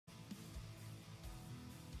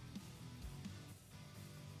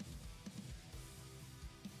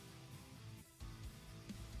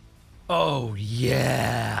Oh,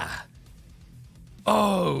 yeah.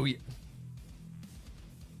 Oh, yeah.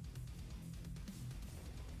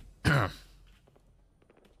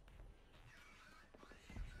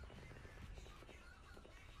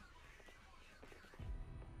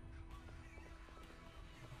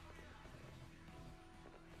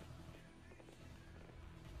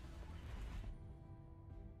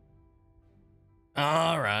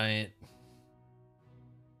 All right.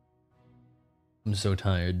 I'm so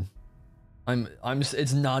tired.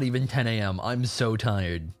 It's not even 10 a.m. I'm so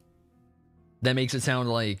tired. That makes it sound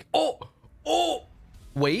like, oh,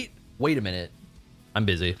 wait a minute. I'm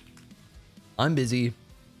busy. All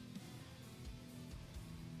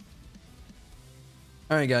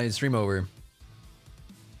right, guys, stream over.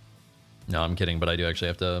 No, I'm kidding, but I do actually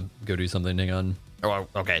have to go do something. Hang on. Oh,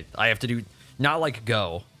 okay. I have to do, not like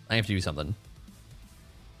go. I have to do something.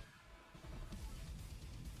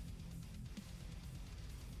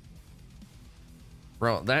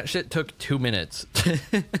 Bro, that shit took 2 minutes.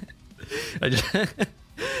 I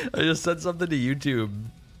just said something to YouTube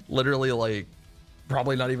literally like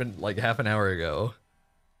probably not even like half an hour ago.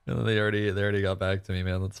 And then they already got back to me,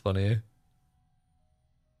 man. That's funny.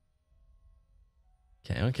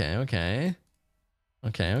 Okay.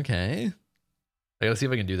 I gotta see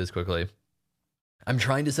if I can do this quickly. I'm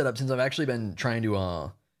trying to set up, since I've actually been trying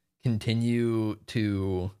to continue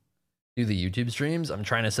to do the YouTube streams, I'm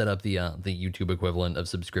trying to set up the YouTube equivalent of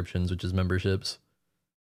subscriptions, which is memberships.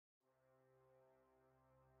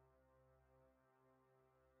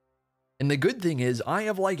 And the good thing is I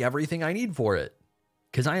have like everything I need for it,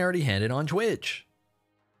 because I already had it on Twitch.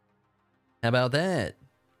 How about that?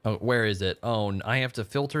 Oh, where is it? Oh, I have to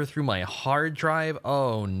filter through my hard drive.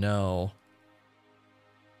 Oh no.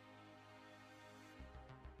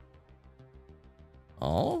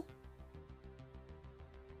 Oh?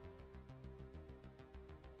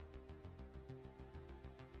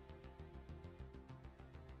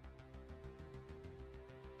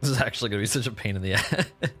 This is actually going to be such a pain in the ass.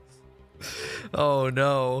 Oh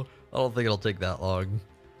no. I don't think it'll take that long.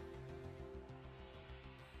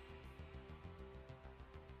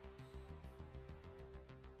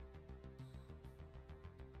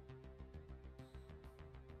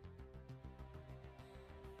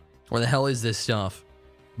 Where the hell is this stuff?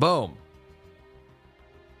 Boom.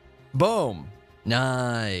 Boom.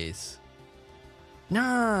 Nice.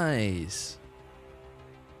 Nice.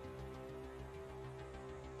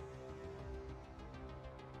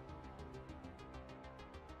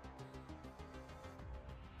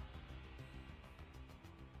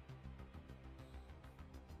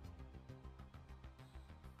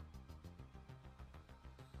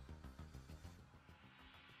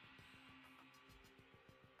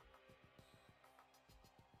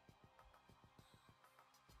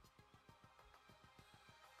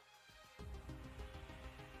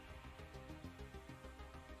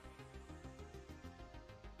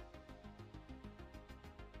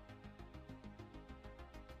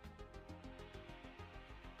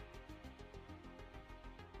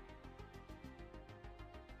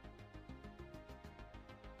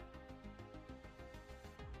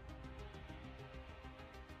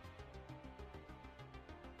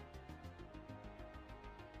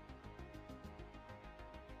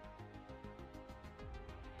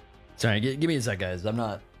 Sorry, give me a sec, guys. I'm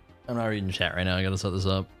not reading chat right now. I gotta set this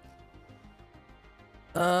up.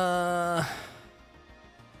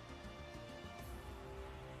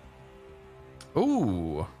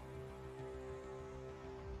 Ooh.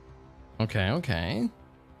 Okay.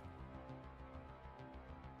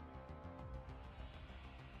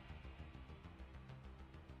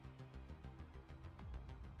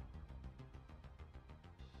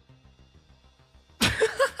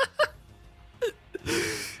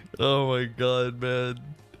 Oh my god, man.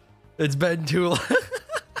 It's been too long.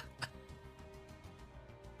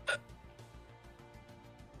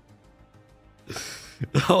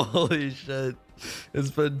 Holy shit.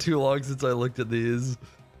 It's been too long since I looked at these.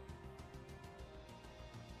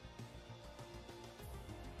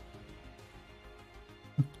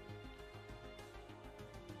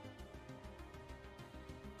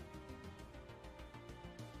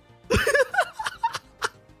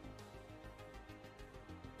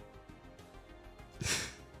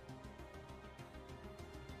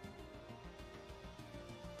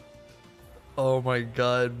 Oh my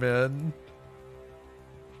god, man.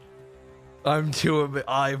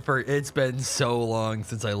 It's been so long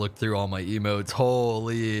since I looked through all my emotes.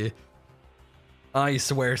 Holy. I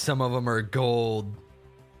swear some of them are gold.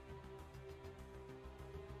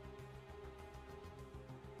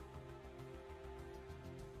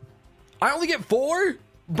 I only get 4?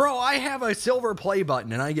 Bro, I have a silver play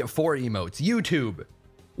button and I get 4 emotes. YouTube.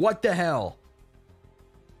 What the hell?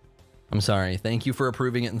 I'm sorry. Thank you for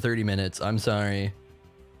approving it in 30 minutes. I'm sorry.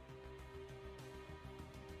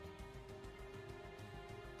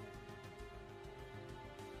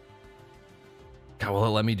 God, will it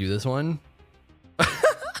let me do this one?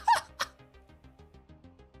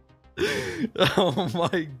 Oh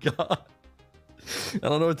my God. I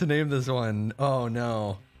don't know what to name this one. Oh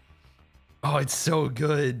no. Oh, it's so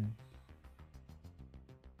good.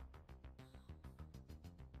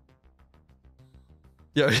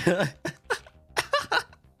 Yeah.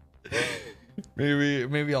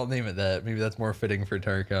 maybe I'll name it that. Maybe that's more fitting for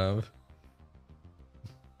Tarkov.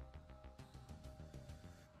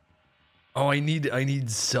 Oh, I need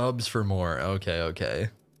subs for more. Okay.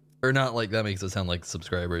 Or not, like that makes it sound like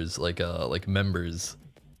subscribers, like members.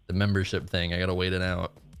 The membership thing. I gotta wait it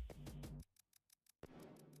out.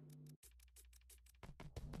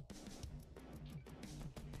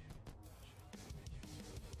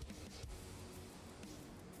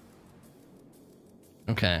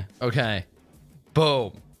 Okay.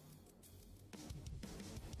 Boom.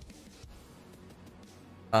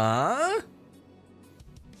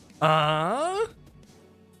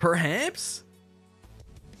 Perhaps?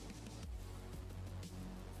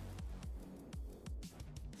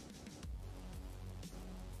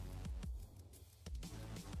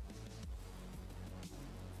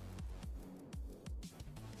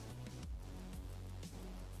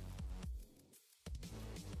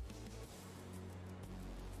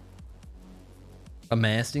 A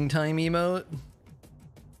masting time emote?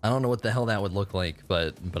 I don't know what the hell that would look like,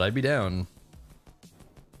 but I'd be down.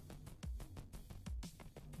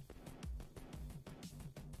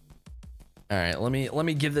 All right, let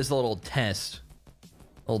me give this a little test.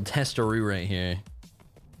 A little testaroo right here.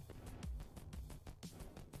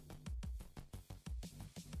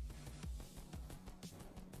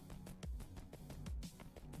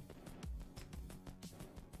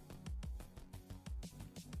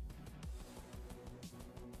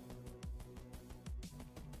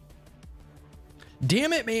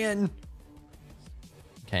 Damn it, man.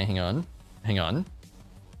 Okay, hang on.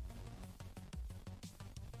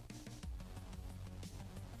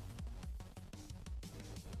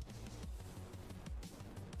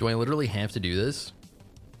 Do I literally have to do this?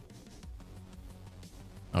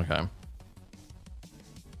 Okay.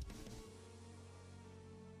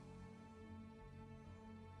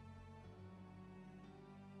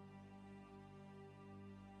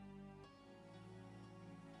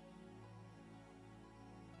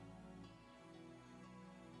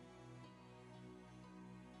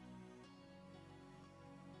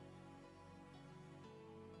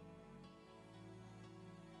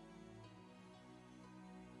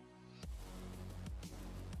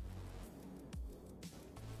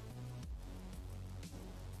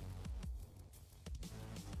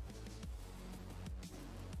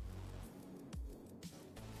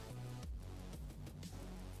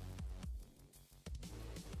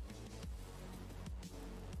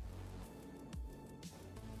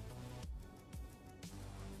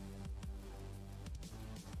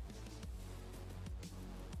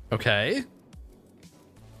 Okay.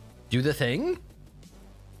 Do the thing?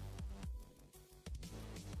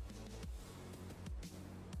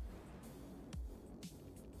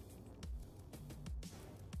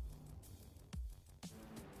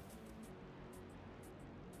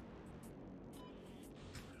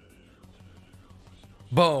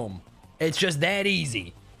 Boom. It's just that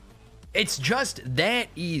easy. It's just that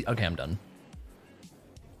easy. Okay, I'm done.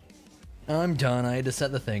 I'm done. I had to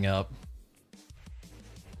set the thing up.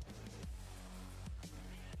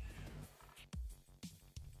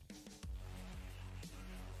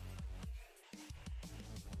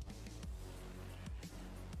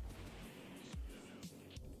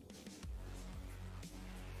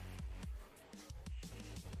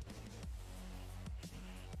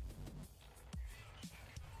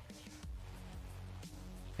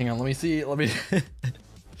 Hang on, let me see. Let me see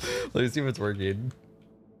if it's working.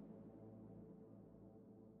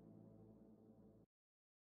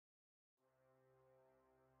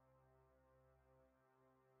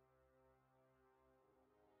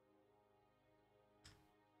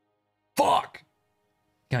 Fuck!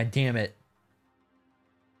 God damn it.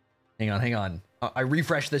 Hang on. I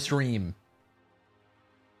refreshed the stream.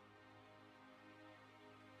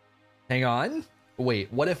 Hang on.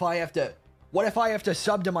 Wait, what if I have to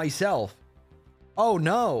sub to myself? Oh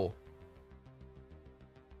no.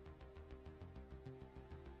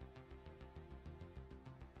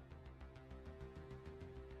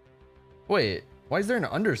 Wait, why is there an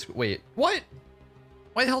underscore? Wait, what?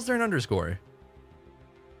 Why the hell is there an underscore?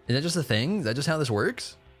 Is that just a thing? Is that just how this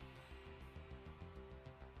works?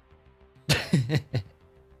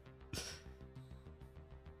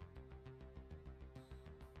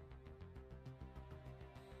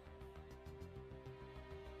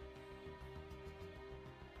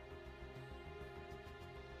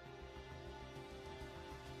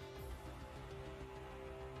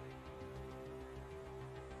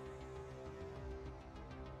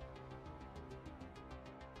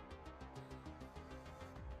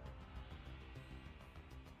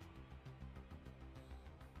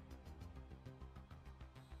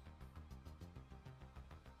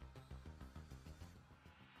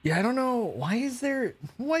 Yeah, I don't know. Why is there...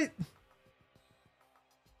 What?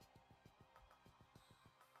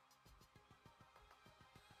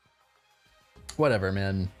 Whatever,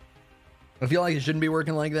 man. I feel like it shouldn't be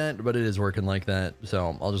working like that, but it is working like that,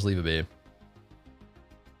 so I'll just leave it be.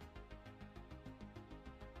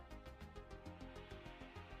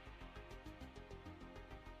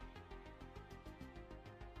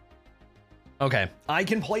 Okay, I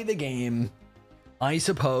can play the game. I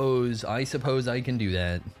suppose I can do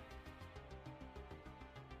that.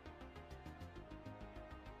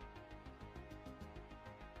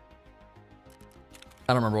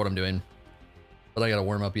 I don't remember what I'm doing, but I gotta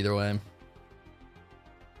warm up either way.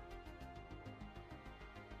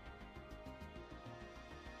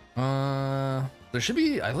 There should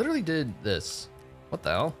be, I literally did this. What the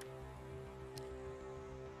hell?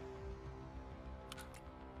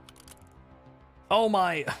 Oh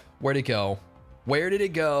my, where'd it go? Where did it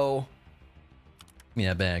go? Give me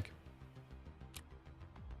that back.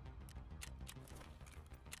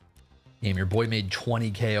 Damn, your boy made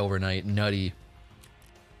 20K overnight. Nutty.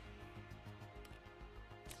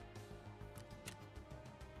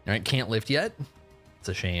 All right, can't lift yet. It's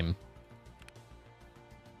a shame.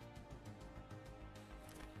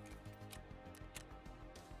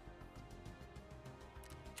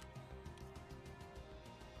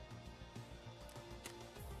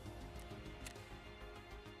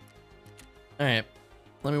 All right,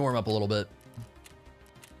 let me warm up a little bit.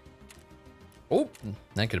 Oh,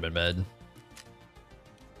 that could have been bad.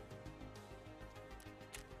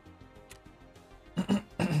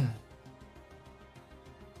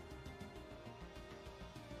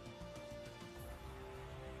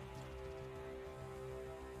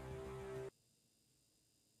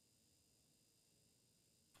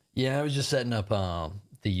 Yeah, I was just setting up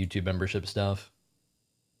the YouTube membership stuff.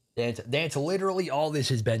 That's literally all this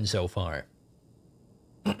has been so far.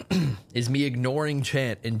 Is me ignoring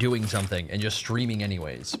chat and doing something and just streaming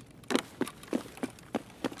anyways.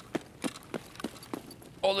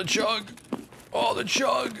 Oh, the chug. Oh, the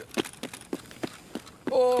chug.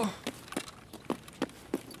 Oh.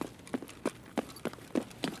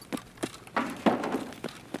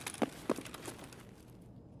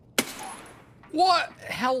 What?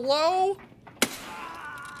 Hello?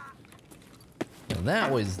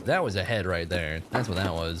 That was a head right there. That's what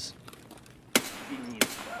that was.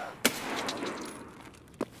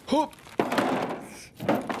 Hoop.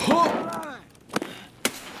 Hoop.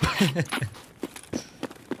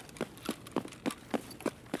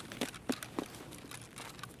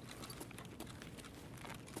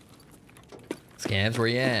 Scavs, where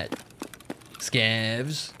you at?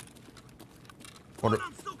 Scavs.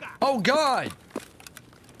 Oh God!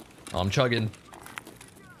 Oh, I'm chugging.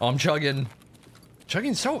 Oh, I'm chugging.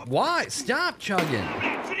 Chugging so... Why? Stop chugging.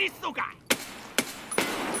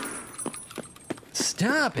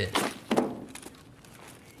 Stop it.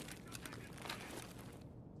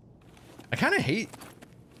 I kind of hate...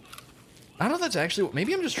 I don't know if that's actually...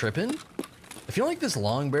 Maybe I'm just tripping. I feel like this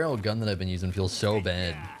long barrel gun that I've been using feels so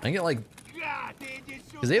bad. I get like...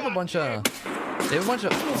 Because they have a bunch of... They have a bunch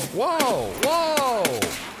of... Whoa! Whoa!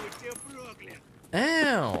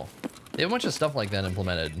 Ow! They have a bunch of stuff like that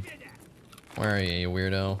implemented. Where are you, you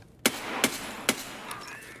weirdo?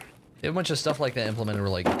 They have a bunch of stuff like that implemented where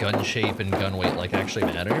like gun shape and gun weight like actually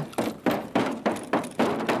matter.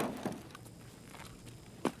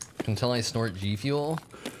 Until I snort G Fuel.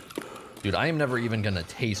 Dude, I am never even gonna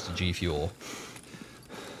taste G Fuel.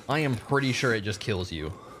 I am pretty sure it just kills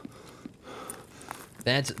you.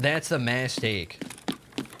 That's the mass take.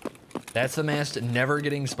 That's the mass never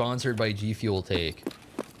getting sponsored by G Fuel take.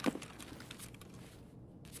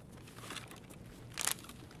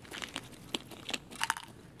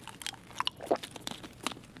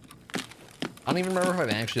 I don't even remember if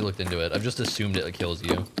I've actually looked into it. I've just assumed it kills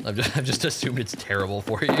you. I've just assumed it's terrible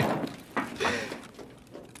for you.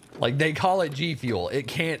 Like they call it G Fuel. It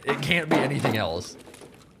can't be anything else.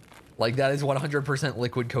 Like that is 100%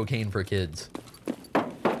 liquid cocaine for kids.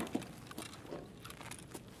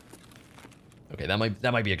 Okay,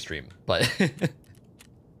 that might be extreme, but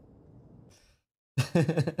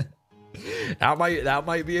that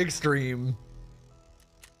might be extreme.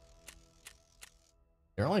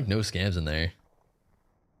 There are like no scavs in there.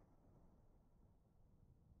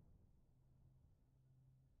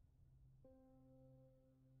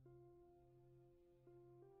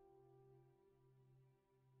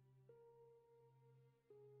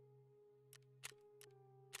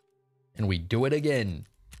 And we do it again.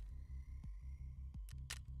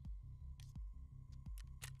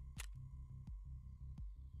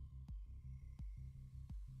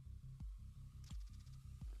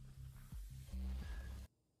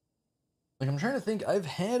 Like, I'm trying to think. I've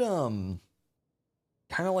had kind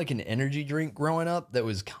of like an energy drink growing up that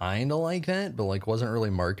was kind of like that, but like wasn't really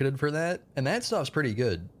marketed for that. And that stuff's pretty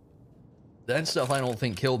good. That stuff I don't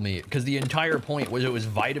think killed me, because the entire point was it was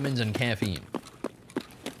vitamins and caffeine.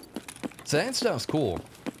 So that stuff's cool.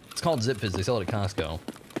 It's called Zip Fizz. They sell it at Costco.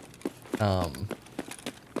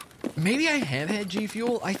 Maybe I have had G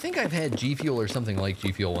Fuel. I think I've had G Fuel or something like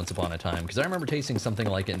G Fuel once upon a time, because I remember tasting something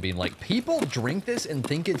like it and being like, people drink this and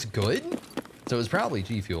think it's good? So it was probably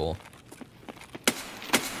G Fuel.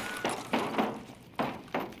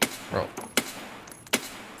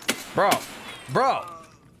 Bro.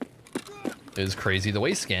 It was crazy. The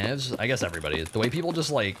way scavs, I guess everybody is, the way people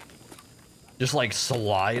just like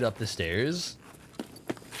slide up the stairs.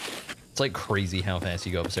 It's like crazy how fast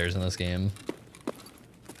you go upstairs in this game.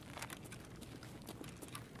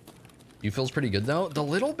 G Fuel's pretty good though. The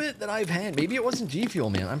little bit that I've had, maybe it wasn't G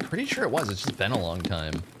Fuel, man. I'm pretty sure it was. It's just been a long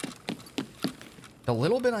time. The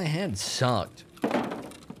little bit I had sucked.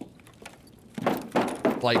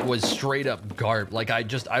 Like, was straight up garb. Like, I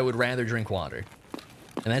would rather drink water.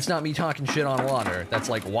 And that's not me talking shit on water. That's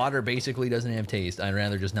like, water basically doesn't have taste. I'd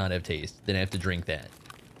rather just not have taste than have to drink that.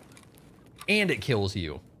 And it kills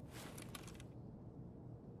you.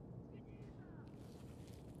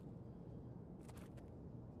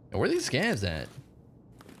 Now, where are these scavs at?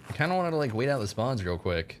 I kind of wanted to like wait out the spawns real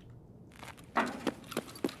quick.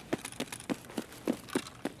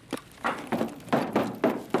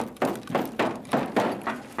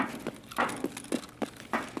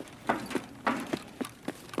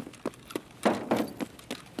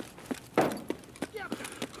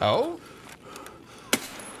 Oh?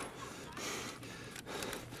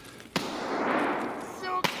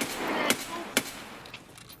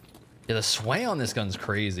 Yeah, the sway on this gun's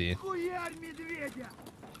crazy.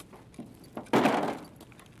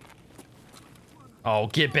 Oh,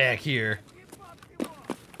 get back here.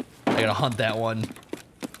 I gotta hunt that one.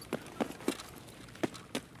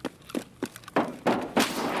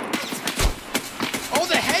 Oh,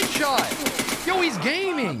 the headshot! Yo, he's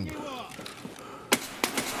gaming!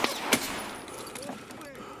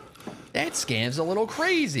 That scam's a little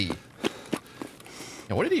crazy.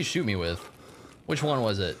 Now, what did he shoot me with? Which one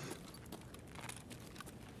was it?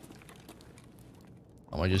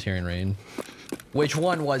 Oh, am I just hearing rain? Which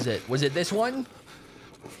one was it? Was it this one?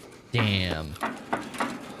 Damn.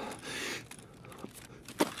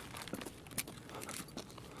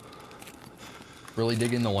 Really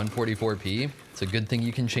digging the 144p? It's a good thing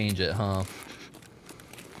you can change it, huh?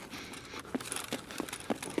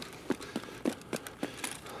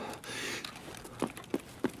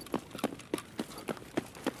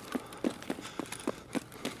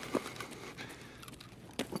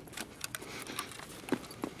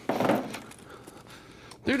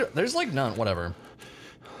 Dude, there's like none. Whatever.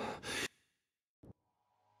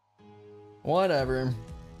 Whatever.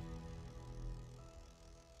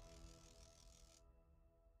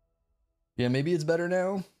 Yeah, maybe it's better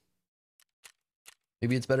now.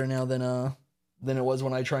 Maybe it's better now than it was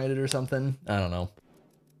when I tried it or something. I don't know.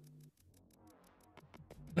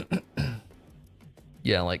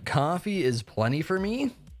 Yeah, like coffee is plenty for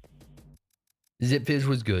me. Zip Fizz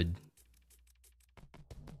was good.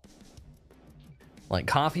 Like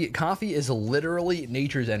coffee is literally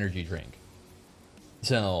nature's energy drink.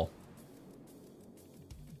 So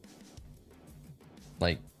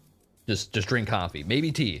like just drink coffee.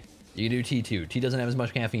 Maybe tea. You can do tea too. Tea doesn't have as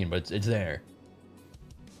much caffeine, but it's there.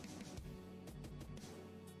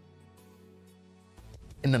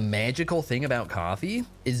 And the magical thing about coffee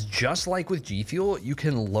is, just like with G Fuel, you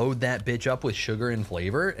can load that bitch up with sugar and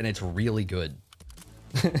flavor, and it's really good.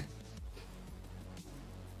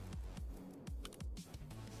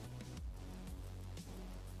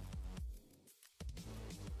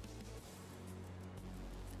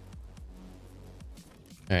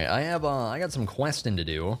 All right, I got some questing to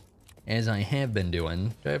do, as I have been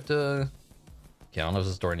doing. Do I have to? Okay, I don't have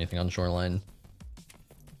to store anything on Shoreline.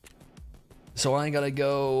 So I gotta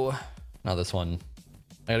go. Not this one.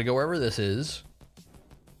 I gotta go wherever this is.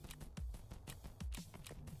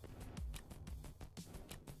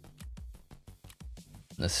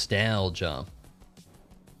 Nostalgia.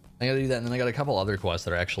 I gotta do that, and then I got a couple other quests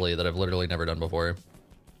that I've literally never done before.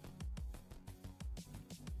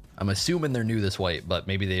 I'm assuming they're new this wipe, but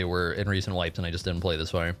maybe they were in recent wipes and I just didn't play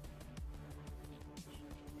this far.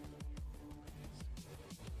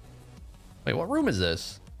 Wait, what room is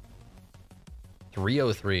this?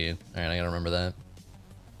 303. All right, I gotta remember that.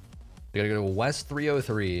 We gotta go to West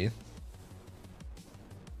 303.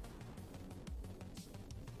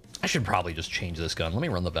 I should probably just change this gun. Let me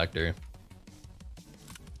run the vector.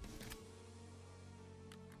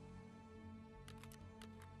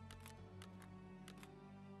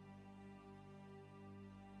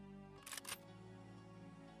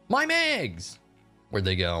 My mags! Where'd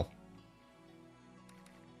they go?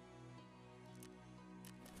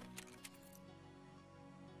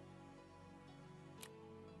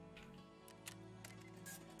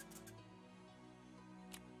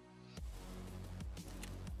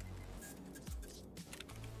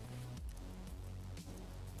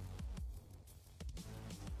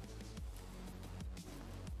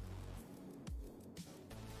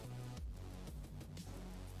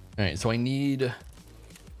 All right, so I need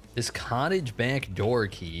this cottage back door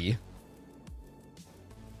key.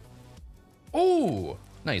 Oh,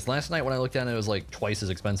 nice. Last night when I looked at it, it was like twice as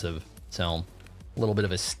expensive. So a little bit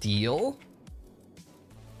of a steal.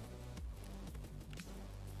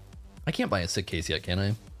 I can't buy a sick case yet, can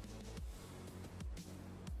I?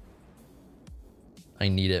 I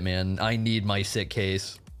need it, man. I need my sick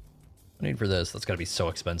case. What do I need for this? That's gotta be so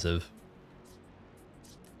expensive.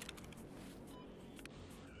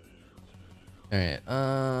 All right,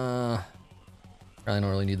 probably don't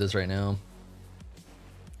really need this right now.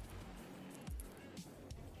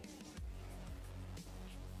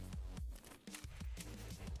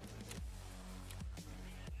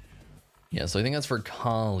 Yeah, so I think that's for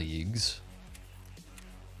colleagues.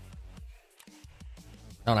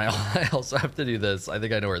 Oh, and I also have to do this. I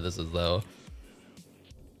think I know where this is, though.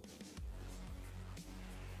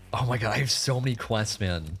 Oh my god, I have so many quests,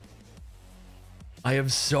 man. I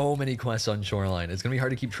have so many quests on Shoreline. It's gonna be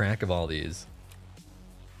hard to keep track of all these.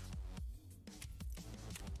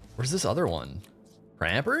 Where's this other one?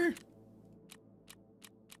 Prapper?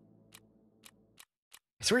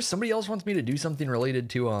 I swear somebody else wants me to do something related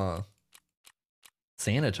to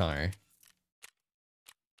Sanitar.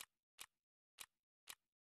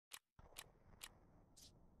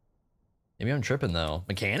 Maybe I'm tripping though.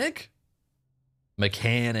 Mechanic?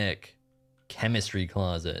 Mechanic. Chemistry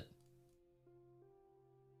closet.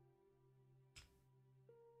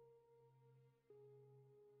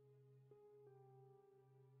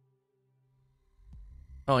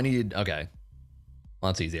 Oh, I need, okay.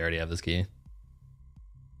 Well, that's easy. I already have this key.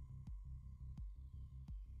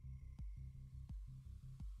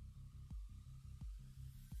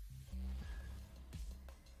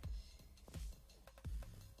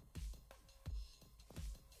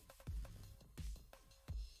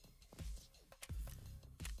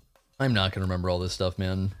 I'm not gonna remember all this stuff,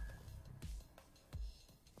 man.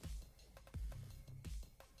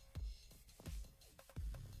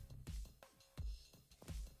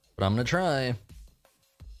 But I'm gonna try.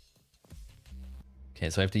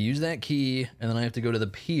 Okay, so I have to use that key, and then I have to go to the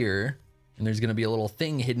pier, and there's gonna be a little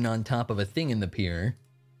thing hidden on top of a thing in the pier.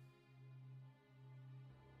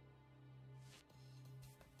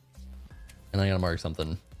 And I gotta mark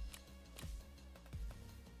something.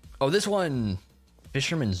 Oh, this one,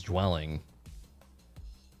 Fisherman's Dwelling.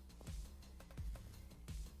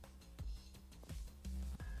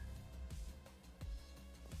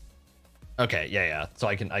 Okay, yeah. So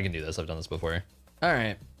I can do this. I've done this before. All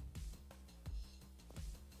right.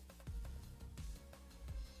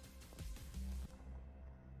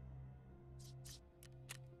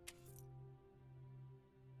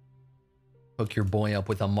 Hook your boy up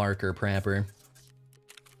with a marker, Prapper.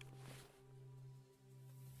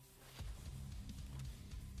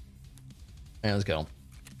 All right, let's go.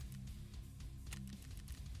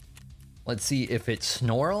 Let's see if it's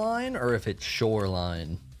Snoreline or if it's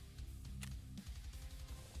Shoreline.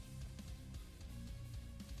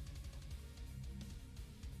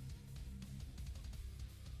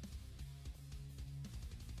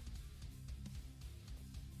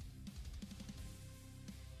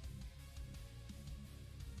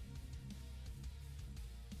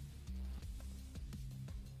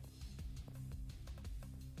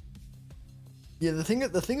 Yeah, the thing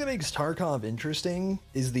that makes Tarkov interesting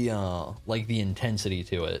is the like the intensity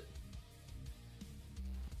to it.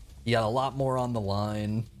 You got a lot more on the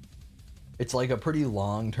line. It's like a pretty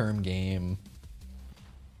long-term game.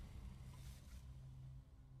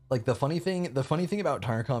 Like the funny thing about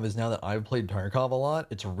Tarkov is now that I've played Tarkov a lot,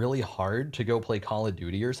 it's really hard to go play Call of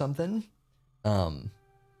Duty or something.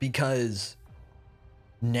 Because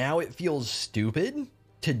now it feels stupid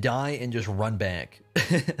to die and just run back.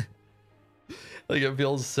 Like it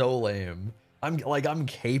feels so lame. I'm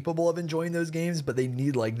capable of enjoying those games, but they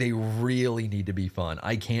really need to be fun.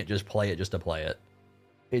 I can't just play it just to play it.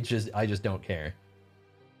 I just don't care.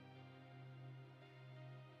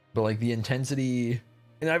 But like the intensity,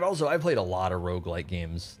 and I've played a lot of roguelike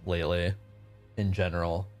games lately in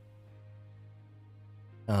general.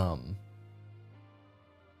 And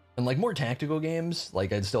like more tactical games,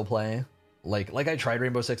 like I'd still play. Like I tried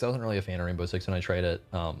Rainbow Six. I wasn't really a fan of Rainbow Six when I tried it.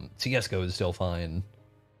 CS:GO is still fine.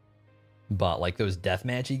 But like those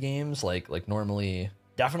deathmatchy games, like normally,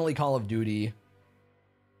 definitely Call of Duty.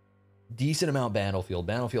 Decent amount Battlefield.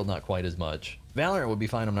 Battlefield not quite as much. Valorant would be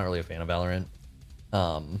fine. I'm not really a fan of Valorant.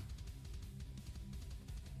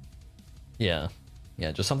 Yeah,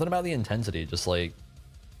 just something about the intensity. Just like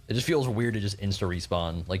it just feels weird to just insta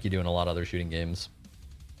respawn like you do in a lot of other shooting games.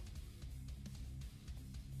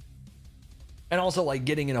 And also, like,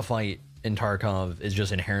 getting in a fight in Tarkov is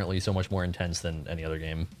just inherently so much more intense than any other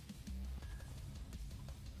game.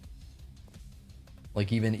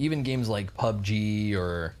 Like, even games like PUBG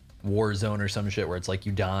or Warzone or some shit where it's like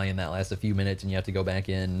you die and that lasts a few minutes and you have to go back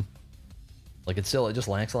in. Like, it just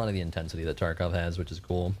lacks a lot of the intensity that Tarkov has, which is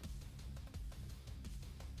cool.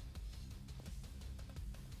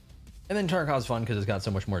 And then Tarkov's fun because it's got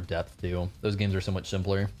so much more depth, too. Those games are so much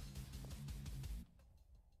simpler.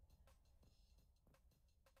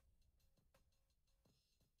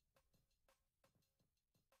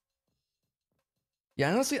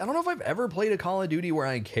 Yeah, honestly, I don't know if I've ever played a Call of Duty where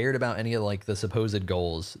I cared about any of like the supposed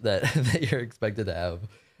goals that that you're expected to have.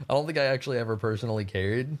 I don't think I actually ever personally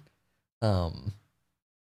cared. I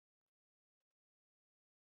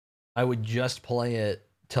would just play it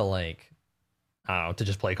to like, I don't know, to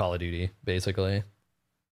just play Call of Duty, basically.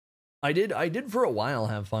 I did for a while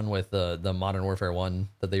have fun with the Modern Warfare 1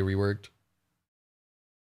 that they reworked.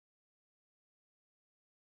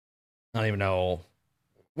 I don't even know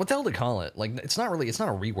what the hell to call it. Like, it's not a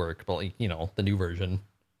rework, but like, you know, the new version.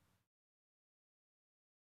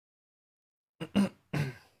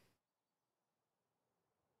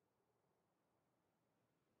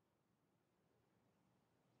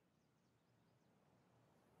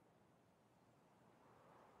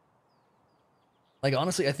 Like,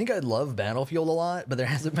 honestly, I think I love Battlefield a lot, but there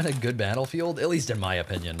hasn't been a good Battlefield, at least in my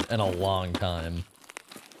opinion, in a long time.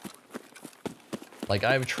 Like,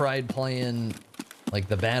 I've tried playing like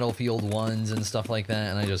the Battlefield ones and stuff like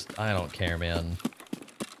that, and I don't care, man.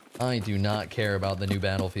 I do not care about the new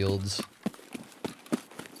Battlefields.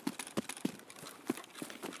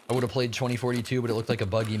 I would have played 2042, but it looked like a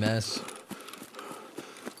buggy mess.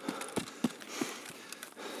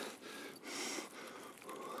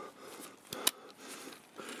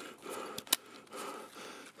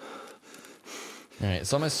 Alright,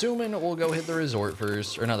 so I'm assuming we'll go hit the resort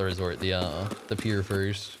first, or not the resort, the pier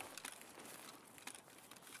first.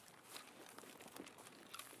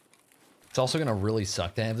 It's also gonna really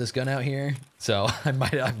suck to have this gun out here, so I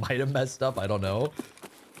might have messed up. I don't know.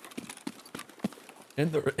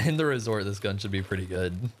 In the resort, this gun should be pretty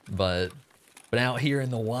good, but out here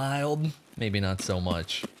in the wild, maybe not so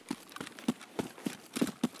much.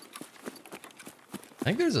 I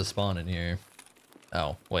think there's a spawn in here.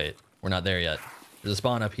 Oh wait, we're not there yet. There's a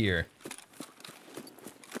spawn up here.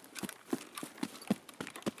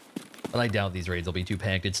 But I doubt these raids will be too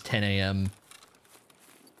packed. It's 10 a.m.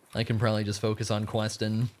 I can probably just focus on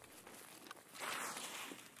questing.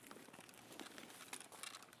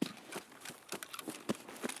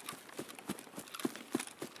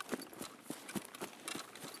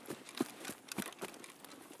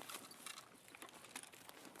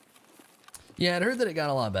 Yeah, I'd heard that it got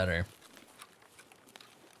a lot better.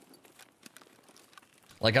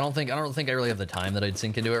 Like, I don't think I really have the time that I'd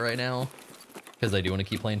sink into it right now, because I do want to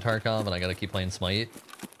keep playing Tarkov and I gotta keep playing Smite.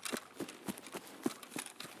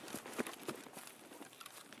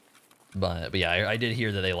 But yeah, I did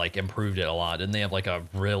hear that they like improved it a lot. Didn't they have like a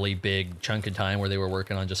really big chunk of time where they were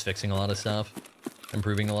working on just fixing a lot of stuff,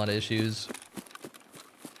 improving a lot of issues?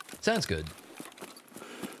 Sounds good.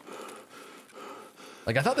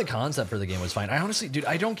 Like, I thought the concept for the game was fine. I honestly, dude,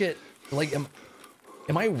 I don't get, like, am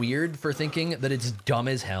I weird for thinking that it's dumb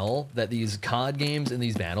as hell that these COD games and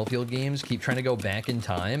these Battlefield games keep trying to go back in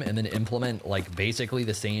time and then implement, like, basically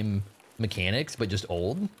the same mechanics, but just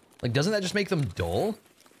old? Like, doesn't that just make them dull?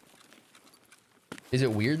 Is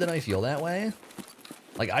it weird that I feel that way?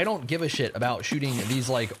 Like, I don't give a shit about shooting these,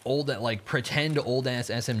 like, pretend old-ass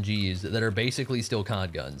SMGs that are basically still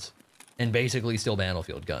COD guns. And basically still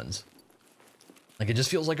Battlefield guns. Like, it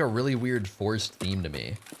just feels like a really weird forced theme to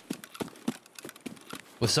me.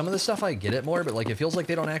 With some of the stuff, I get it more, but, like, it feels like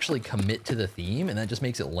they don't actually commit to the theme, and that just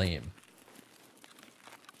makes it lame.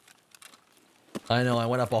 I know, I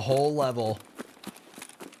went up a whole level.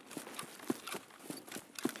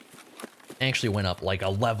 Actually went up, like, a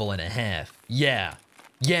level and a half. Yeah.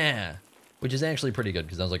 Yeah. Which is actually pretty good,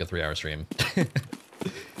 because that was, like, a 3-hour stream.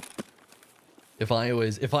 If I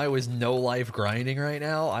was no life grinding right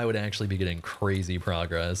now, I would actually be getting crazy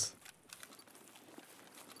progress.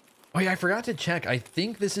 Oh yeah, I forgot to check. I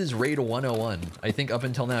think this is raid 101. I think up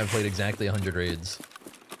until now I've played exactly 100 raids.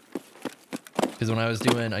 Because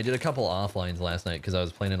when I did a couple offlines last night because I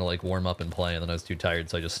was planning to like warm up and play, and then I was too tired,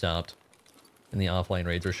 so I just stopped. And the offline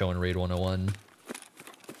raids were showing raid 101.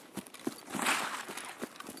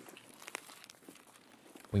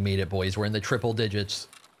 We made it, boys. We're in the triple digits.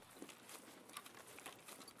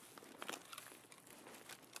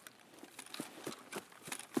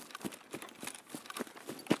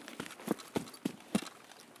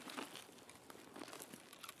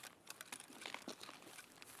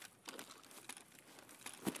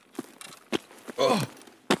 Ugh.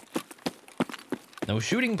 No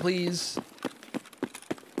shooting, please.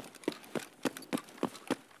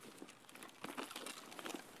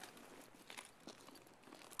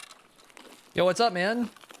 Yo, what's up, man?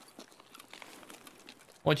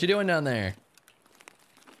 What you doing down there?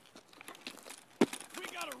 We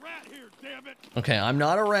got a rat here, damn it. Okay, I'm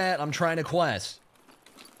not a rat. I'm trying to quest.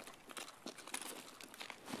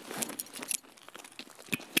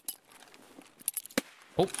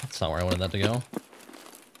 Oh, that's not where I wanted that to go.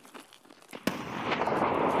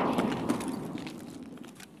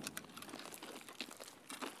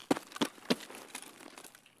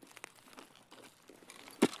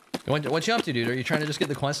 What you up to, dude? Are you trying to just get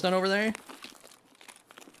the quest done over there?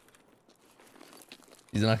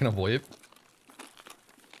 He's not gonna VoIP.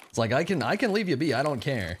 It's like I can leave you be. I don't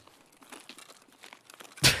care.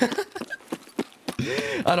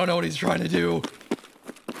 I don't know what he's trying to do.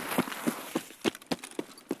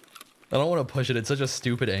 I don't want to push it. It's such a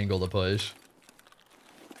stupid angle to push.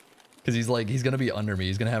 Because he's gonna be under me.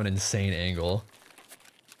 He's gonna have an insane angle.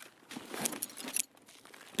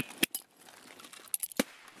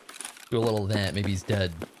 Do a little of that. Maybe he's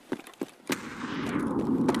dead.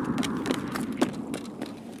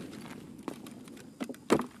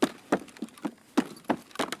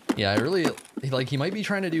 Yeah, I really, like, he might be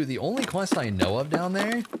trying to do, the only quest I know of down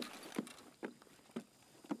there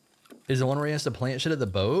is the one where he has to plant shit at the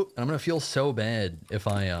boat, and I'm gonna feel so bad if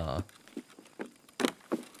I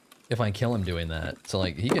kill him doing that. So,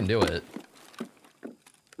 like, he can do it.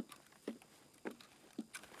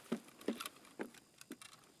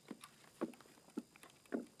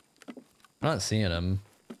 I'm not seeing him.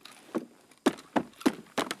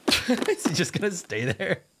 Is he just gonna stay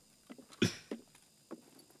there?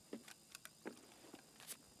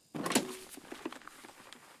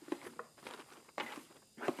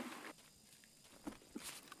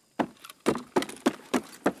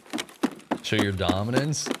 Show your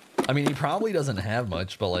dominance? I mean, he probably doesn't have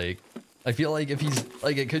much, but like, I feel like if he's,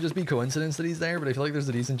 like, it could just be coincidence that he's there, but I feel like there's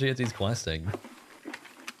a decent chance he's questing.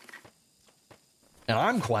 And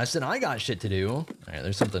I'm questing, I got shit to do. Alright,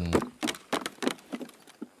 there's something.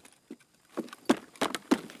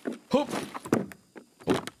 Hoop!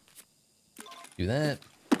 Oh. Do that.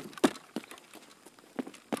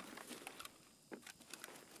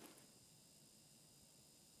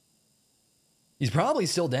 He's probably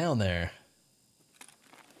still down there.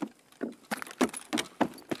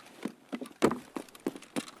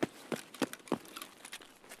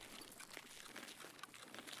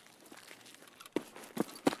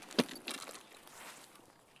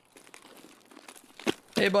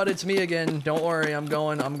 Hey bud, it's me again. Don't worry, I'm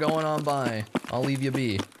going on by. I'll leave you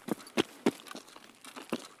be.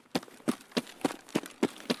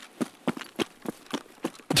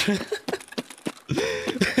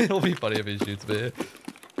 It'll be funny if he shoots me.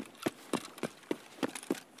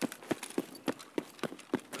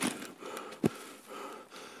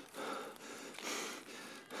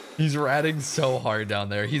 He's ratting so hard down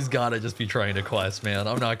there. He's gotta just be trying to quest, man.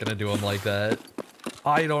 I'm not gonna do him like that.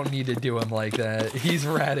 I don't need to do him like that. He's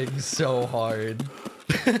ratting so hard.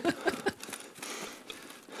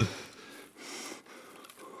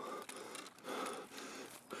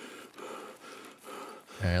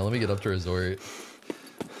 Alright, let me get up to resort.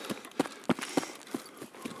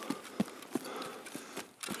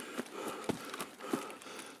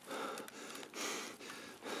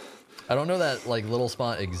 I don't know that like little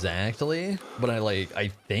spot exactly, but I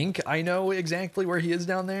think I know exactly where he is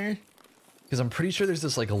down there. Because I'm pretty sure there's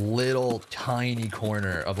this like little tiny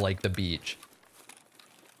corner of like the beach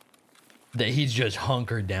that he's just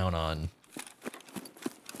hunkered down on.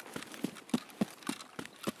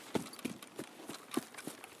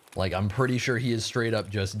 Like, I'm pretty sure he is straight up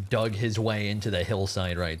just dug his way into the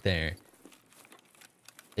hillside right there.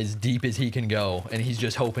 As deep as he can go, and he's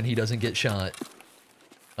just hoping he doesn't get shot.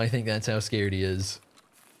 I think that's how scared he is.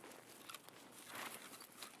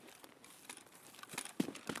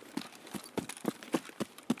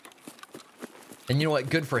 And you know what?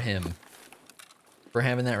 Good for him. For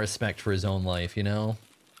having that respect for his own life, you know?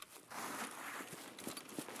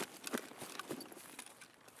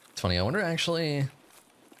 It's funny, I wonder actually...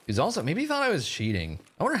 He's also... Maybe he thought I was cheating.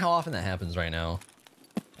 I wonder how often that happens right now.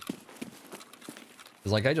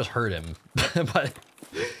 Because, like, I just heard him.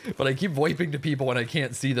 but I keep wiping to people when I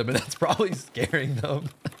can't see them, and that's probably scaring them.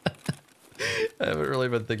 I haven't really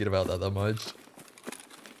been thinking about that much.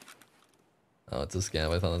 Oh, it's a scam.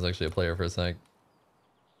 I thought that was actually a player for a sec.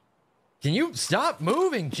 Can you stop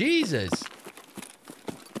moving? Jesus!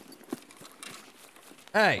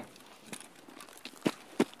 Hey!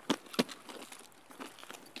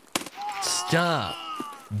 Stop!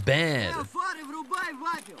 Bad.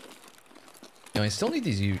 Now, I still need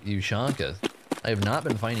these Ushanka. I have not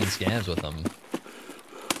been finding scavs with them.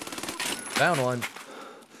 Found one.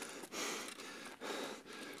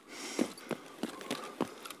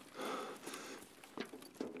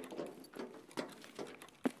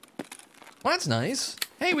 Well, that's nice.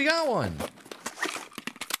 Hey, we got one.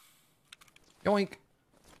 Yoink.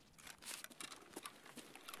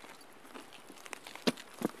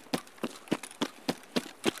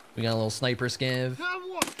 We got a little sniper scav.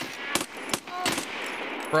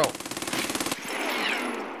 Bro.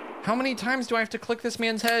 How many times do I have to click this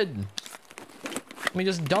man's head? Let me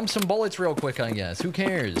just dump some bullets real quick, I guess. Who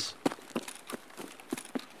cares?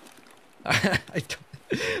 I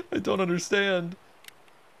don't understand.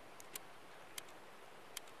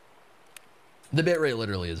 The bitrate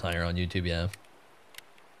literally is higher on YouTube, yeah.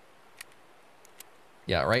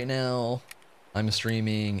 Yeah, right now I'm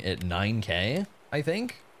streaming at 9K, I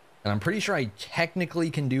think. And I'm pretty sure I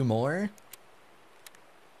technically can do more.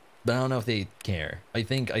 But I don't know if they care. I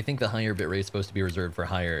think the higher bitrate is supposed to be reserved for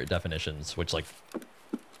higher definitions, which, like, I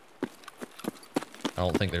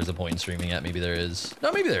don't think there's a point in streaming at. Maybe there is.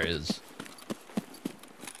 No, maybe there is.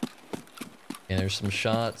 And there's some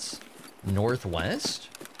shots northwest.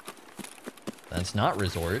 That's not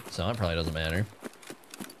resort, so that probably doesn't matter.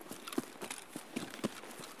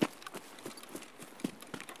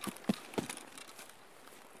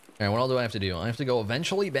 Alright, what all do I have to do? I have to go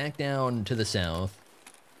eventually back down to the south.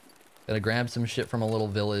 Gotta grab some shit from a little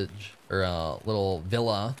village, or a little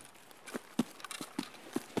villa.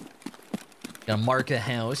 Gotta mark a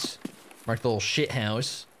house. Mark the little shit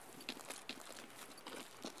house.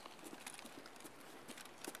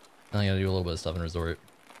 I gotta do a little bit of stuff in resort.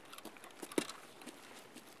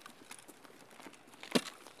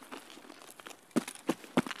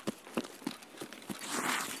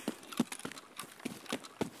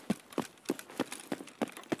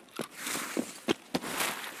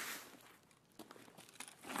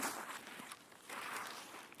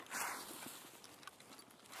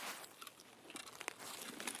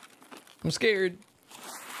 I'm scared.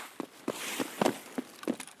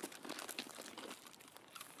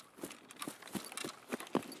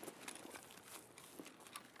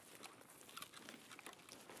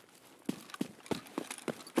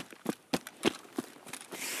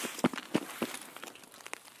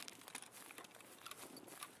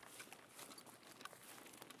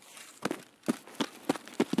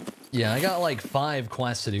 Yeah, I got like 5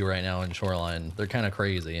 quests to do right now in Shoreline. They're kind of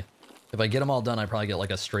crazy. If I get them all done, I probably get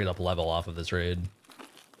like a straight up level off of this raid.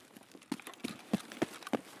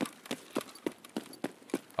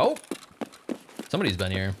 Oh! Somebody's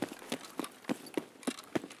been here.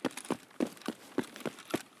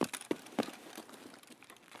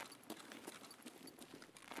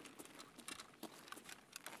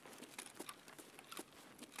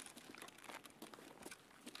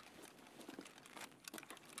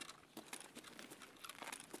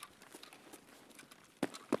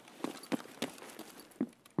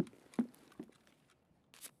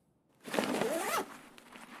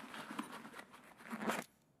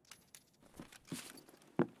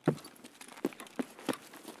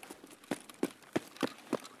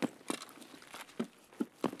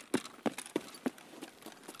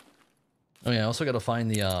 Oh yeah, I also gotta find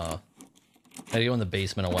the, I gotta go in the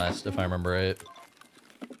basement of West, if I remember right.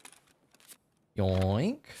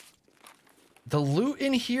 Yoink. The loot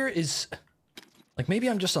in here is... Like, maybe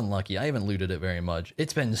I'm just unlucky. I haven't looted it very much.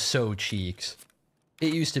 It's been so cheeks.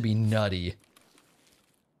 It used to be nutty.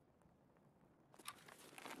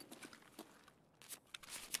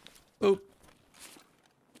 Oop.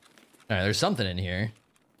 Alright, there's something in here.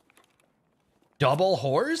 Double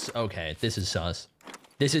horse? Okay, this is sus.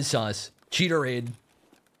 This is sus. Cheaterade.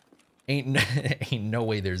 Ain't no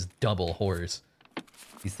way there's double horse.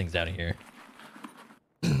 These things out of here.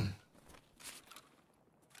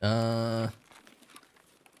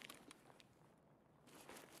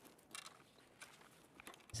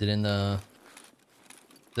 Is it in the...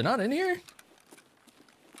 Is it not in here?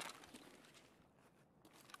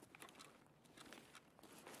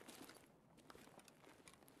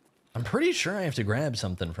 I'm pretty sure I have to grab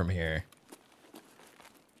something from here.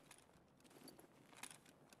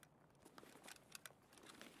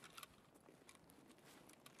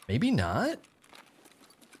 Maybe not?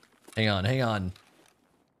 Hang on, hang on.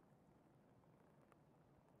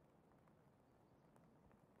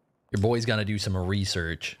 Your boy's got to do some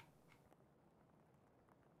research.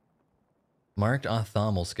 Marked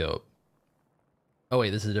ophthalmoscope. Oh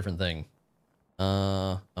wait, this is a different thing.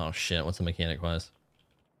 Oh shit, what's the mechanic quest?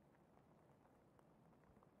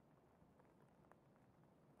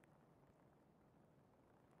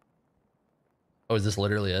 Oh, is this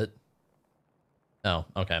literally it? Oh,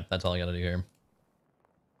 okay, that's all I gotta do here.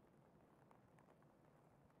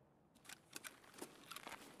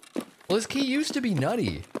 Well, this key used to be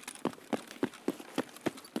nutty.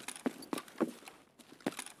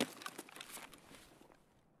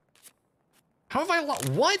 How have I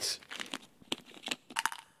what?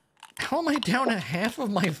 How am I down to half of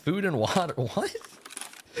my food and water? What?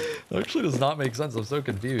 That actually does not make sense. I'm so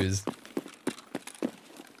confused.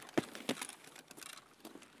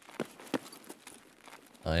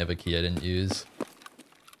 I have a key I didn't use.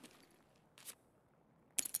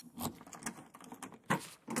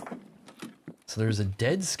 So there's a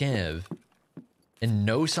dead scav and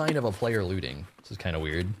no sign of a player looting. This is kind of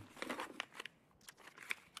weird.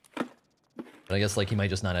 But I guess like he might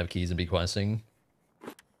just not have keys and be questing.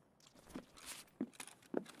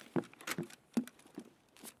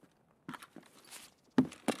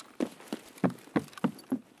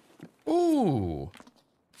 Ooh.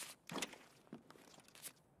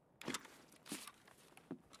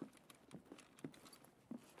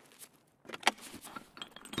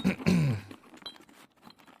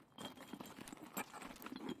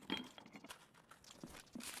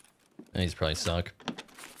 These probably suck.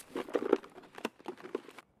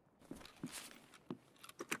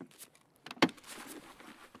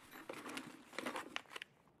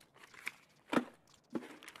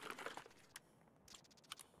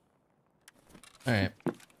 All right.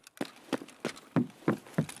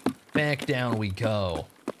 Back down we go.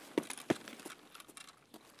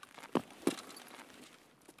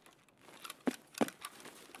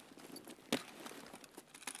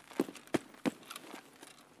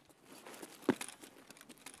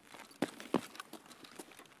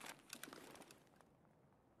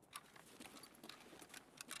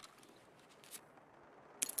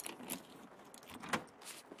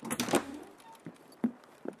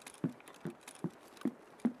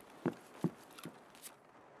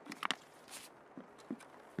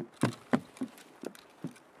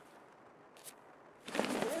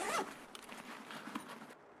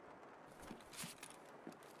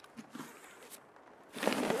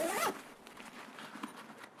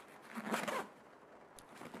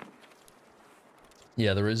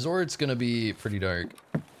 Yeah, the resort's gonna be pretty dark.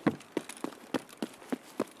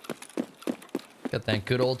 Got that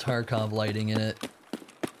good old Tarkov lighting in it.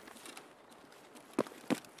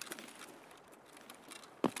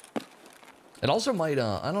 It also might,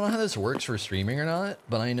 I don't know how this works for streaming or not,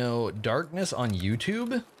 but I know darkness on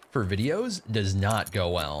YouTube for videos does not go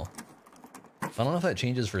well. I don't know if that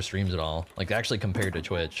changes for streams at all, like actually compared to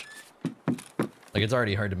Twitch. Like it's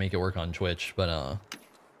already hard to make it work on Twitch, but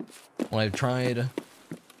when I've tried...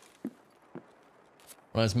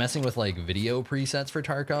 When I was messing with like video presets for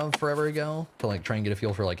Tarkov forever ago to like try and get a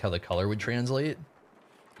feel for like how the color would translate,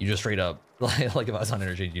 you just straight up like if I was on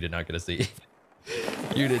interchange, you did not get to see.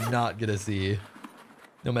 You did not get to see,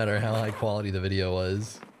 no matter how high quality the video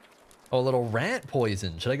was. Oh, a little rat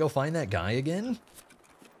poison. Should I go find that guy again?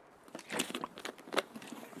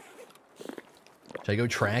 Should I go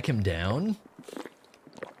track him down?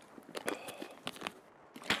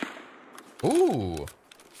 Ooh.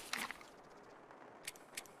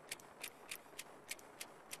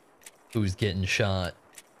 Who's getting shot?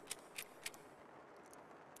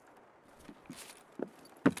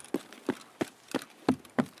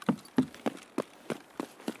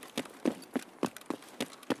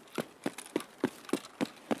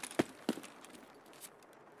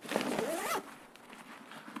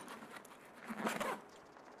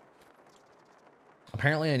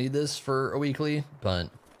 Apparently I need this for a weekly, but I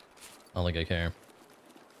don't think I care.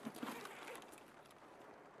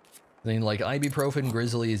 I mean, like ibuprofen,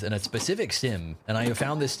 grizzlies, and a specific stim, and I have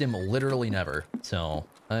found this stim literally never. So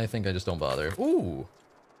I think I just don't bother. Ooh,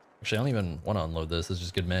 actually, I don't even want to unload this. This is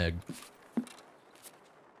just good mag.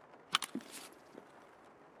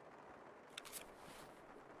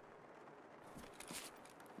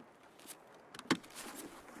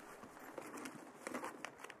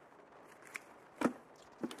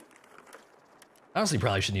 Honestly,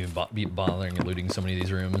 probably shouldn't even be bothering and looting so many of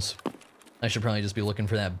these rooms. I should probably just be looking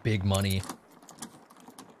for that big money.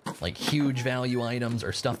 Like huge value items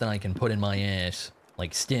or stuff that I can put in my ass.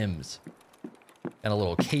 Like stims. Got a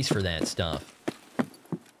little case for that stuff.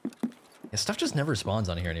 Yeah, stuff just never spawns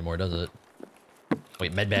on here anymore, does it?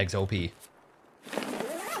 Wait, medbag's OP. Does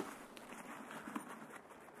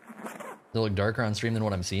it look darker on stream than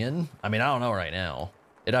what I'm seeing? I mean, I don't know right now.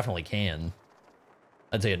 It definitely can.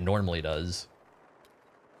 I'd say it normally does.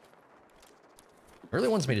 It really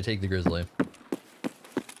wants me to take the grizzly.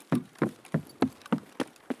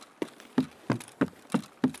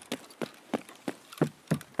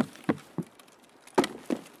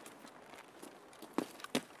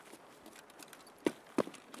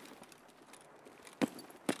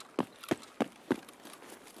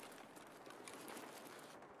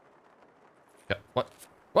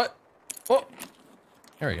 What? Oh!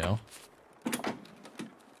 There we go.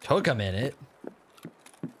 Took a minute.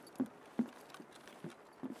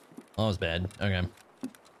 Oh, that was bad. Okay.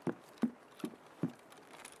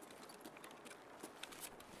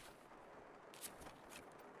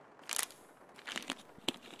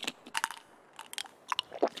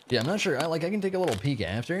 Yeah, I'm not sure. I can take a little peek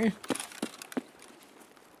after.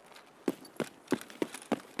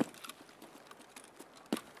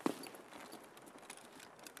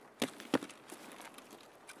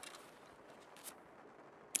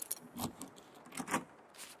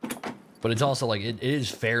 But it's also like it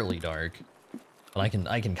is fairly dark, but I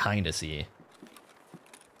can kind of see.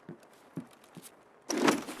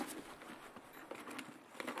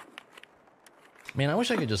 Man, I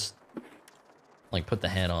wish I could just like put the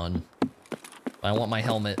hat on. I want my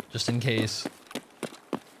helmet just in case.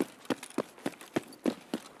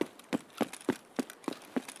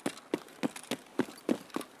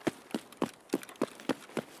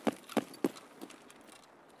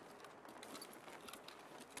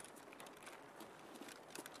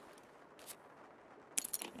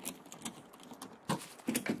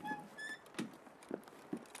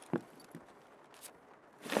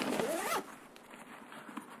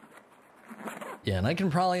 Yeah, and I can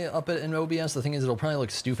probably up it in OBS. The thing is, it'll probably look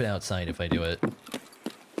stupid outside if I do it.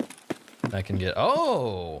 I can get...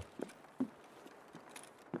 Oh!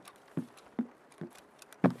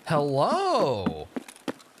 Hello!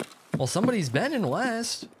 Well, somebody's been in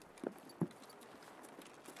West.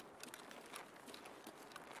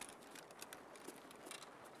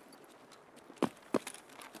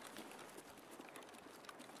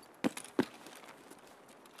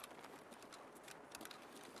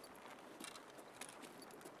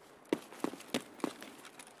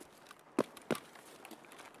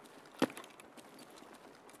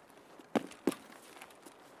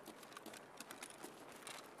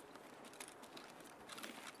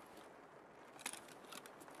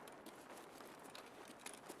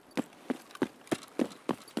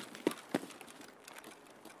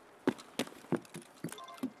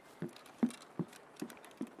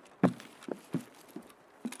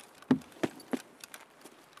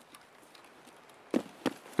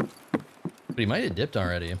 But he might have dipped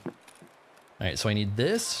already. Alright, so I need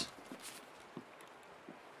this.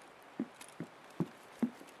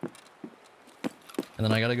 And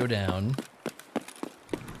then I gotta go down.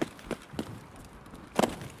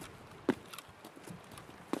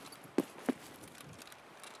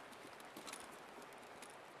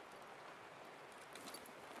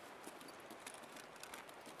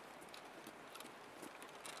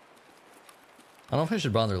 I don't know if I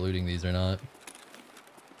should bother looting these or not.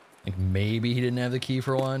 Like, maybe he didn't have the key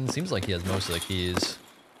for one. Seems like he has most of the keys.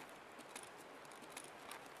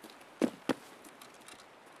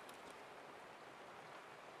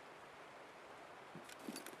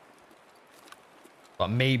 But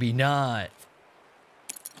maybe not.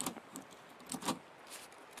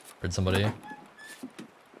 Heard somebody.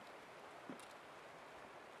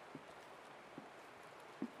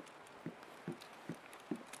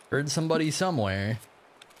 Heard somebody somewhere.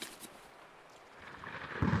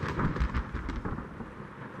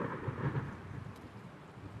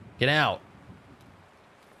 Get out.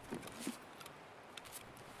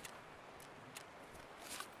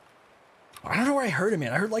 I don't know where I heard it,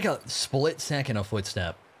 man. I heard like a split second of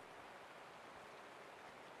footstep.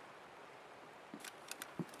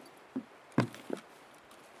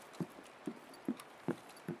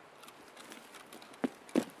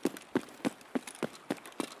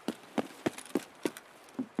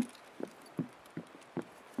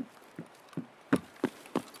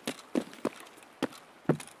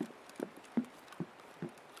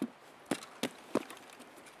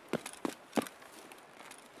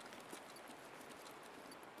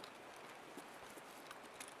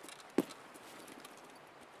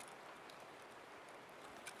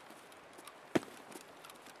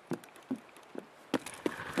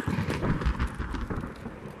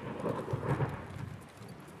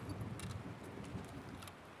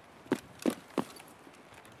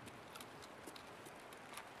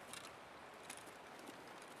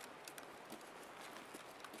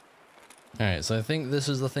 Alright, so I think this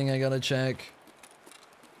is the thing I gotta check.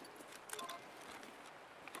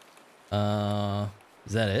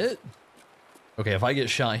 Is that it? Okay, if I get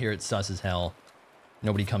shot here, it's sus as hell.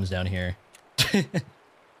 Nobody comes down here. Okay,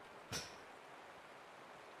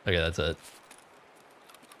 that's it.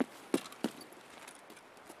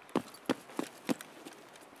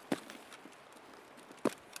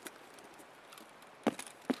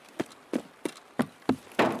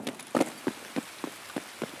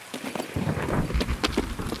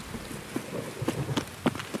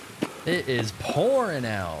 It is pouring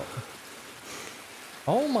out.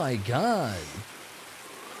 Oh my god.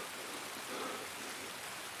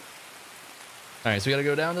 Alright, so we gotta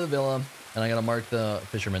go down to the villa, and I gotta mark the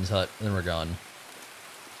fisherman's hut, and then we're gone.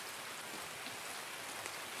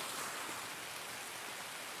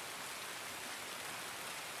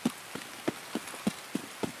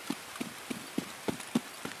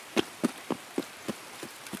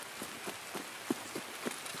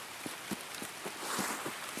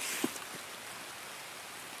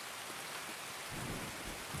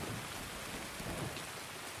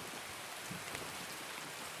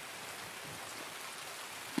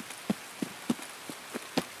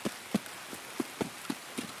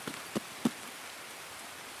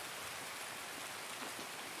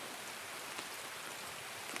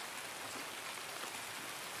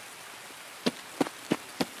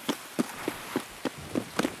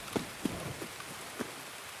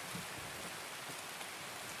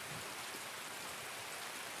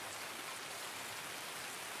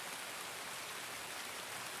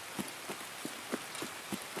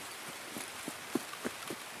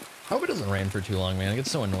 I hope it doesn't rain for too long, man. It gets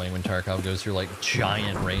so annoying when Tarkov goes through like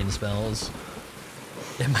giant rain spells.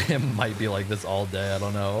 It might be like this all day, I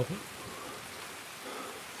don't know.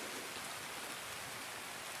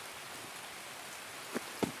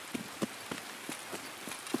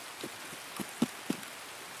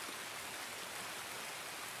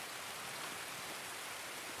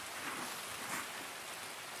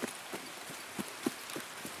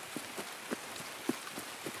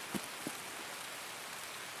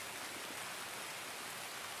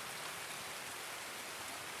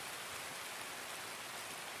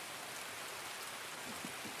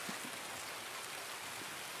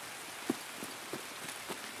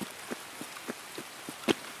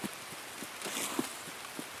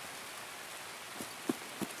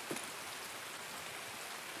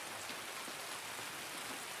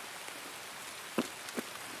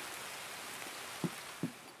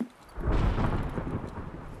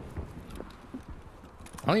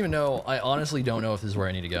 I don't even know. I honestly don't know if this is where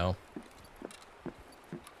I need to go.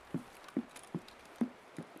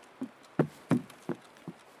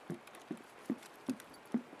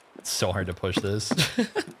 It's so hard to push this.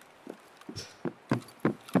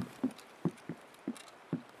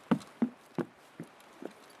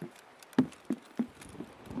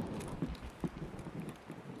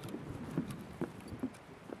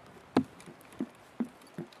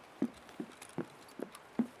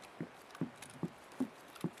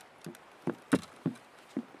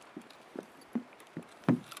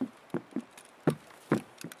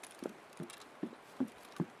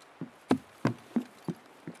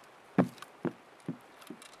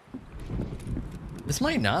 This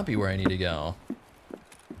might not be where I need to go.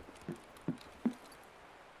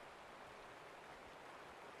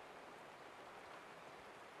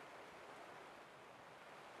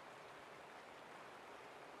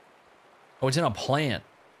 Oh, it's in a plant.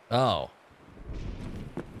 Oh.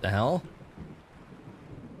 The hell?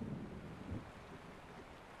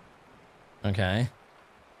 Okay.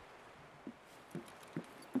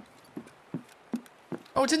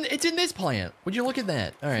 Oh, it's in this plant. Would you look at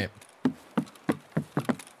that? All right.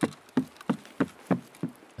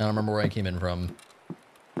 I don't remember where I came in from.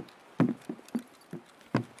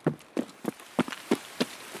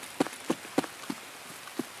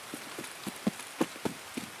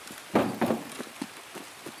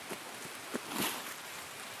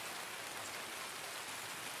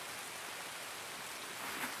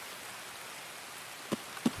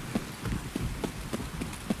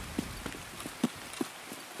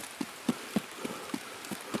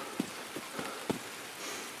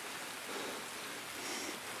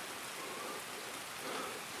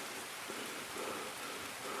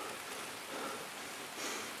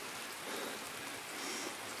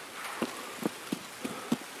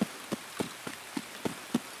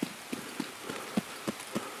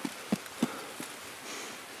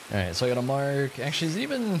 Alright, so I got a mark. Actually, is it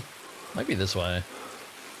even... Might be this way.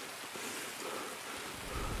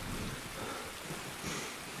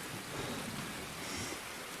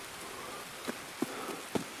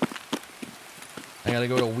 I gotta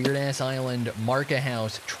go to Weird Ass Island, mark a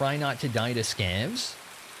house, try not to die to scavs.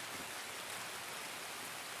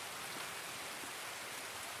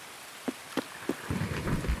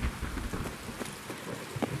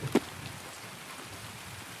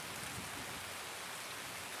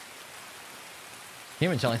 Can't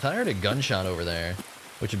even tell. I thought I heard a gunshot over there,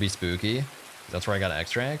 which would be spooky. That's where I got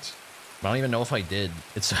extract. I don't even know if I did.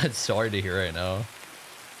 It's so hard to hear right now.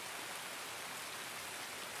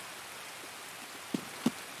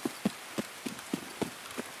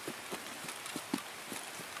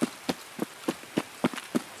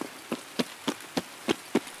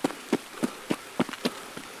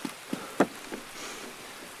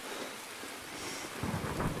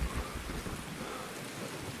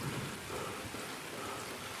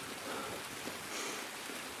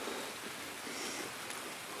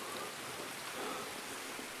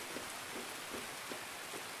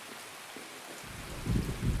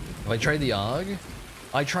 I tried the AUG.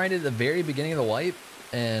 I tried it at the very beginning of the wipe,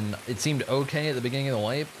 and it seemed okay at the beginning of the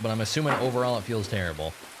wipe, but I'm assuming overall it feels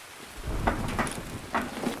terrible.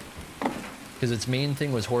 Because its main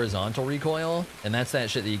thing was horizontal recoil, and that's that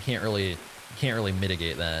shit that you can't really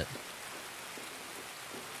mitigate that.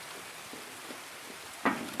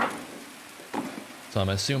 So I'm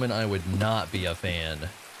assuming I would not be a fan.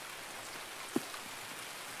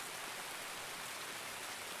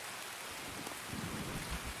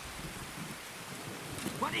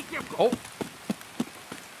 Oh.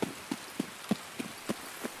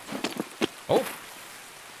 Oh.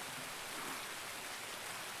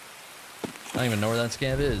 I don't even know where that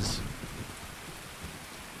scav is.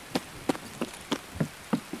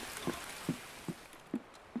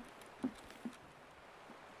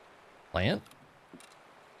 Plant?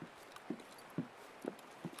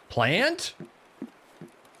 Plant?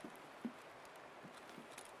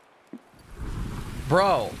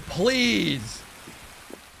 Bro, please.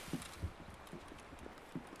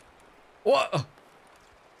 What?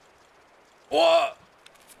 What?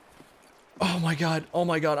 Oh my god. Oh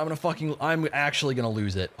my god. I'm actually gonna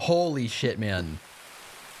lose it. Holy shit, man.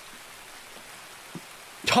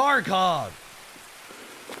 Tarkov!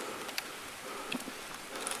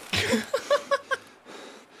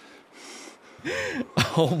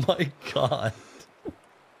 Oh my god.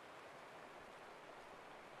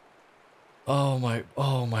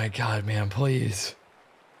 Oh my god, man, please.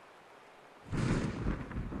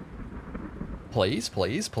 Please,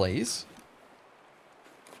 please, please.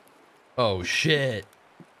 Oh, shit.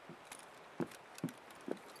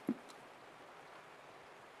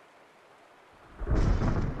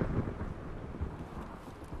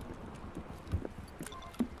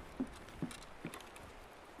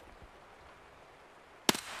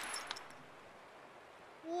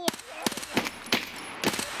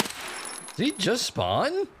 Did he just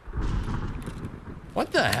spawn?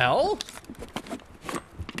 What the hell?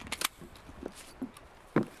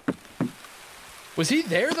 Was he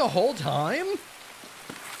there the whole time? I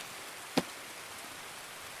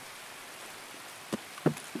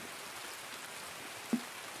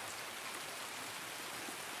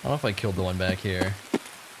don't know if I killed the one back here.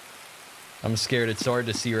 I'm scared. It's hard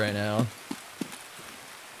to see right now.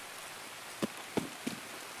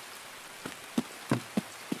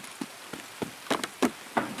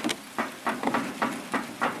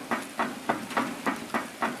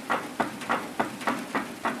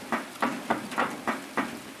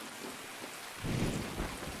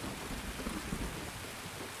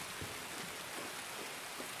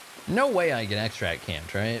 No way I get extract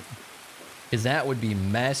camped, right? Because that would be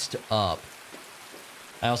messed up.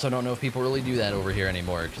 I also don't know if people really do that over here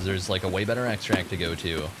anymore, because there's like a way better extract to go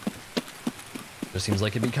to. Just seems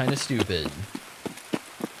like it'd be kind of stupid.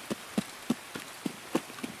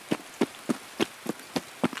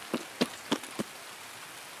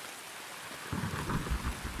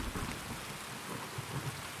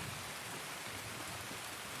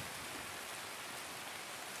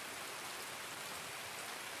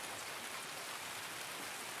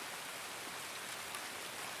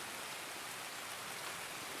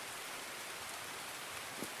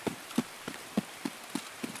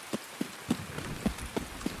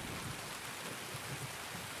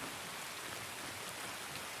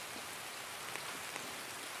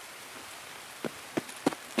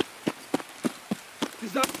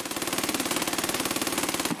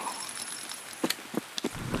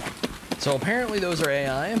 So apparently those are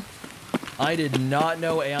AI. I did not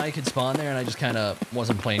know AI could spawn there, and I just kind of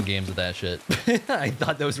wasn't playing games with that shit. I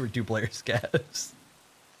thought those were 2-player scavs.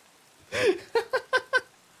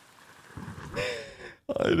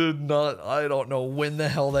 I did not. I don't know when the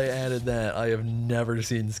hell they added that. I have never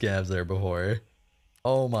seen scavs there before.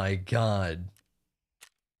 Oh my god.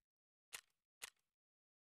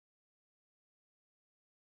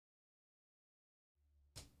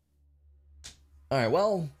 Alright,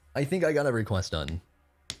 well, I think I got every quest done.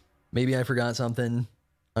 Maybe I forgot something.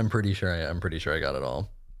 I'm pretty sure I got it all.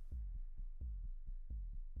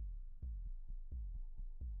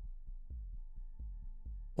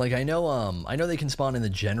 Like I know they can spawn in the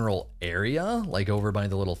general area, like over by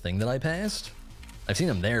the little thing that I passed. I've seen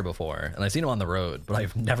them there before, and I've seen them on the road, but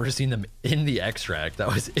I've never seen them in the extract. That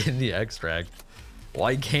was in the extract.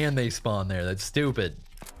 Why can they spawn there? That's stupid.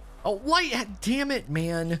 Oh, damn it,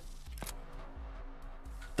 man.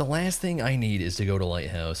 The last thing I need is to go to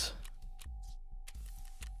Lighthouse.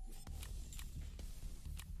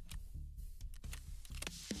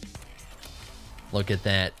 Look at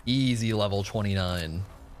that. Easy level 29.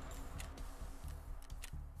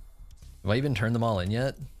 Have I even turned them all in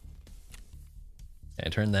yet? Okay, I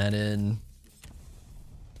turned that in.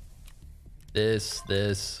 This.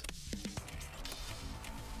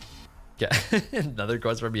 Okay. Another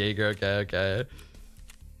quest from Jaeger. Okay.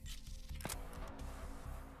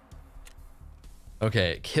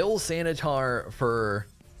 Okay, kill Sanitar for...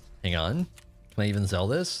 Hang on. Can I even sell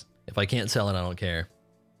this? If I can't sell it, I don't care.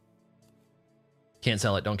 Can't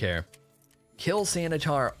sell it, don't care. Kill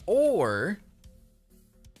Sanitar or...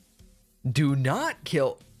 Do not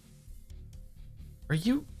kill... Are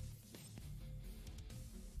you...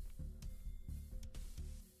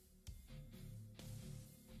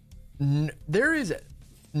 There is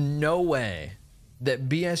no way that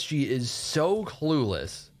BSG is so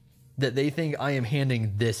clueless that they think I am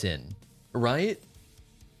handing this in, right?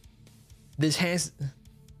 This has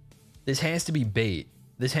to be bait.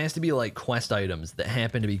 This has to be like quest items that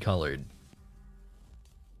happen to be colored.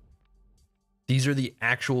 These are the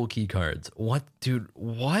actual key cards. What, dude?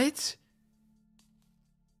 What?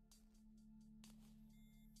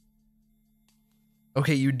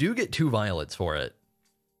 Okay, you do get 2 violets for it.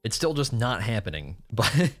 It's still just not happening.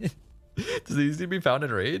 But does these need to be found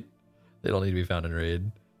in raid? They don't need to be found in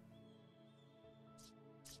raid.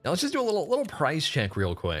 Now let's just do a little price check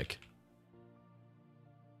real quick.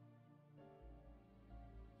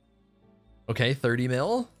 Okay, 30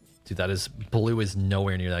 mil. Dude, that is... Blue is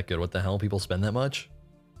nowhere near that good. What the hell? People spend that much?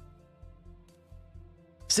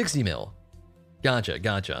 60 mil.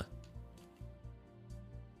 Gotcha.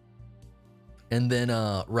 And then,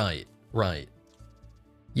 right.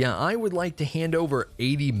 Yeah, I would like to hand over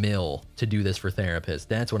 80 mil to do this for Therapist.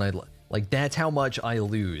 That's what I'd like. That's how much I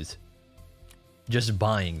lose just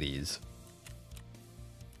buying these.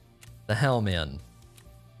 The hell, man.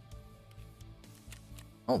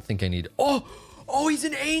 I don't think I need... Oh, he's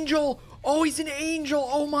an angel.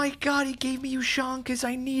 Oh my god, he gave me Ushankas.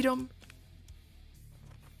 I need him.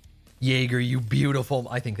 Jaeger, you beautiful...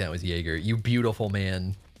 I think that was Jaeger. You beautiful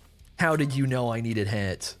man. How did you know I needed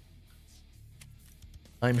hats?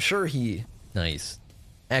 I'm sure he... Nice.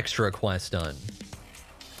 Extra quest done.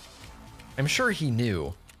 I'm sure he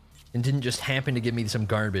knew and didn't just happen to give me some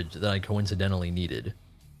garbage that I coincidentally needed.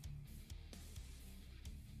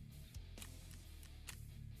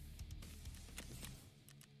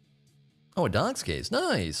 Oh, a dog's case.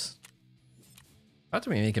 Nice. About to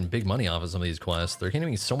be making big money off of some of these quests. They're giving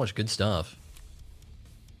me so much good stuff.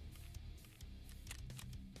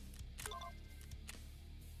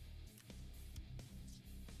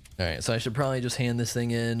 Alright, so I should probably just hand this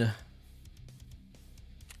thing in.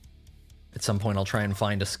 At some point, I'll try and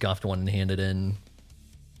find a scuffed one and hand it in.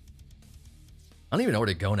 I don't even know where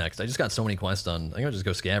to go next. I just got so many quests done. I think I'll just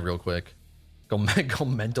go scav real quick. Go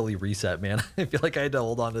mentally reset, man. I feel like I had to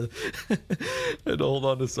hold on to... I had to hold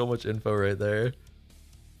on to so much info right there.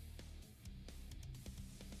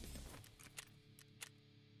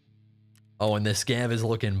 Oh, and the scav is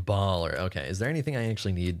looking baller. Okay, is there anything I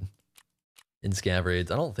actually need in scav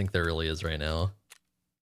raids? I don't think there really is right now.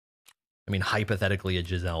 I mean, hypothetically a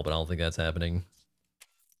Giselle, but I don't think that's happening.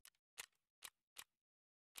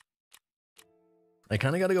 I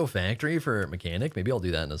kind of got to go factory for mechanic. Maybe I'll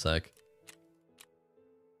do that in a sec.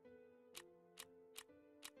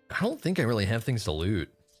 I don't think I really have things to loot.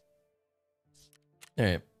 All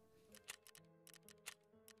right.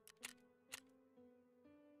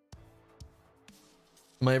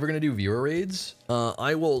 Am I ever going to do viewer raids?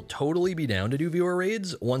 I will totally be down to do viewer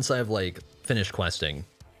raids once I've like finished questing.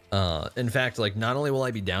 In fact, like not only will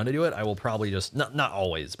I be down to do it, I will probably just, not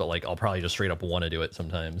always, but like I'll probably just straight up want to do it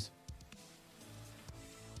sometimes.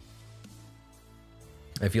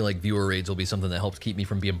 I feel like viewer raids will be something that helps keep me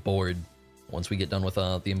from being bored once we get done with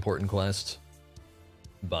the important quests.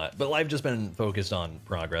 But I've just been focused on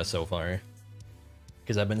progress so far.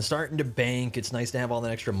 Because I've been starting to bank. It's nice to have all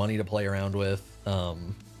that extra money to play around with.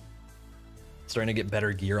 Starting to get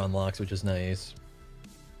better gear unlocks, which is nice.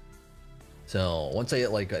 So once I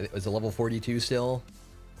get like, is it level 42 still?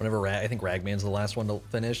 Whenever I think Ragman's the last one to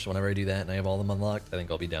finish. Whenever I do that and I have all them unlocked, I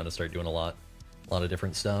think I'll be down to start doing a lot of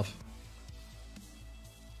different stuff.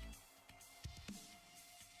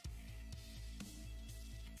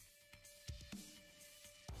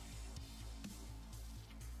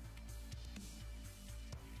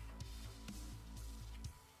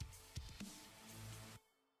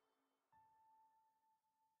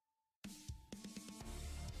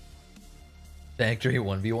 Factory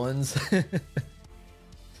 1v1s.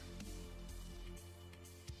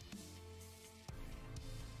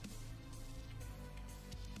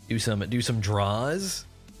 Do some draws.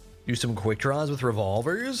 Do some quick draws with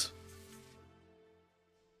revolvers.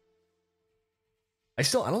 I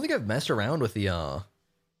don't think I've messed around with the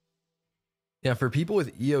yeah, for people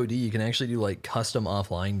with EOD, you can actually do like custom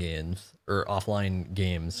offline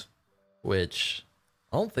games, which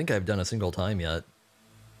I don't think I've done a single time yet.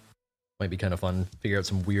 Might be kind of fun. Figure out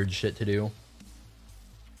some weird shit to do.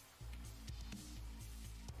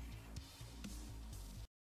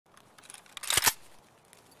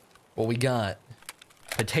 Well, we got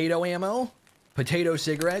potato ammo, potato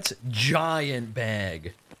cigarettes, giant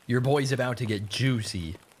bag. Your boy's about to get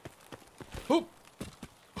juicy. Hoop!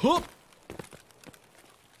 Hoop!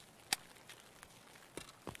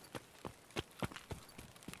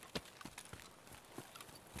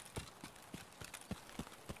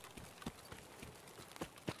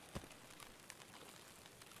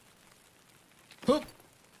 Hoop!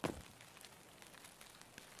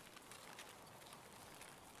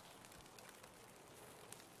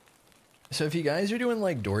 So if you guys are doing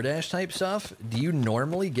like DoorDash type stuff, do you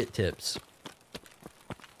normally get tips?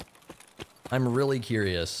 I'm really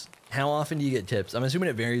curious. How often do you get tips? I'm assuming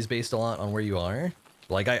it varies based a lot on where you are.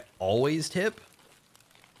 Like, I always tip.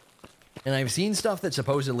 And I've seen stuff that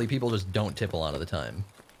supposedly people just don't tip a lot of the time.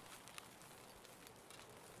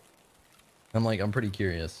 I'm pretty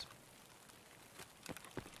curious.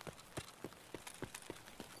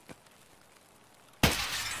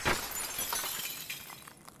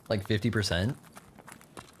 Like 50%?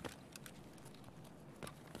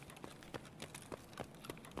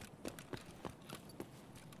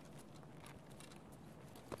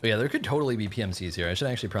 But yeah, there could totally be PMCs here. I should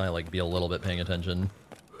actually probably like be a little bit paying attention.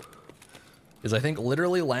 Because I think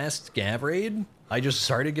literally last scav raid, I just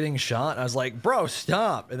started getting shot. I was like, bro,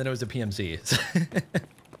 stop. And then it was a PMC.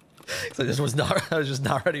 So I was just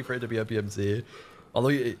not ready for it to be a PMC. Although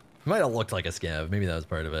it might have looked like a scav. Maybe that was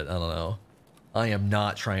part of it. I don't know. I am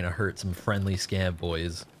not trying to hurt some friendly scav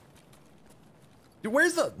boys. Dude,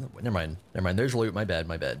 where's the... Never mind. There's loot. My bad.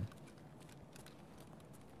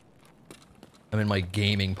 I'm in my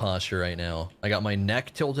gaming posture right now. I got my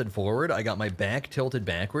neck tilted forward. I got my back tilted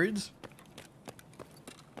backwards.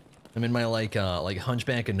 I'm in my like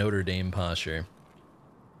Hunchback of Notre Dame posture.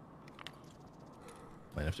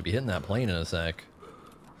 Might have to be hitting that plane in a sec.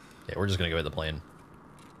 Okay, we're just gonna go hit the plane.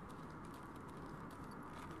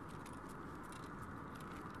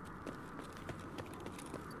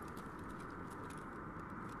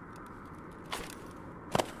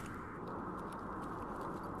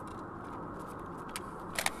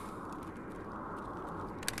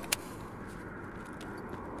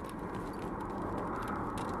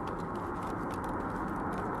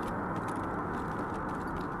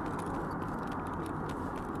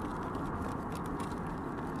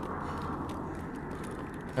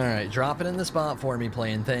 Alright, drop it in the spot for me,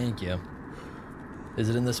 plane. Thank you. Is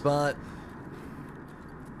it in the spot?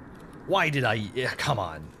 Why did I... Yeah, come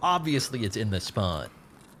on. Obviously it's in the spot.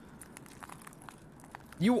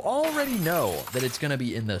 You already know that it's gonna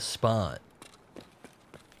be in the spot.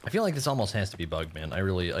 I feel like this almost has to be bugged, man.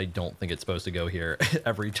 I don't think it's supposed to go here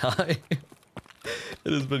every time.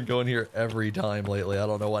 It has been going here every time lately. I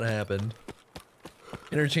don't know what happened.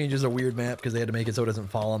 Interchange is a weird map because they had to make it so it doesn't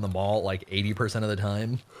fall on the mall like 80% of the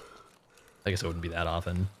time. I guess it wouldn't be that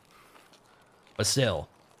often. But still.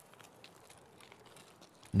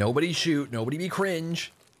 Nobody shoot. Nobody be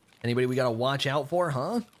cringe. Anybody we gotta watch out for,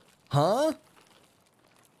 huh? Huh?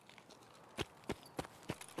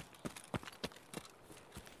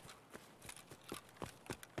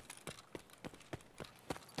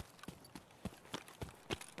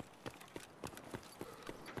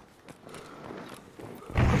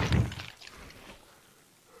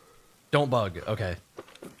 Don't bug. Okay.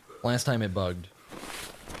 Last time it bugged.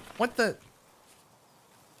 What the...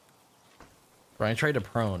 But I tried to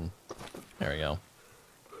prone. There we go.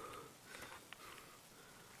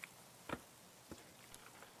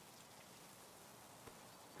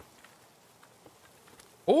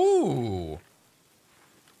 Ooh.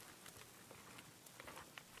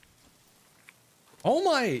 Oh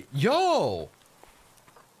my, yo.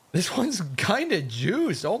 This one's kind of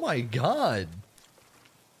juice. Oh my god.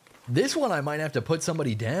 This one I might have to put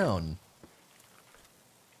somebody down.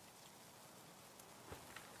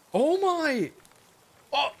 Oh my.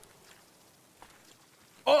 Oh.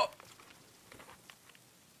 Oh.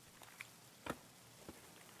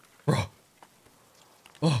 Bro.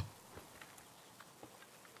 Oh.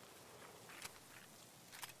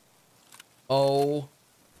 Oh.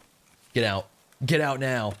 Get out. Get out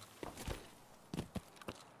now. I'm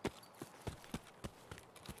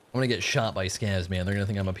gonna get shot by scavs, man. They're gonna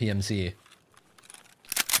think I'm a PMC.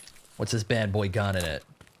 What's this bad boy got in it?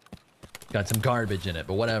 Got some garbage in it,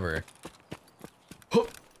 but whatever. Huh.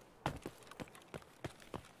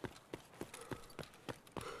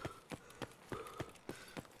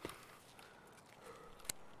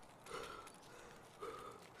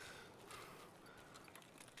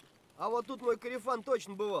 А вот тут мой корефан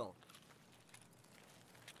точно бывал.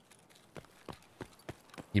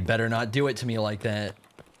 You better not do it to me like that.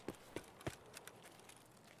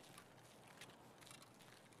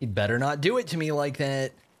 You'd better not do it to me like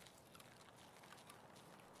that.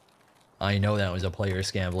 I know that was a player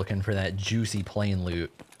scam looking for that juicy plane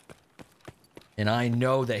loot. And I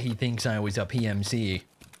know that he thinks I was a PMC.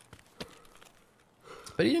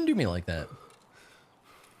 But he didn't do me like that.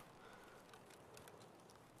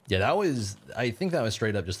 Yeah, that was... I think that was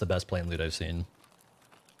straight up just the best plane loot I've seen.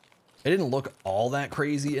 It didn't look all that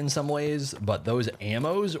crazy in some ways, but those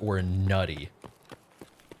ammos were nutty.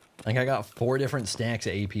 Like, I got 4 different stacks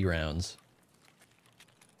of AP rounds.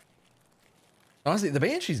 Honestly, the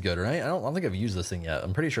Banshee's good, right? I don't think I've used this thing yet.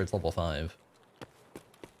 I'm pretty sure it's level 5.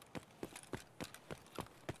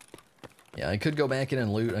 Yeah, I could go back in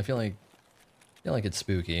and loot. I feel like it's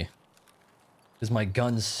spooky. Because my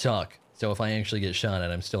guns suck. So if I actually get shot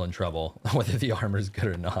at, I'm still in trouble. Whether the armor's good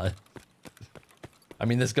or not. I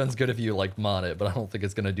mean, this gun's good if you, like, mod it, but I don't think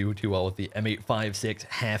it's gonna do too well with the M856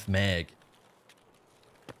 half mag.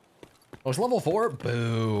 Oh, it's level 4?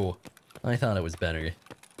 Boo. I thought it was better.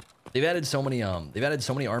 They've added so many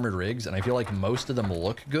armored rigs, and I feel like most of them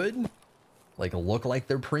look good. Like, look like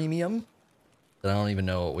they're premium. That I don't even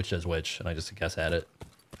know which does which, and I just guess at it.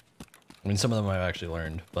 I mean, some of them I've actually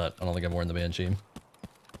learned, but I don't think I'm more in the Banshee.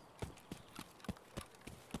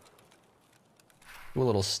 Do a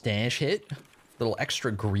little stash hit. A little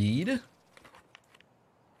extra greed.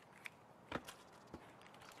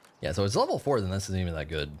 Yeah, so it's level 4, then this isn't even that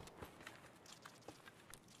good.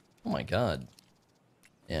 Oh my god.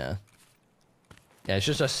 Yeah. Yeah, it's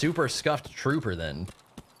just a super scuffed trooper then.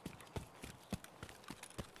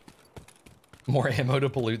 More ammo to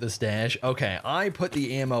pollute the stash. Okay, I put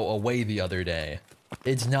the ammo away the other day.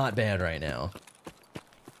 It's not bad right now.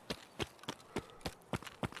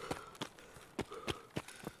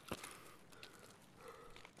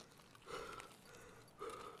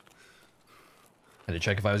 Had to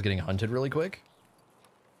check if I was getting hunted really quick.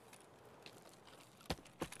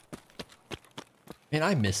 Man,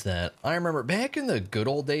 I miss that. I remember back in the good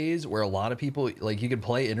old days where a lot of people, like, you could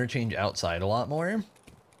play interchange outside a lot more.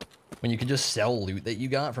 When you could just sell loot that you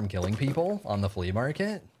got from killing people on the flea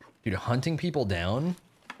market. Dude, hunting people down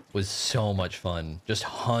was so much fun. Just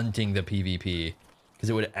hunting the PvP. Because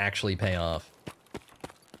it would actually pay off.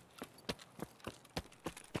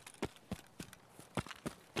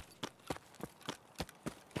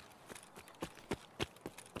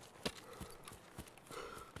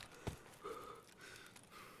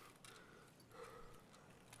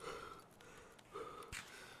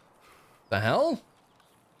 The hell?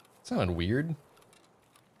 Sounded weird.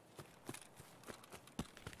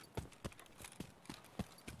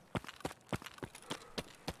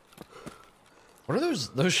 What are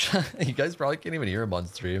those shots? You guys probably can't even hear them on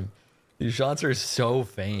stream. These shots are so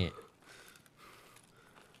faint.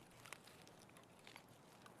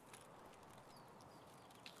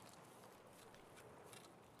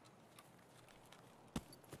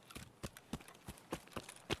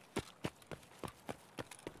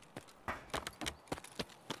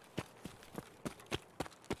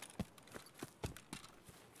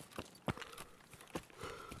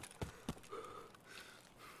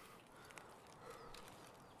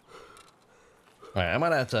 All right, I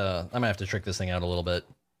might have to trick this thing out a little bit.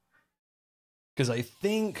 Because I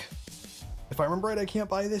think, if I remember right, I can't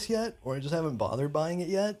buy this yet, or I just haven't bothered buying it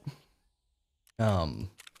yet. And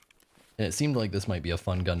it seemed like this might be a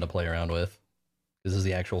fun gun to play around with. This is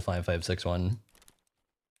the actual 5.56 one.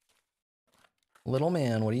 Little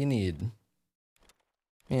man, what do you need?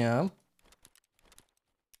 Yeah.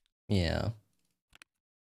 Yeah.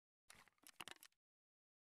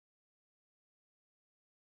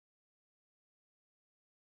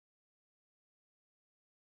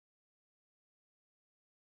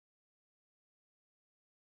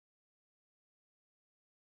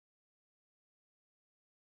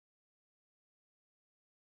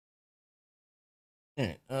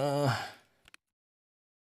 Alright,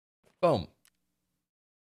 boom.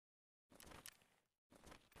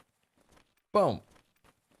 Boom.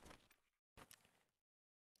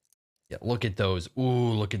 Yeah, look at those.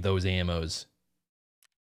 Ooh, look at those ammos.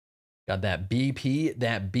 Got that BP,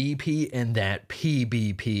 and that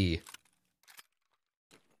PBP.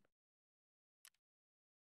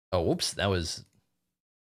 Oh, whoops, that was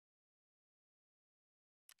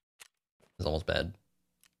almost bad.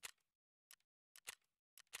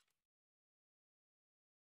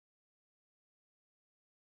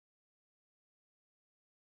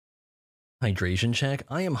 Hydration check.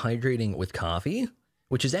 I am hydrating with coffee,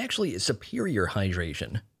 which is actually superior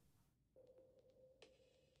hydration.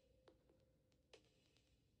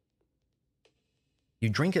 You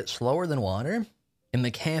drink it slower than water, and the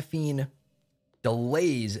caffeine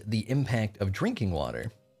delays the impact of drinking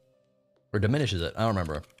water. Or diminishes it. I don't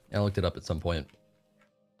remember. I looked it up at some point.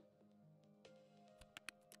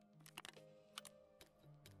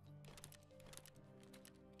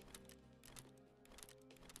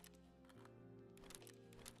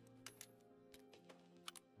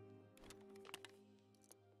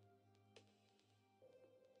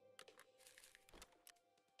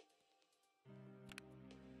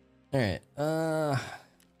 All right. Now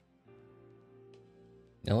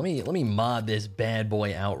let me mod this bad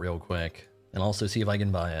boy out real quick, and also see if I can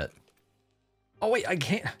buy it. Oh wait, I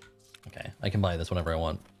can't. Okay, I can buy this whenever I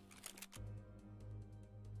want.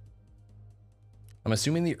 I'm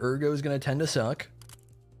assuming the ergo is gonna tend to suck.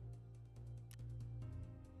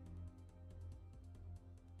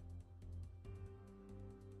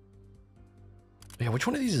 Yeah, which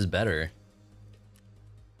one of these is better?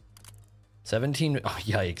 17. Oh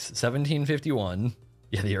yikes! 1751.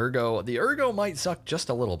 Yeah, the ergo might suck just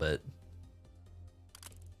a little bit.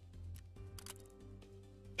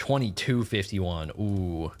 2251.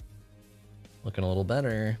 Ooh, looking a little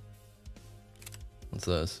better. What's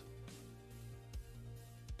this?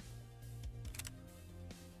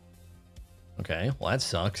 Okay, well that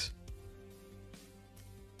sucks.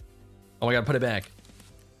 Oh my god, put it back.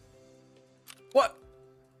 What?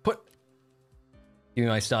 Give me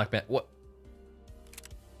my stock back. What?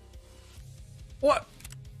 What?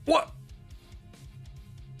 What?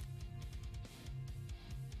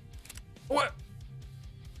 What?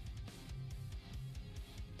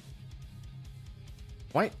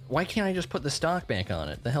 Why can't I just put the stock back on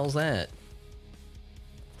it? The hell's that?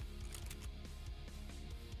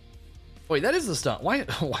 Wait, that is the stock. Why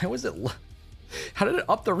was it? How did it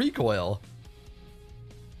up the recoil?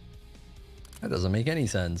 That doesn't make any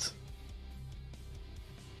sense.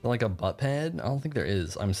 Like a butt pad? I don't think there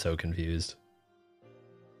is. I'm so confused.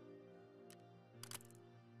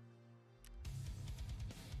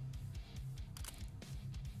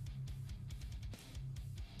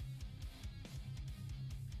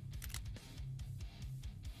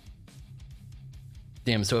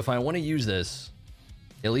 Damn, so if I want to use this,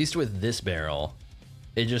 at least with this barrel,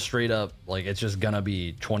 it just straight up, like, it's just gonna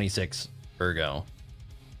be 26 ergo,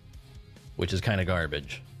 which is kind of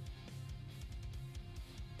garbage.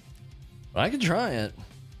 But I could try it.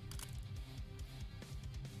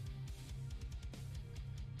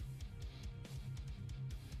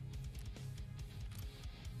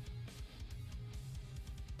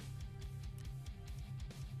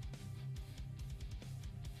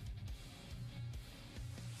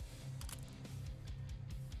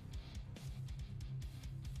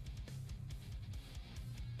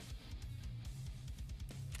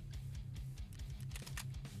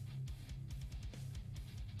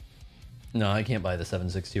 No, I can't buy the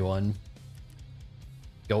 761.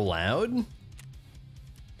 Go loud?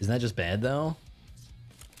 Isn't that just bad though?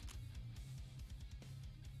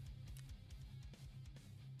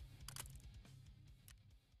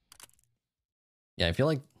 Yeah, I feel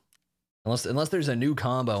like unless there's a new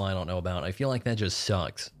combo I don't know about, I feel like that just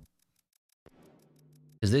sucks.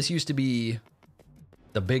 Because this used to be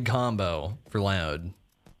the big combo for loud.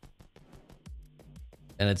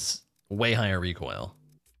 And it's way higher recoil.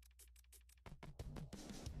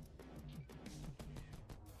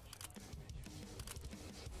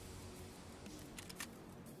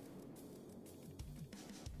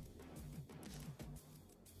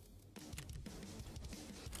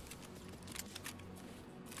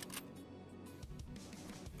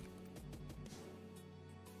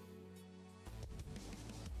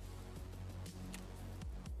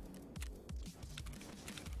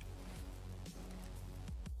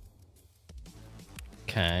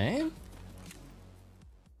 Okay.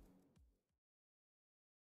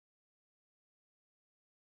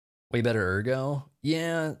 Way better ergo.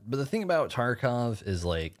 Yeah, but the thing about Tarkov is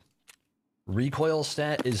like recoil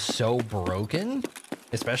stat is so broken,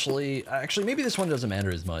 especially actually maybe this one doesn't matter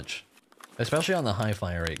as much, especially on the high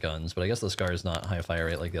fire rate guns, but I guess the Scar is not high fire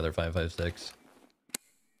rate like the other 5.56.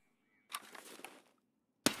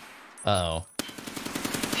 Uh-oh.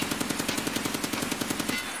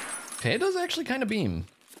 Okay, it does actually kind of beam.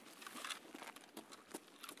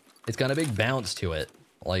 It's got a big bounce to it.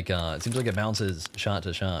 Like, it seems like it bounces shot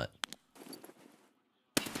to shot.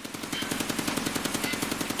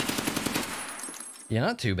 Yeah,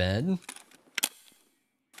 not too bad.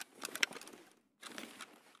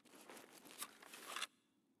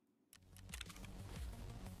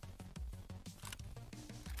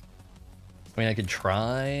 I mean, I could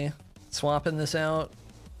try swapping this out.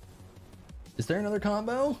 Is there another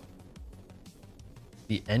combo?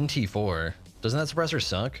 The NT4. Doesn't that suppressor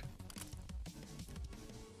suck?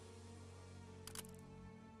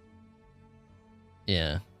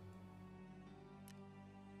 Yeah.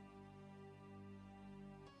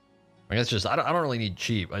 I guess just, I don't really need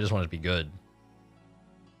cheap. I just want it to be good.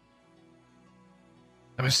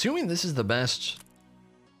 I'm assuming this is the best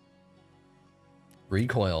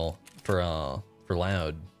recoil for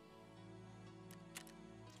loud.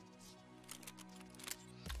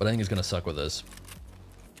 But I think it's gonna suck with this.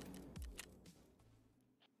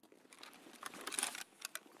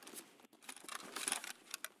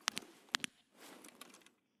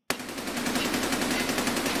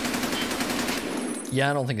 Yeah,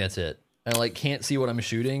 I don't think that's it. I like can't see what I'm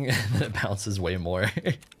shooting and then it bounces way more.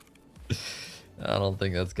 I don't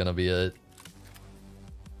think that's gonna be it.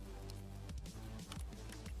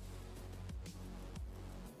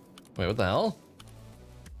 Wait, what the hell?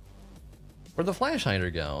 Where'd the flash hider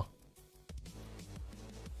go?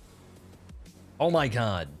 Oh my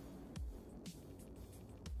god.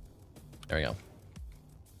 There we go.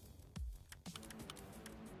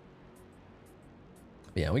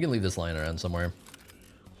 Yeah, we can leave this lying around somewhere.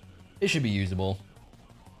 It should be usable.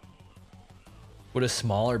 Would a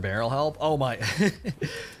smaller barrel help? Oh my.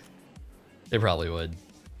 It probably would.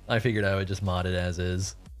 I figured I would just mod it as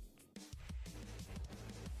is.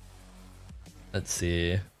 Let's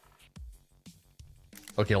see.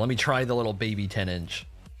 Okay, let me try the little baby 10-inch.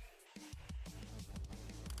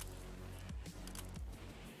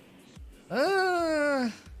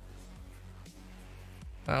 That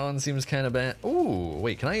one seems kind of bad. Ooh,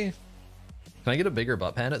 wait, can I get a bigger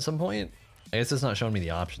butt pad at some point? I guess it's not showing me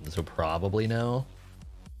the options, so probably no.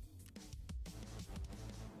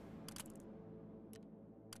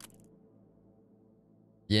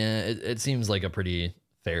 Yeah, it seems like a pretty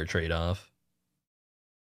fair trade-off.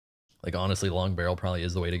 Like, honestly, long barrel probably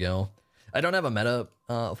is the way to go. I don't have a meta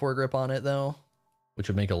foregrip on it, though, which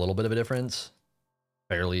would make a little bit of a difference.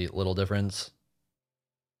 Fairly little difference.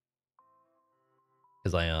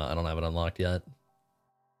 Because I don't have it unlocked yet.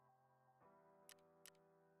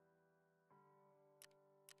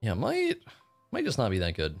 Yeah, might just not be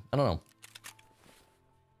that good. I don't know.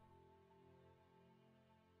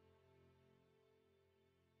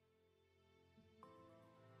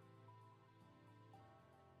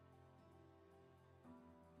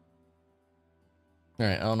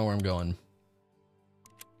 Alright, I don't know where I'm going.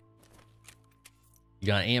 You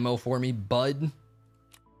got ammo for me, bud?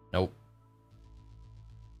 Nope.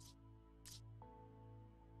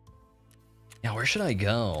 Yeah, where should I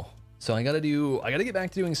go? So I gotta get back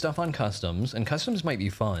to doing stuff on customs, and customs might be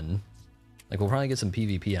fun. Like, we'll probably get some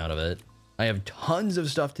PvP out of it. I have tons of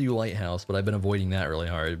stuff to do Lighthouse, but I've been avoiding that really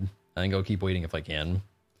hard. I think I'll keep waiting if I can.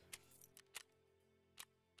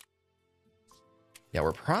 Yeah,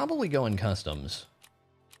 we're probably going customs.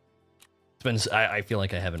 It's been, I feel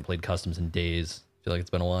like I haven't played customs in days. I feel like it's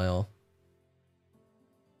been a while.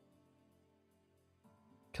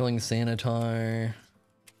 Killing Sanitar.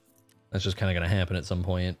 That's just kind of going to happen at some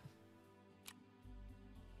point.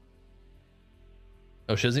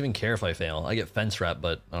 Oh, she doesn't even care if I fail. I get fence wrap,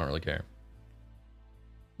 but I don't really care.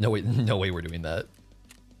 No way, no way we're doing that.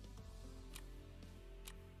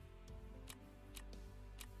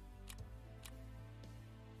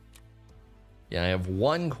 Yeah, I have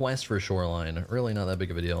one quest for Shoreline. Really not that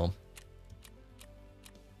big of a deal.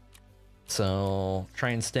 So,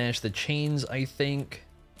 try and stash the chains, I think.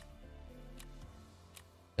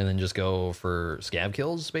 And then just go for scab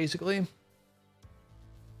kills, basically.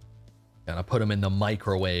 Gotta put them in the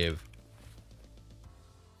microwave.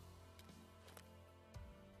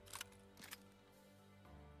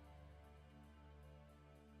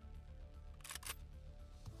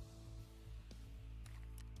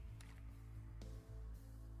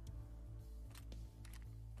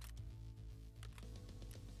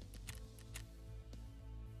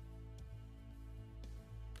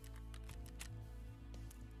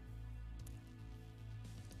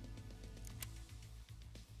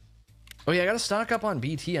 Oh yeah, I gotta stock up on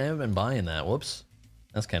BT. I haven't been buying that. Whoops.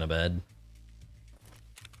 That's kind of bad.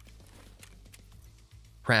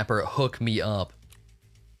 Crapper, hook me up.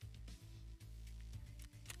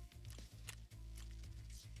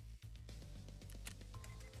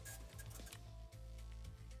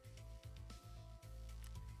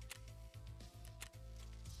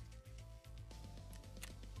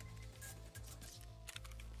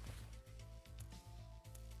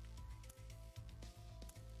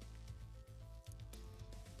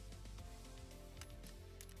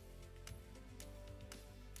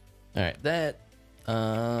 All right, that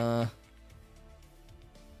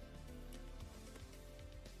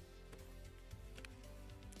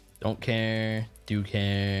don't care, do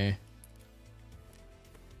care.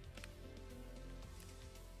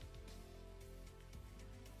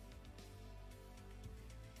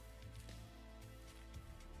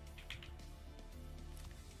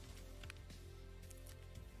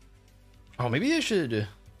 Oh, maybe I should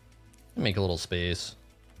make a little space.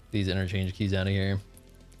 These interchange keys out of here.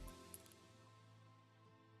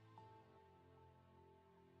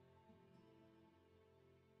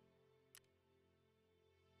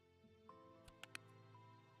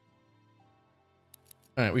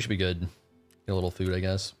 All right, we should be good. Get a little food, I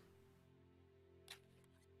guess.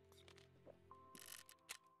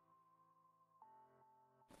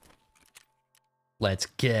 Let's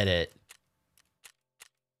get it.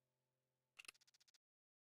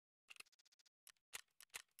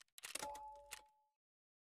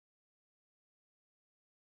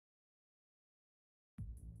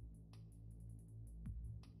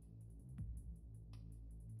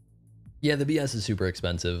 Yeah, the BS is super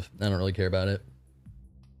expensive. I don't really care about it.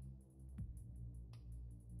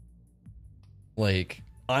 Like,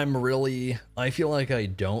 I feel like I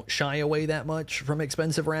don't shy away that much from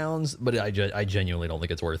expensive rounds, but I genuinely don't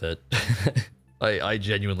think it's worth it. I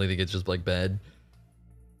genuinely think it's just like bad.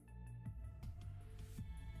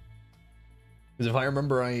 Because if I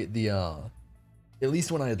remember right, at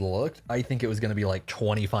least when I had looked, I think it was going to be like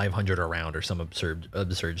 2,500 a round or some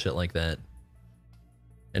absurd shit like that.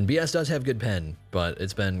 And BS does have good pen, but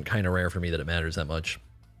it's been kind of rare for me that it matters that much.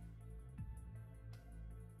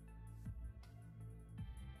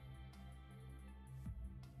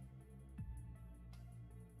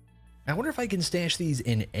 I wonder if I can stash these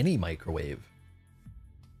in any microwave.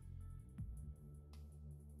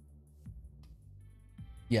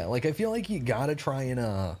 Yeah, like I feel like you gotta try and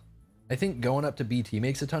I think going up to BT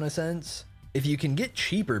makes a ton of sense. If you can get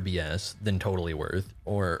cheaper BS, then totally worth,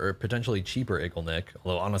 or potentially cheaper Eagleneck.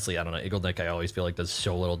 Although honestly, I don't know, Eagleneck I always feel like does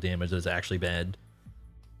so little damage that it's actually bad.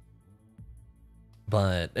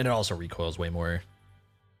 And it also recoils way more.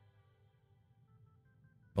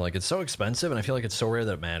 But like, it's so expensive, and I feel like it's so rare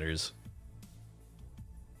that it matters.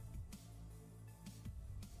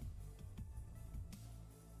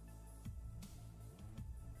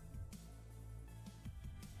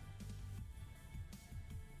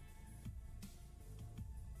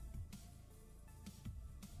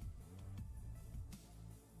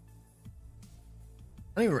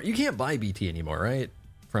 I don't even, you can't buy BT anymore, right?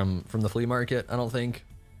 From the flea market, I don't think.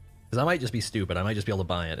 Because I might just be stupid. I might just be able to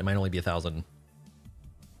buy it. It might only be 1,000.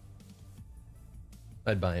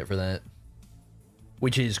 I'd buy it for that.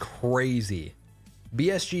 Which is crazy.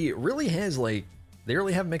 BSG really has, like, they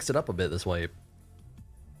really have mixed it up a bit this way.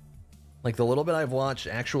 Like, the little bit I've watched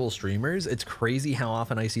actual streamers, it's crazy how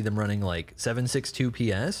often I see them running, like, 762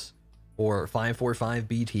 PS, or 545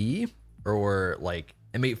 BT, or, like,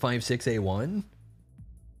 M856A1,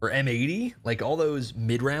 or M80. Like, all those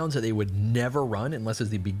mid-rounds that they would never run unless it's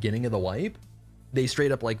the beginning of the wipe, they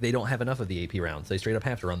straight up, like, they don't have enough of the AP rounds. They straight up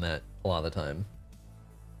have to run that a lot of the time.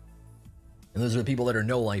 And those are the people that are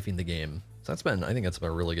no-lifing the game. So that's been, I think that's been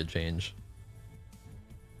a really good change.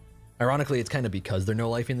 Ironically, it's kind of because they're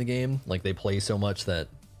no-lifing the game. Like, they play so much that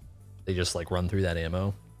they just, like, run through that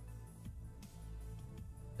ammo.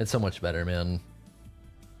 It's so much better, man.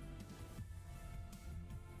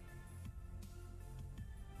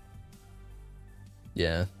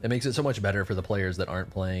 Yeah, it makes it so much better for the players that aren't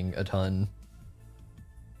playing a ton.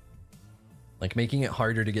 Like, making it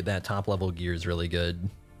harder to get that top-level gear is really good.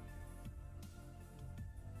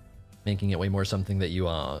 Making it way more something that you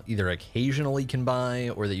either occasionally can buy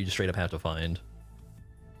or that you just straight up have to find.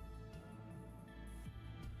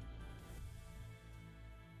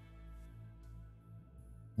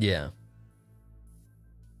 Yeah.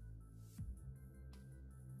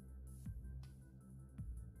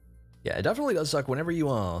 Yeah, it definitely does suck whenever you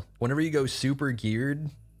go super geared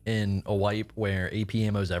in a wipe where AP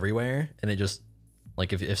ammo's everywhere, and it just,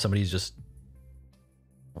 like, if somebody's just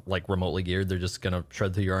like remotely geared, they're just gonna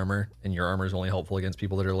shred through your armor, and your armor is only helpful against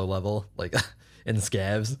people that are low level, like in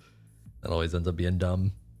scavs. That always ends up being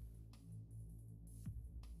dumb.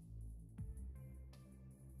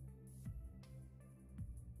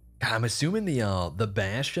 God, I'm assuming the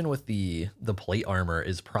Bastion with the plate armor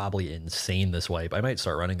is probably insane this wipe. I might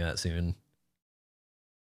start running that soon.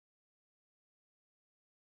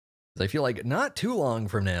 I feel like not too long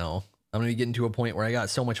from now, I'm gonna be getting to a point where I got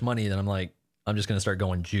so much money that I'm like, I'm just gonna start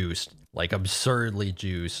going juiced, like absurdly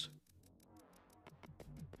juiced.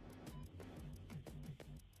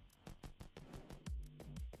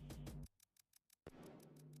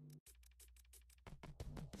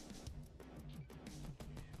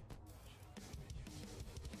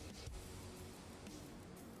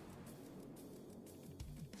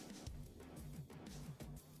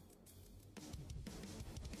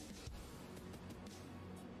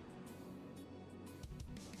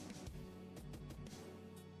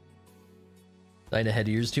 Did I head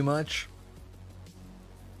ears too much?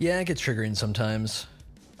 Yeah, it gets triggering sometimes.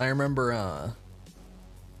 I remember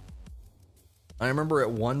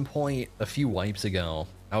at one point a few wipes ago,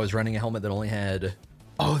 I was running a helmet that only had,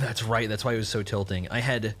 oh, that's right, that's why it was so tilting.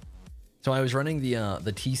 So I was running the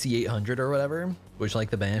TC800 or whatever, which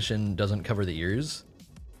like the Bastion doesn't cover the ears.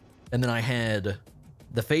 And then I had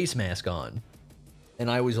the face mask on. And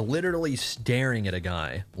I was literally staring at a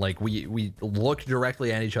guy. Like we looked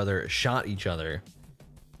directly at each other, shot each other.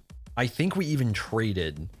 I think we even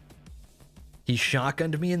traded. He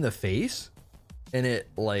shotgunned me in the face, and it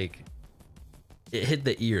hit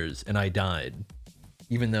the ears, and I died.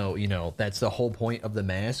 Even though, you know, that's the whole point of the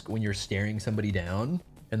mask, when you're staring somebody down,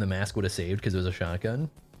 and the mask would have saved because it was a shotgun.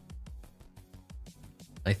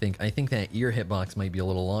 I think that ear hitbox might be a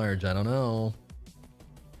little large. I don't know.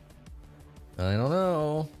 I don't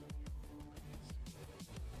know.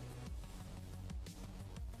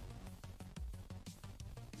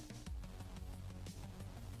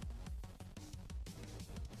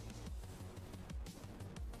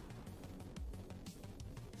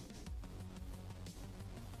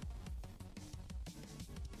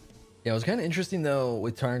 Yeah, it was kind of interesting though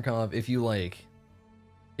with Tarkov. If you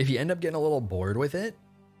end up getting a little bored with it,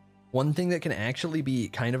 one thing that can actually be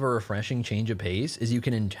kind of a refreshing change of pace is you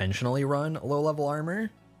can intentionally run low-level armor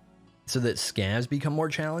so that scavs become more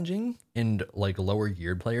challenging and like lower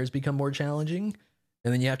geared players become more challenging.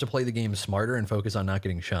 And then you have to play the game smarter and focus on not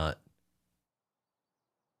getting shot.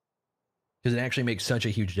 Because it actually makes such a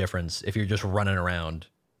huge difference if you're just running around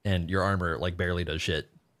and your armor like barely does shit.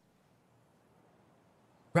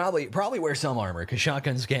 Probably wear some armor, because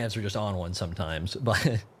shotgun scavs are just on one sometimes,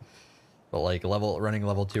 but like running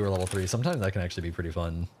level 2 or level 3, sometimes that can actually be pretty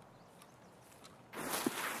fun.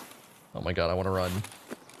 Oh my god, I want to run.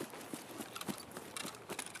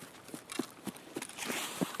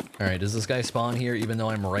 Alright, does this guy spawn here even though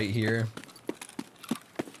I'm right here?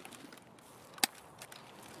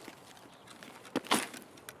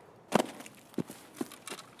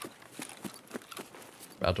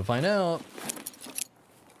 About to find out.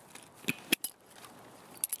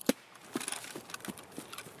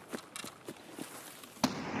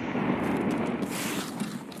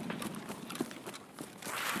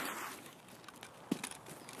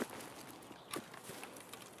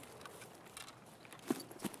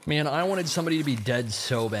 Man, I wanted somebody to be dead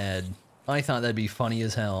so bad. I thought that'd be funny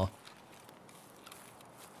as hell.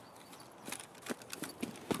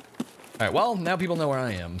 Alright, well, now people know where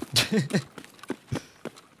I am.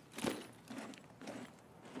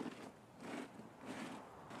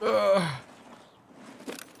 I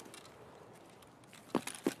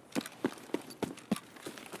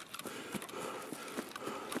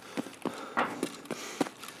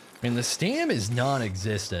mean, the stam is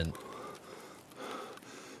non-existent.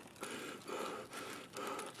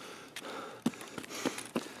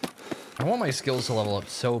 I want my skills to level up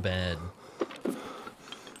so bad.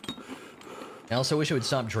 I also wish it would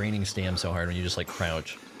stop draining stam so hard when you just like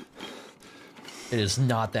crouch. It is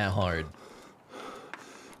not that hard.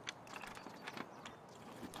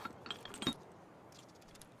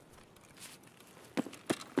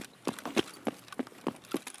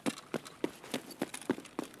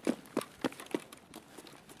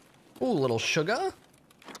 Ooh, a little sugar.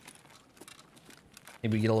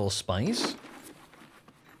 Maybe we get a little spice.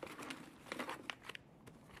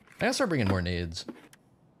 I gotta start bringing more nades.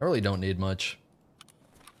 I really don't need much.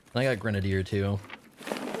 And I got Grenadier too.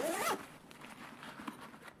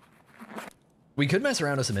 We could mess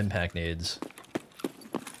around with some impact nades.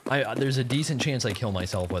 There's a decent chance I kill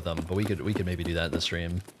myself with them, but we could maybe do that in the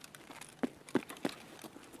stream.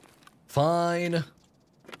 Fine.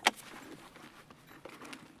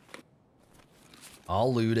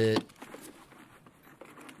 I'll loot it.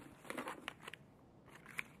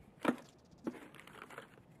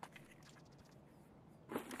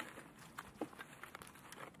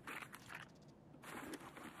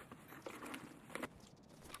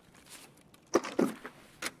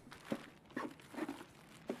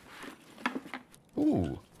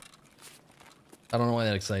 Ooh. I don't know why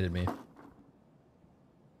that excited me.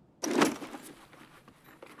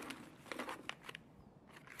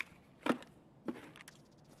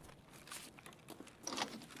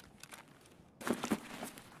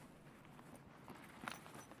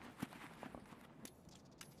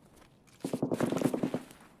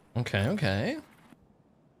 Okay, okay.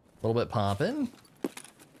 A little bit popping.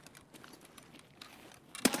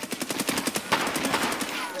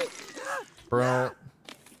 Bro,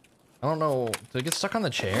 I don't know. Did it get stuck on the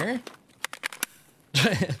chair?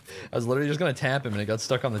 I was literally just gonna tap him and it got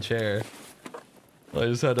stuck on the chair. I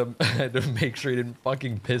just had to, I had to make sure he didn't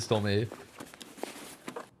fucking pistol me.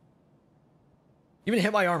 Even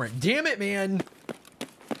hit my armor. Damn it, man!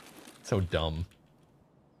 So dumb.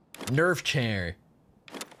 Nerf chair.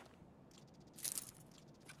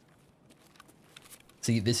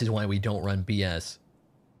 See, this is why we don't run BS.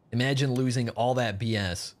 Imagine losing all that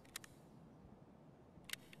BS.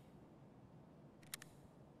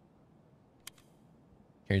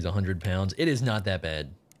 Carries 100 pounds. It is not that bad.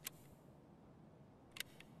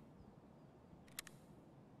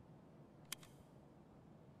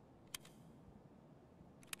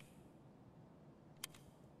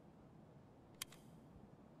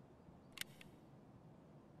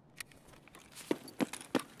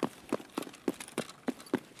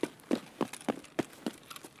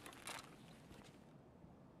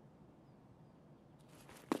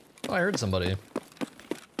 Oh, I heard somebody.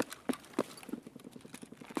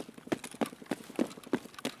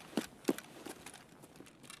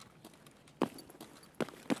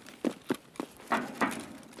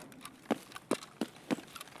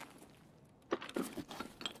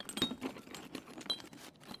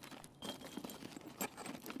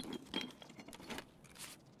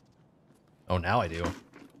 Oh, now I do.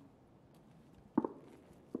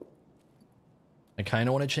 I kind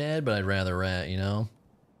of want to Chad, but I'd rather rat, you know?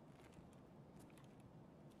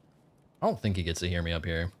 I don't think he gets to hear me up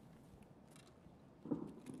here.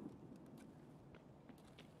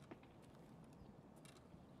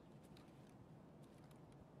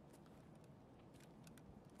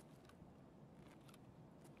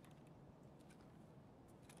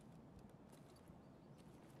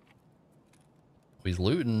 He's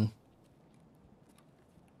looting.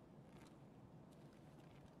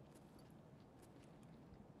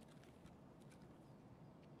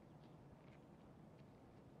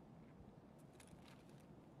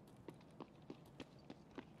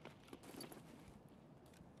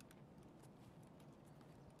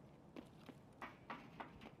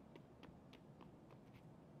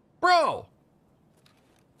 Bro!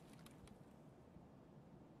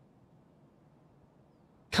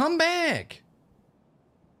 Come back!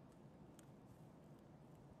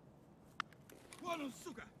 Вон он,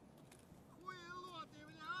 сука! Хуелоты,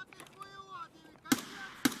 бля, а ты хуелоты,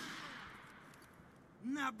 капец!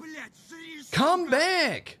 На, блядь, жри, сука! Come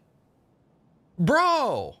back!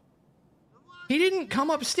 Bro! He didn't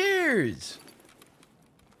come upstairs!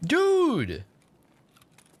 Dude!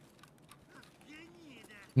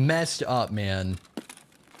 Messed up, man.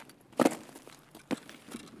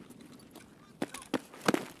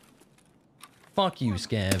 Fuck you,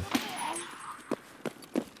 Scav.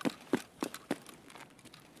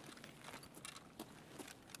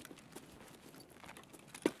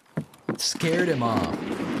 Scared him off.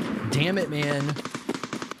 Damn it, man.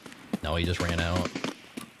 No, he just ran out.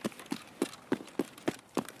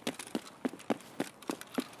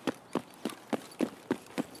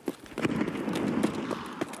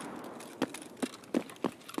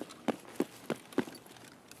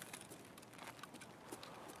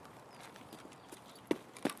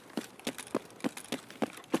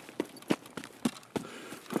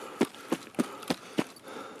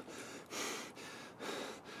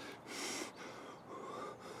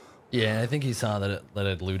 Yeah, I think he saw that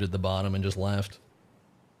it looted the bottom and just left.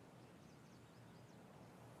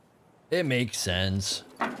 It makes sense.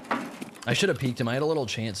 I should have peeked him. I had a little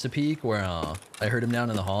chance to peek where I heard him down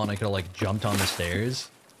in the hall and I could have like jumped on the stairs.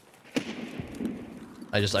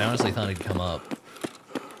 I honestly thought he'd come up.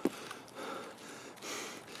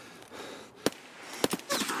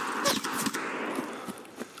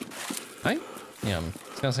 Yeah, I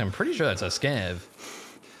was gonna say, I'm pretty sure that's a scav.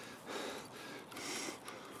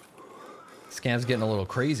 Scav's getting a little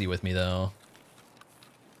crazy with me though.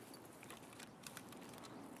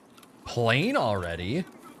 plane already?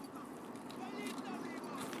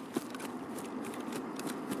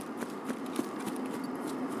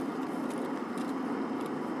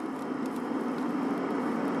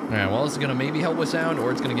 Alright, well, it's gonna maybe help with sound,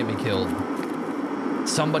 or it's gonna get me killed.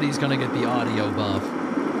 Somebody's gonna get the audio buff.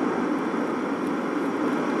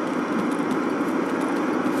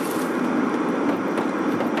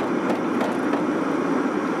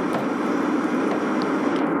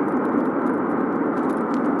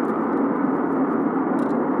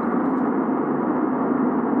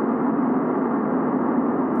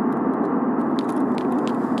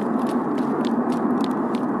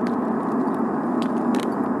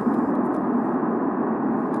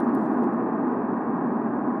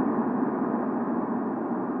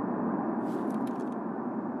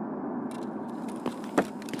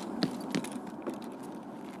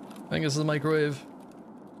 I think this is the microwave.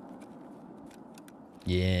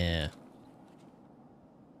 Yeah.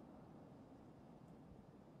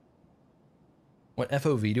 What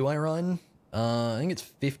FOV do I run? I think it's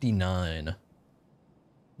 59.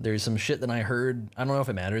 There's some shit that I heard. I don't know if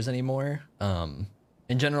it matters anymore. In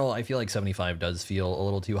general, I feel like 75 does feel a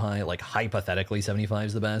little too high. Like, hypothetically, 75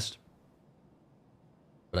 is the best.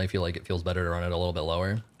 But I feel like it feels better to run it a little bit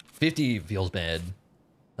lower. 50 feels bad.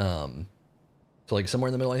 So like somewhere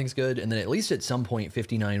in the middle I think is good. And then at least at some point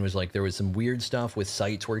 59 was like there was some weird stuff with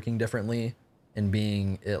sights working differently and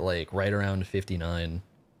being at like right around 59.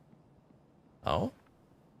 Oh?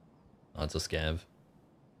 Oh, it's a scav. It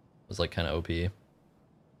was like kind of OP.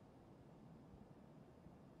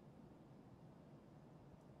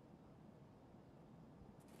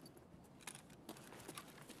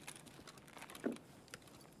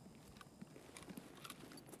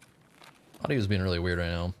 Audio's being really weird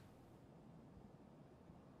right now.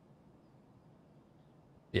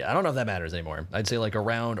 Yeah, I don't know if that matters anymore. I'd say like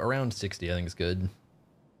around 60 I think is good.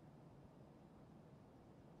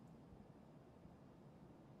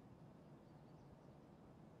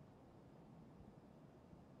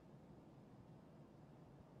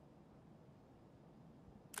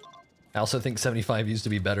 I also think 75 used to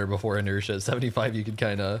be better before inertia. 75 you could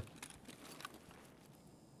kind of...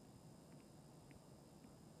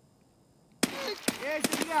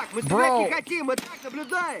 Bro,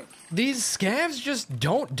 these scavs just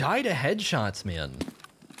don't die to headshots, man.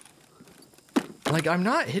 Like, I'm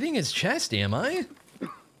not hitting his chest, am I?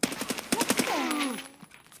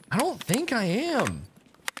 I don't think I am.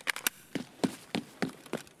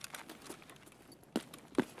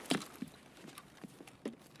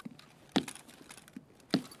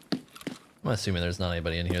 I'm assuming there's not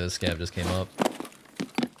anybody in here. This scav just came up.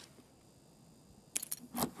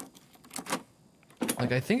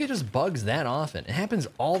 Like, I think it just bugs that often. It happens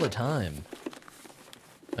all the time.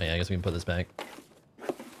 Oh yeah, I guess we can put this back.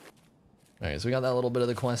 Alright, so we got that little bit of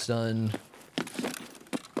the quest done.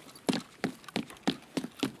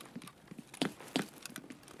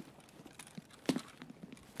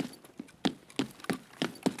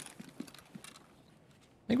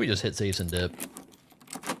 I think we just hit safes and dip.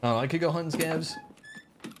 Oh, I could go hunting scavs.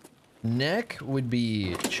 Neck would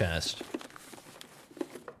be chest.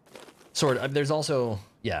 Sort of. There's also,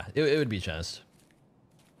 yeah, it would be chest.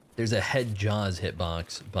 There's a head jaws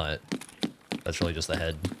hitbox, but that's really just the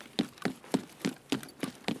head.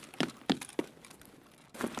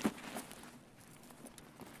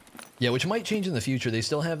 Yeah, which might change in the future. They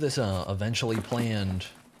still have this eventually planned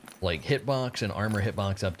like hitbox and armor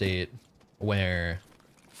hitbox update where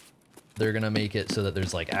they're gonna make it so that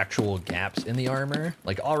there's like actual gaps in the armor.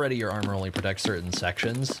 Like already your armor only protects certain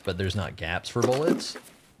sections, but there's not gaps for bullets.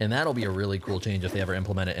 And that'll be a really cool change if they ever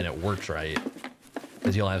implement it and it works right.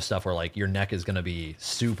 Because you'll have stuff where like your neck is gonna be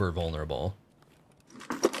super vulnerable.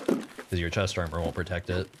 Because your chest armor won't protect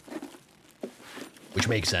it. Which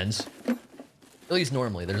makes sense. At least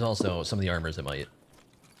normally. There's also some of the armors that might.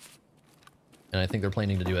 And I think they're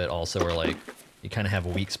planning to do it also where like you kind of have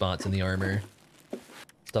weak spots in the armor.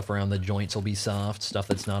 Stuff around the joints will be soft. Stuff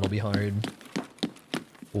that's not will be hard.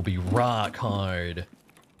 Will be rock hard.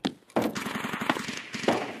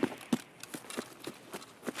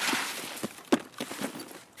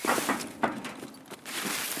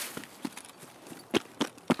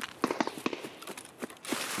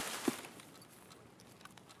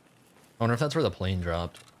 I wonder if that's where the plane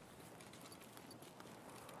dropped.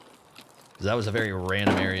 Because that was a very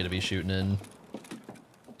random area to be shooting in.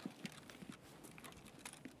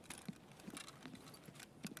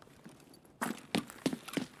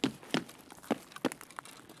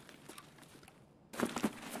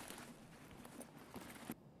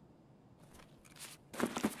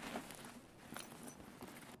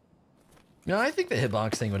 You know, I think the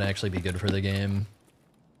hitbox thing would actually be good for the game.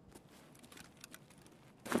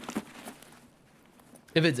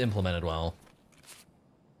 If it's implemented well.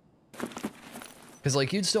 Because,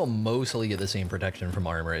 like, you'd still mostly get the same protection from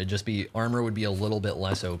armor. It'd just be, armor would be a little bit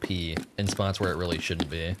less OP in spots where it really shouldn't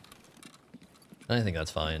be. I think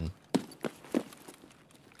that's fine.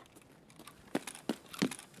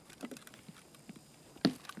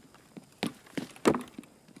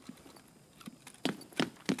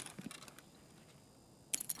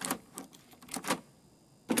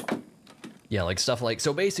 Yeah, like stuff like,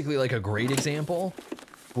 so basically like a great example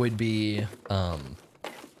would be,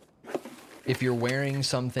 if you're wearing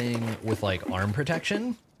something with like arm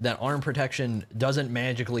protection, that arm protection doesn't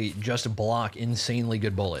magically just block insanely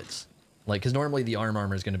good bullets. Like, because normally the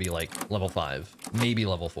armor is going to be like level 5, maybe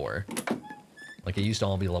level 4. Like it used to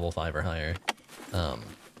all be level 5 or higher.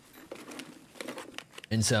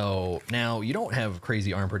 And so now you don't have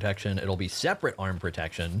crazy arm protection. It'll be separate arm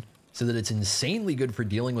protection so that it's insanely good for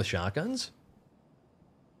dealing with shotguns.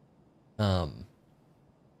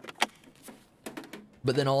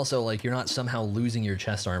 But then also, like, you're not somehow losing your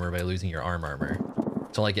chest armor by losing your armor.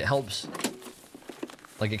 So, like, it helps,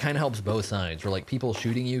 like, it kind of helps both sides, where, like, people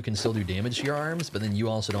shooting you can still do damage to your arms, but then you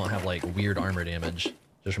also don't have, like, weird armor damage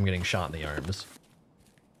just from getting shot in the arms.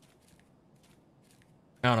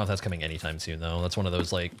 I don't know if that's coming anytime soon, though. That's one of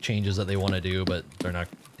those, like, changes that they want to do, but they're not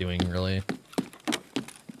doing, really.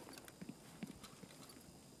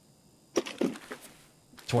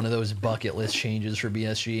 It's one of those bucket list changes for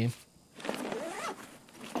BSG.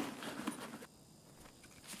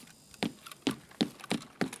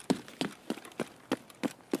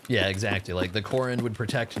 Yeah, exactly. Like, the core end would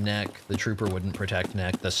protect neck, the trooper wouldn't protect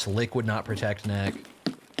neck, the slick would not protect neck.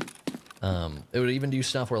 It would even do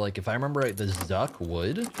stuff where, like, if I remember right, the Zuck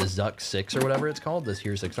would, the Zuck 6 or whatever it's called, this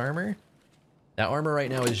Tier 6 armor. That armor right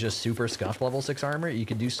now is just super scuffed level 6 armor. You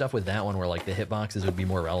could do stuff with that one where, like, the hitboxes would be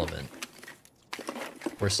more relevant.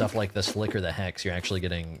 Where stuff like the slick or the hex, you're actually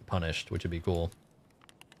getting punished, which would be cool.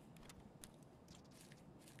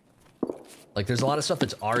 Like, there's a lot of stuff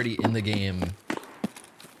that's already in the game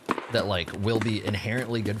that, like, will be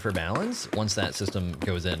inherently good for balance once that system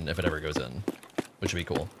goes in, if it ever goes in, which would be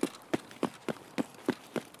cool.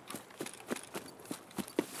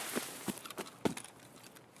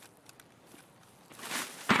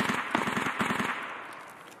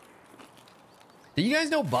 Do you guys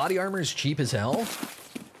know body armor is cheap as hell?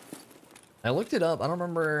 I looked it up. I don't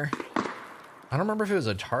remember if it was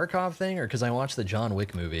a Tarkov thing or because I watched the John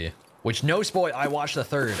Wick movie, which I watched the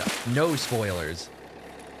third. No spoilers.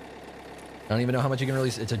 I don't even know how much you can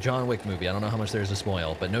release. It's a John Wick movie. I don't know how much there's to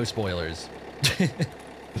spoil, but no spoilers.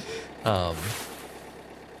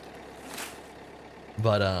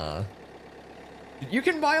 You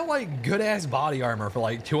can buy like good ass body armor for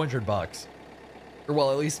like $200, or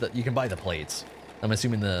well, at least you can buy the plates. I'm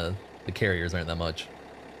assuming the carriers aren't that much.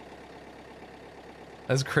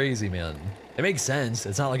 That's crazy, man. It makes sense.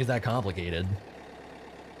 It's not like it's that complicated.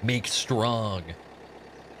 Make strong,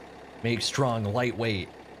 lightweight.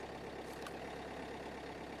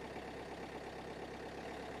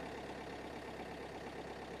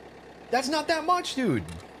 That's not that much, dude.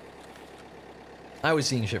 I was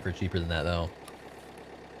seeing shit for cheaper than that, though.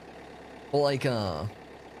 Well, like I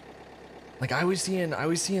was seeing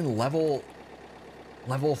level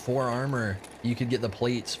 4 armor. You could get the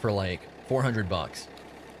plates for like $400.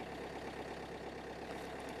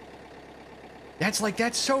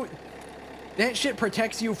 That shit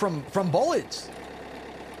protects you from bullets.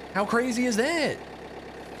 How crazy is that?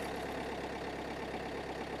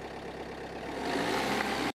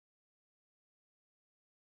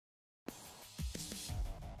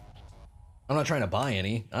 I'm not trying to buy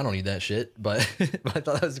any. I don't need that shit, but, but I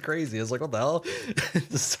thought that was crazy. I was like, what the hell?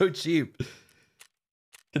 It's so cheap.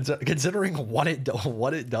 Considering what it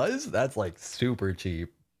does, that's like super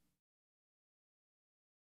cheap.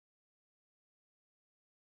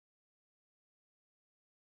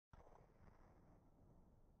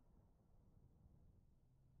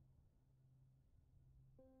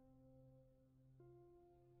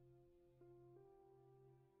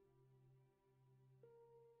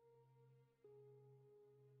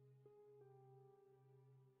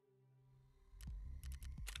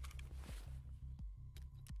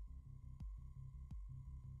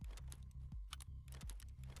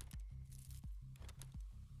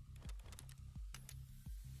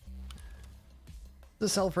 Does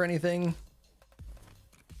this sell for anything?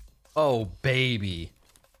 Oh, baby.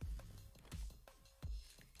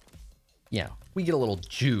 Yeah, we get a little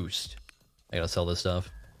juiced. I gotta sell this stuff.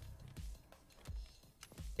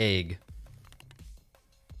 Egg.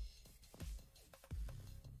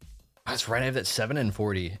 That's right, I have that 7 and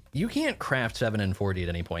 40. You can't craft 7 and 40 at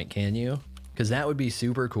any point, can you? Because that would be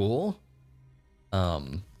super cool.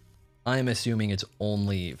 I'm assuming it's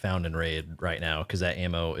only found in raid right now because that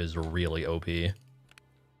ammo is really OP.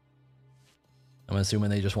 I'm assuming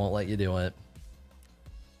they just won't let you do it.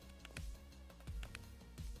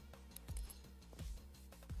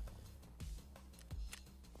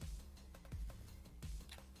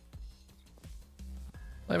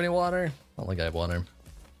 Do I have any water? I don't think I have water.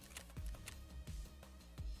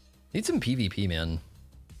 Need some PvP, man.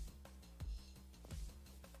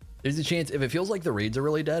 There's a chance, if it feels like the raids are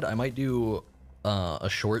really dead, I might do a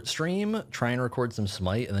short stream, try and record some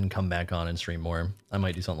Smite, and then come back on and stream more. I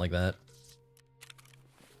might do something like that.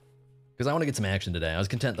 Because I want to get some action today. I was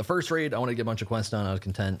content. The first raid, I want to get a bunch of quests done. I was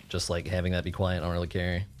content just like having that be quiet. I don't really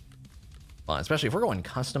care. Especially if we're going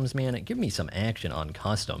customs, man. Give me some action on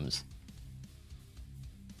customs.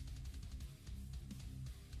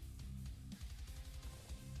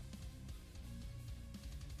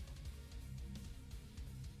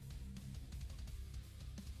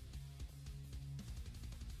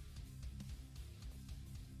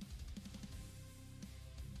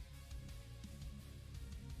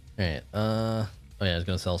 Alright, oh yeah, I was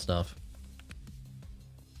gonna sell stuff.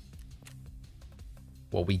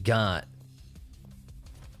 What we got?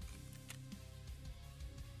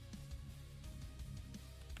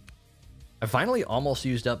 I finally almost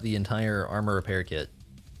used up the entire armor repair kit.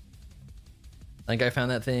 I think I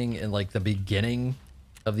found that thing in like the beginning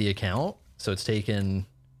of the account, so it's taken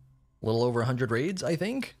a little over 100 raids, I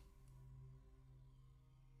think.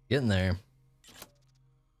 Getting there.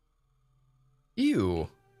 Ew.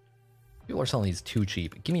 People are selling these too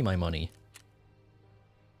cheap. Give me my money.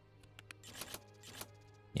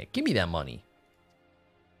 Yeah, give me that money.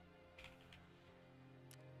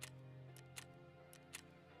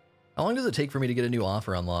 How long does it take for me to get a new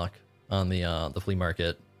offer unlock on the flea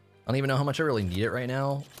market? I don't even know how much I really need it right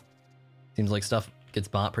now. Seems like stuff gets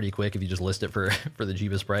bought pretty quick if you just list it for for the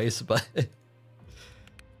cheapest price, but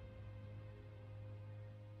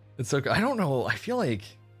it's so I don't know. I feel like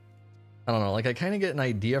I don't know, like I kind of get an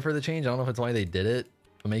idea for the change. I don't know if it's why they did it,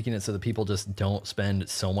 but making it so that people just don't spend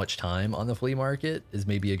so much time on the flea market is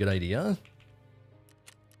maybe a good idea.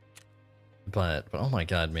 But oh my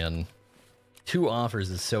god, man. 2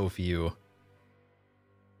 offers is so few.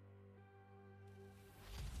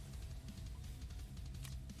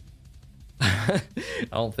 I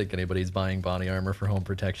don't think anybody's buying body armor for home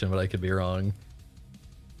protection, but I could be wrong.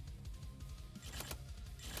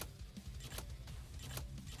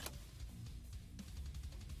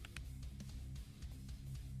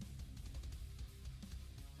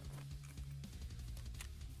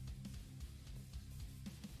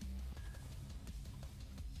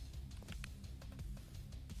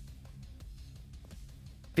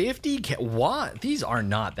 $50K? What? These are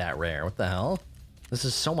not that rare. What the hell? This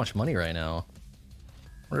is so much money right now.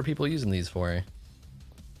 What are people using these for? I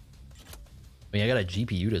mean, I got a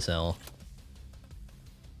GPU to sell.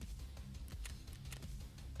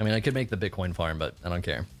 I mean, I could make the Bitcoin farm, but I don't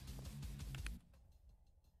care.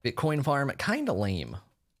 Bitcoin farm, kind of lame.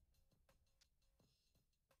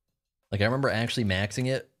 Like, I remember actually maxing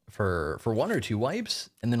it for 1 or 2 wipes,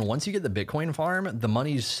 and then once you get the Bitcoin farm, the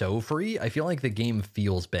money's so free, I feel like the game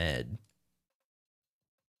feels bad.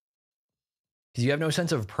 Because you have no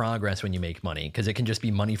sense of progress when you make money, because it can just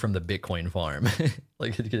be money from the Bitcoin farm.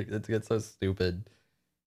 Like, it gets so stupid.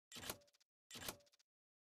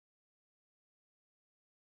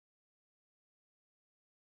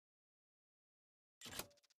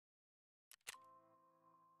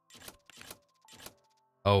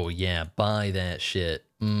 Oh yeah, buy that shit.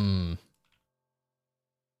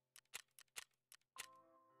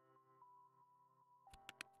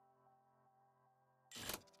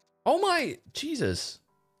 Oh my, Jesus.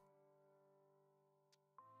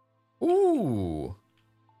 Ooh.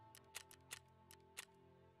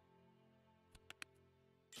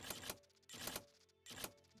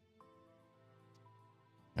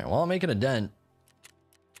 Alright, well, I'm making a dent.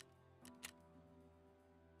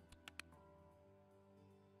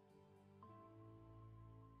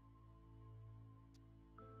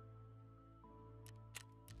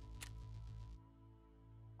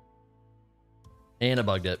 And I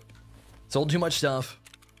bugged it. Sold too much stuff.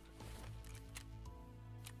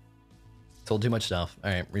 Sold too much stuff.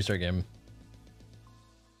 Alright, restart game.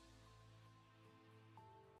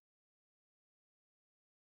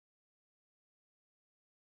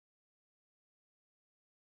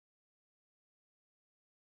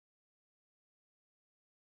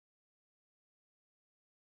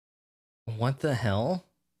 What the hell?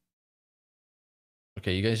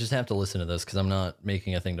 Okay, you guys just have to listen to this because I'm not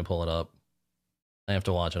making a thing to pull it up. I have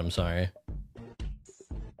to watch it, I'm sorry.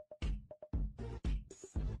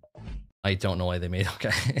 I don't know why they made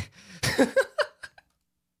okay.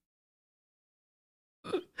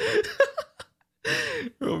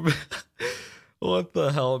 What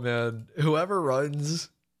the hell, man? Whoever runs.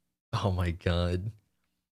 Oh my god.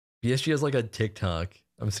 BSG has like a TikTok.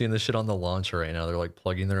 I'm seeing this shit on the launch right now. They're like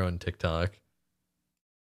plugging their own TikTok.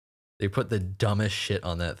 They put the dumbest shit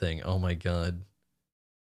on that thing. Oh my god.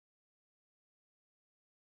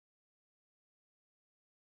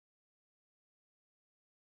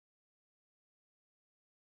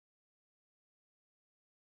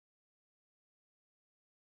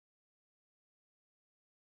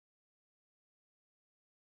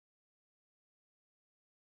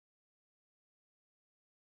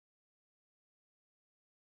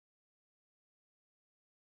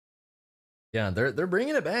 Yeah, they're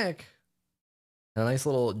bringing it back. A nice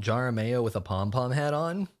little jar of mayo with a pom-pom hat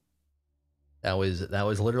on. That was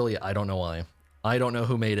literally, I don't know why. I don't know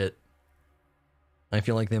who made it. I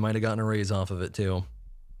feel like they might have gotten a raise off of it too.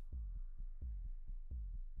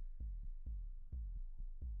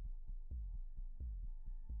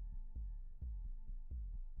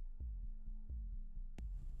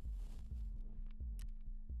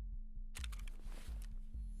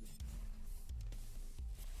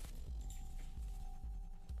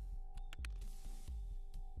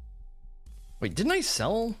 Wait, didn't I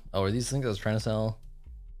sell? Oh, are these things I was trying to sell?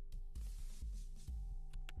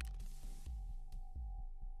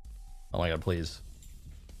 Oh my god, please.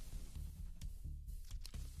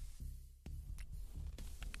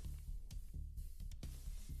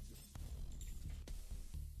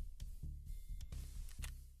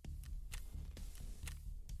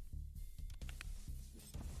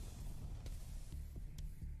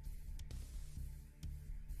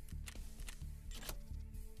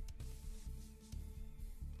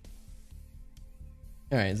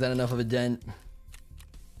 All right, is that enough of a dent?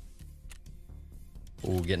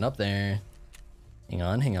 Oh, getting up there. Hang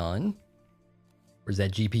on, hang on. Where's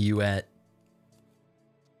that GPU at?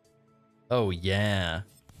 Oh, yeah.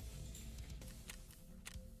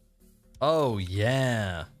 Oh,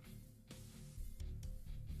 yeah.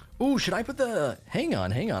 Ooh, should I put the... Hang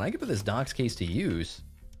on, hang on. I could put this docs case to use.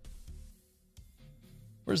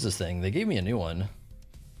 Where's this thing? They gave me a new one.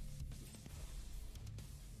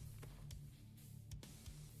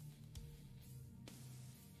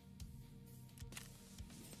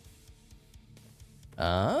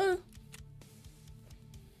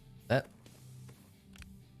 That...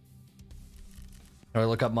 How do I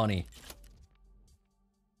look up money?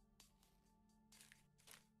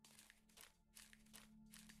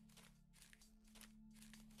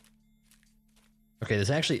 Okay, this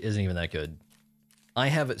actually isn't even that good. I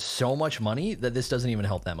have so much money that this doesn't even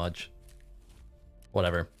help that much.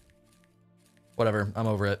 Whatever. Whatever, I'm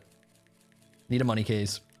over it. Need a money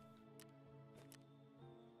case.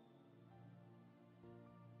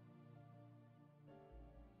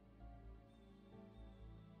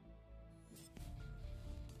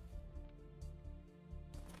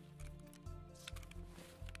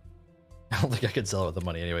 I don't think I could sell it with the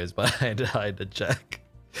money anyways, but I had to check.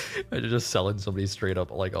 I had to just selling somebody straight up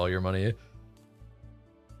like all your money.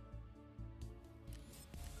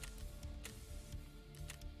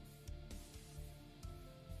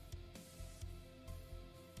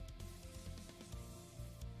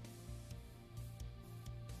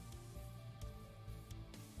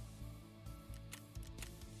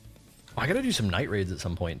 Oh, I gotta do some night raids at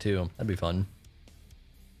some point too. That'd be fun.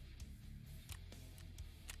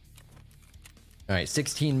 All right,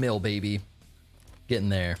 16 mil, baby. Getting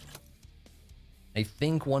there. I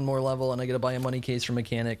think one more level and I gotta buy a money case for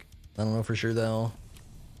mechanic. I don't know for sure though.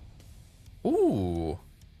 Ooh.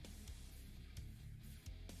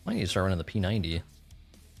 I need to start running the P90.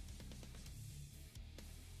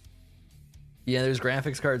 Yeah, there's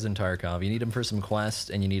graphics cards in Tarkov. You need them for some quests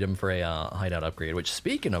and you need them for a hideout upgrade, which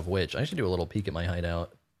speaking of which, I should do a little peek at my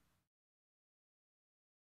hideout.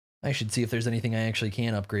 I should see if there's anything I actually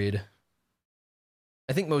can upgrade.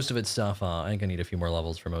 I think most of it's stuff, I think I need a few more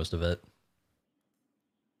levels for most of it.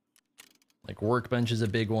 Like workbench is a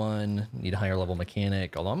big one. Need a higher level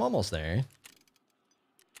mechanic, although I'm almost there.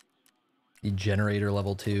 Need generator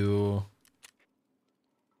level 2.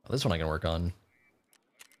 Oh, this one I can work on.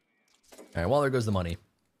 Alright, well, there goes the money.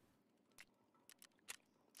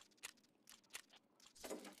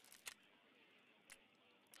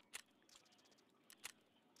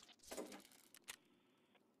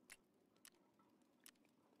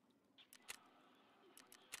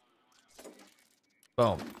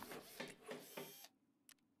 Boom.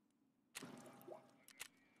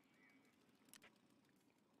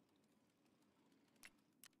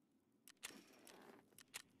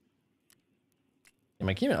 Am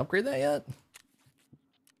I can't even upgrade that yet?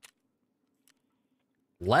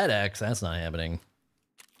 Lead X, that's not happening.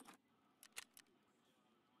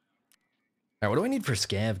 Alright, what do I need for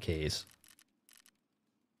scav case?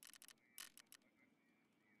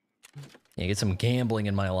 Yeah, get some gambling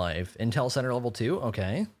in my life. Intel Center level 2?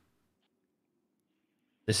 Okay.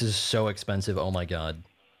 This is so expensive, oh my god.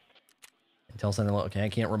 Intel Center level, okay, I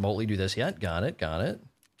can't remotely do this yet. Got it, got it.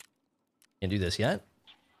 Can't do this yet.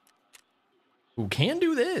 Ooh, can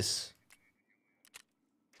do this.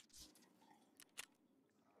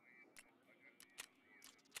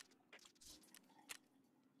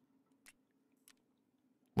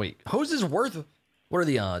 Wait, hose is worth... What are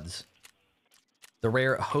the odds? The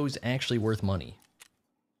rare hose actually worth money.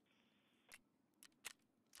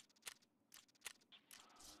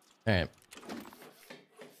 Alright.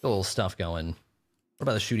 A little stuff going. What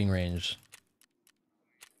about the shooting range?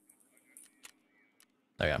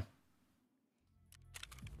 Okay.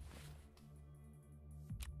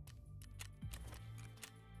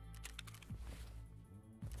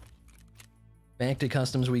 Back to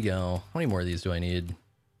customs we go. How many more of these do I need?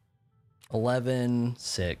 11,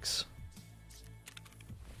 6.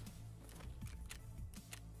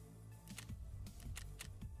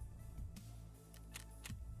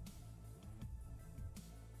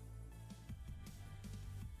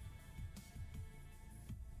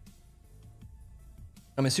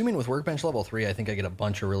 I'm assuming with workbench level 3, I think I get a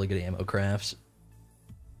bunch of really good ammo crafts.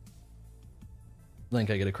 I think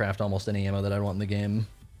I get to craft almost any ammo that I want in the game.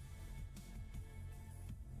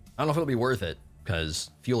 I don't know if it'll be worth it,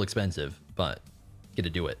 because fuel expensive, but get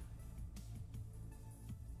to do it.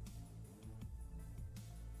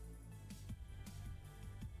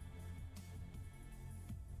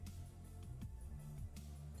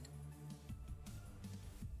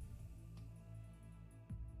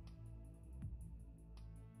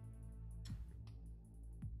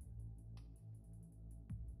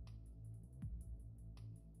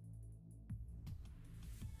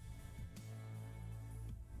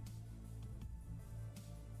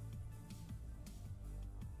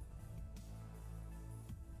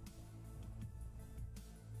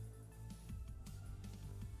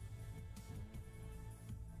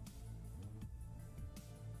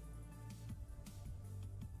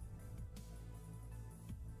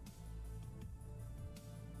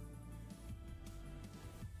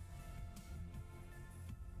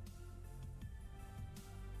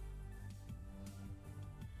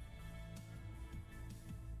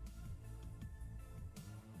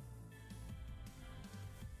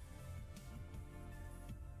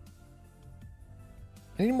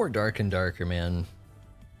 I need more Dark and Darker, man.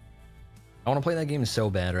 I want to play that game so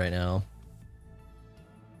bad right now.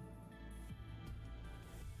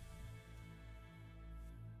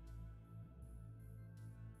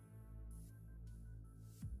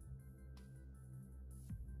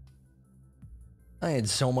 I had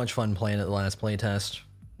so much fun playing it the last playtest.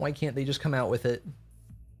 Why can't they just come out with it?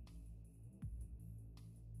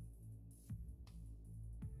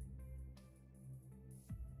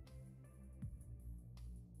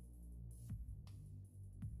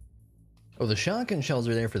 Oh, the shotgun shells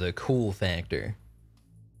are there for the cool factor.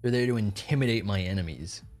 They're there to intimidate my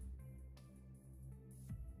enemies.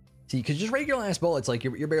 See, because just regular ass bullets, like,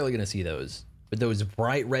 you're barely gonna see those. But those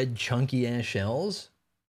bright red chunky ass shells,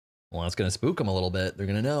 well, that's gonna spook them a little bit. They're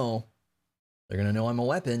gonna know. They're gonna know I'm a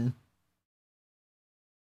weapon.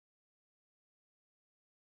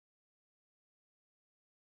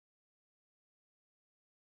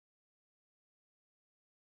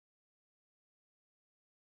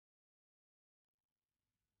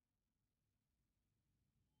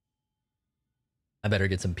 I better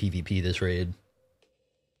get some PvP this raid.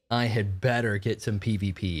 I had better get some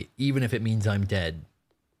PvP, even if it means I'm dead.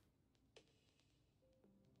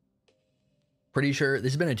 Pretty sure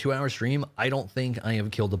this has been a 2-hour stream. I don't think I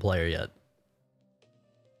have killed a player yet.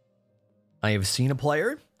 I have seen a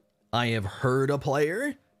player. I have heard a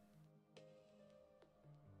player.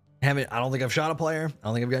 I don't think I've shot a player. I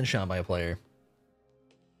don't think I've gotten shot by a player.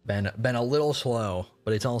 Been a little slow,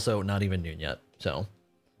 but it's also not even noon yet. So,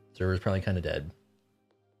 server's probably kind of dead.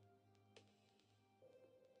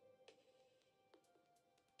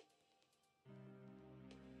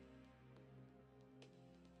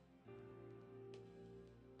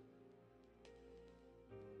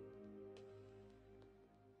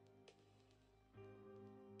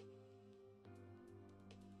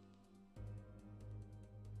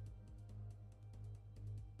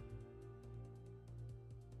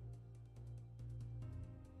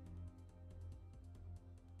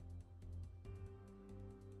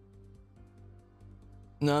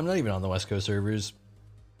 No, I'm not even on the West Coast servers.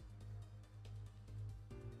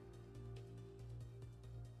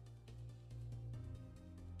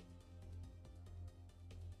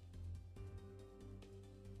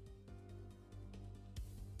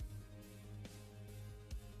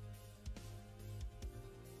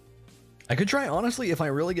 I could try, honestly, if I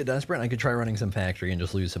really get desperate, I could try running some factory and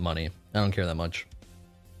just lose some money. I don't care that much.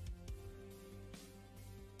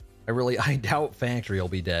 I doubt factory will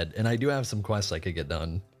be dead, and I do have some quests I could get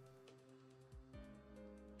done.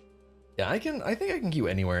 Yeah, I think I can queue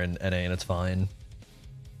anywhere in NA and it's fine.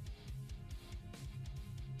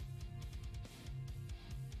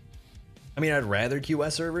 I mean, I'd rather queue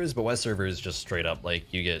West servers, but West servers just straight up, like,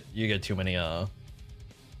 you get too many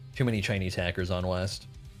Chinese hackers on West.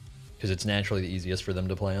 Because it's naturally the easiest for them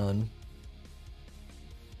to play on.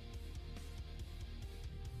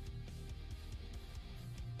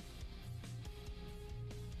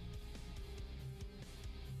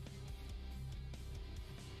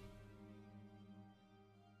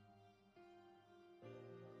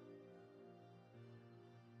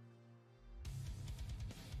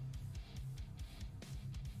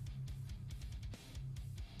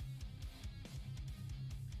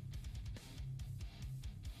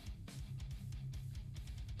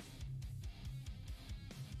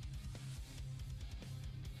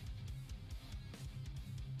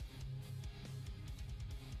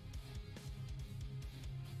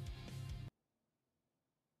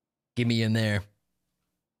 Get me in there.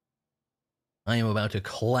 I am about to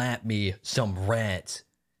clap me some rats.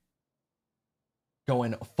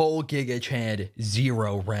 Going full Giga Chad,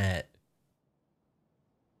 0 rat.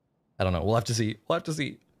 I don't know. We'll have to see. We'll have to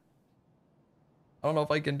see. I don't know if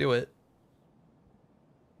I can do it.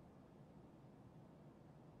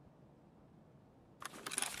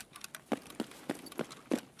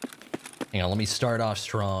 Hang on, let me start off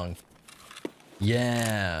strong.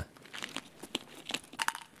 Yeah.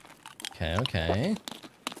 Okay, okay.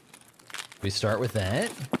 We start with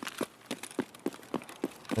that.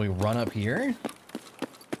 We run up here.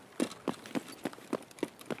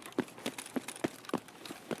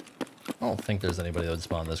 I don't think there's anybody that would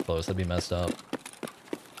spawn this close. That'd be messed up.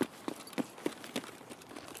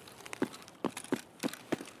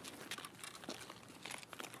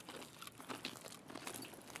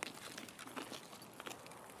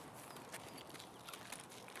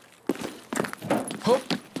 Hoop,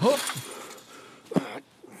 hoop.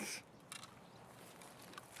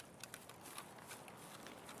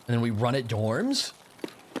 And then we run at dorms.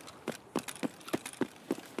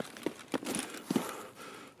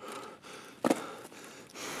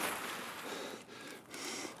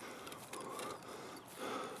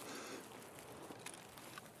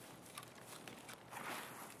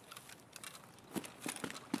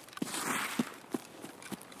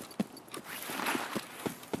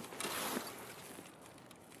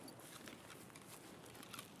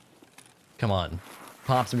 Come on,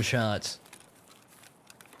 pop some shots.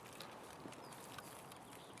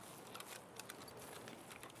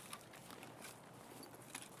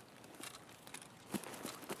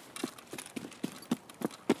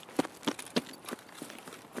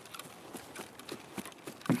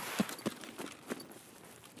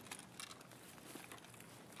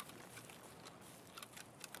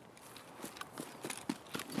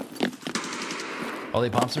 Oh, they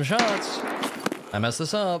popped some shots. I messed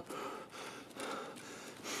this up.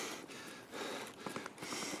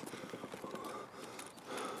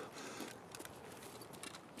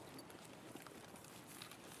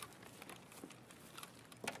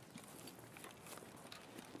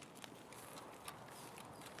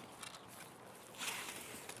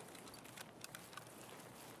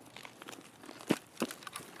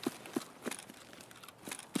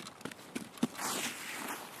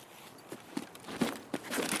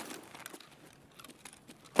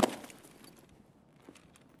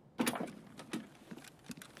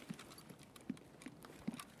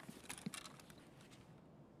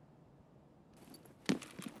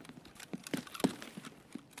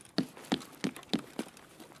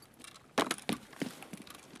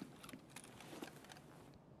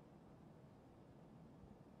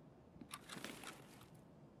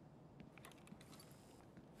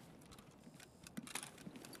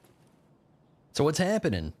 So what's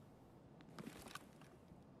happening?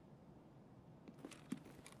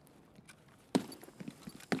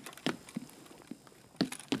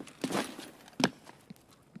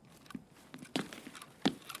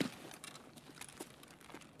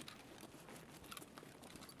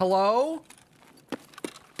 Hello?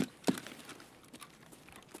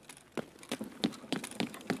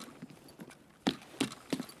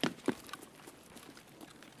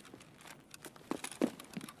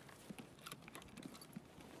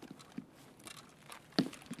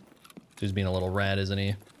 He's being a little rat, isn't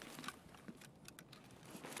he?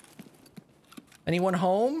 Anyone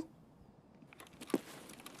home?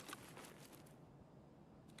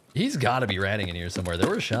 He's got to be ratting in here somewhere. There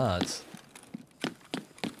were shots.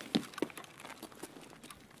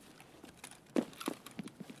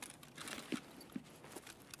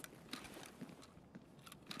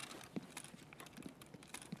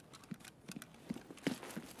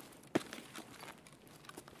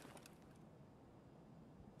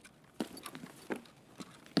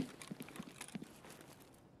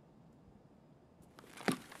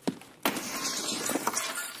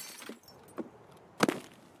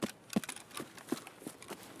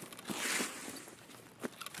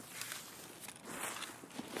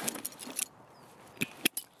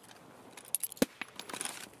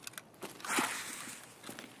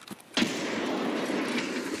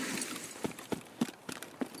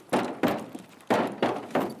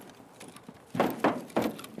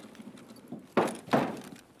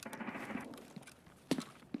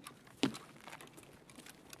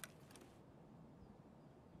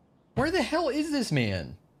 Where the hell is this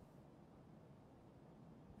man?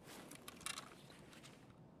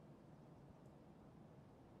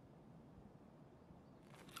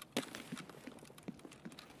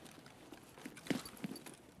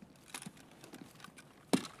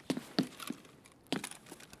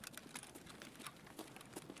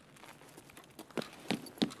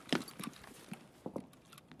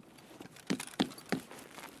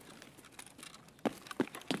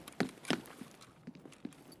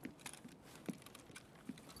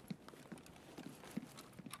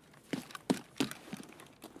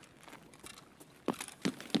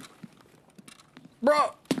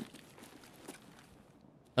 Bro!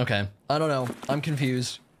 Okay, I don't know. I'm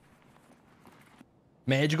confused.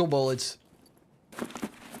 Magical bullets.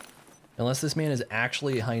 Unless this man is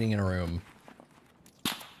actually hiding in a room.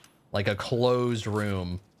 Like a closed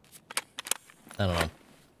room. I don't know.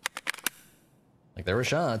 Like there were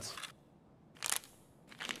shots.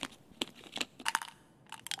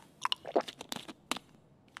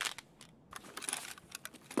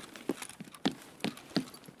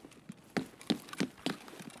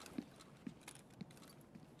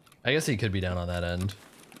 I guess he could be down on that end.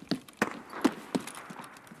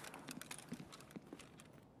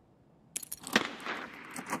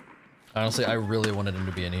 Honestly, I really wanted him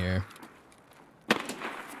to be in here.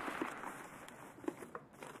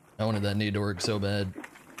 I wanted that need to work so bad.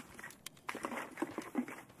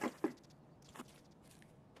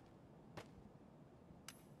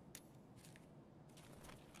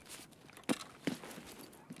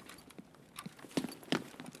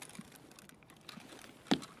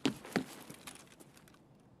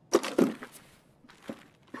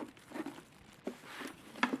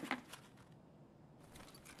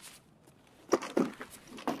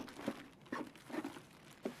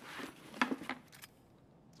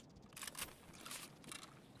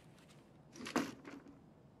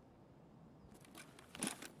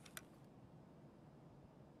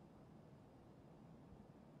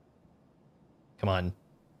 Come on.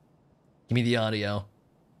 Give me the audio.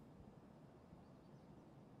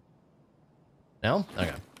 No?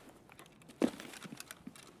 Okay.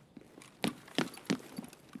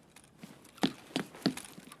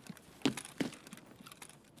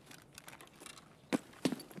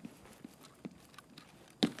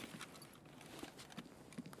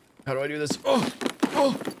 How do I do this? Oh!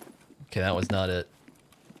 Oh! Okay, that was not it.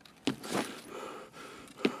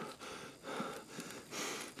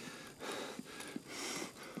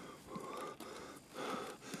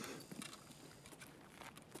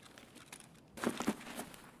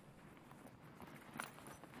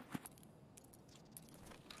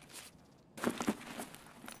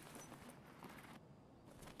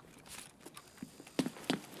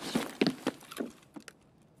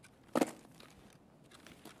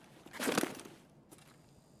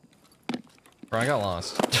 Bro, I got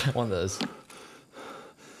lost. One of those.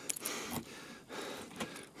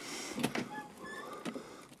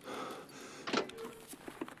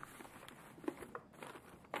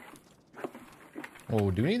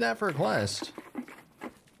 Oh, do we need that for a quest?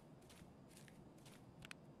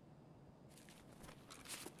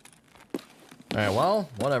 Alright, well,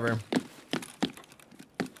 whatever.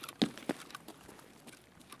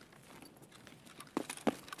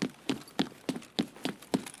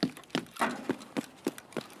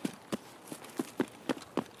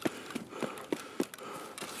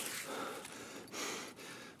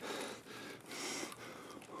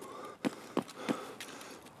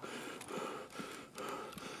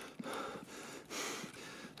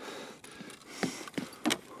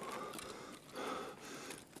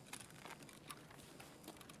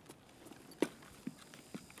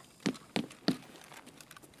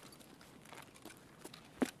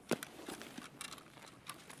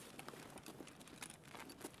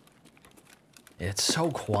 It's so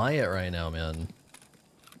quiet right now, man.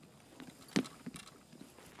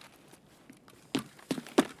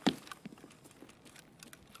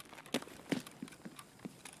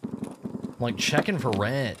 I'm like checking for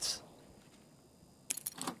rats.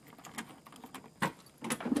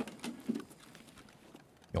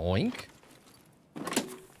 Yoink.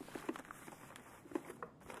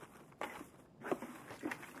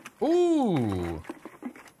 Ooh.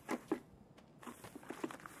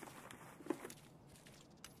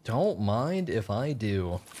 Don't mind if I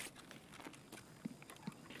do.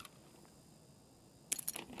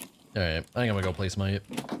 Alright, I think I'm gonna go place my...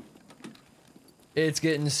 It's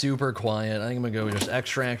getting super quiet. I think I'm gonna go just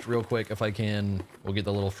extract real quick if I can. We'll get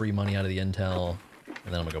the little free money out of the intel.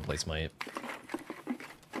 And then I'm gonna go place my...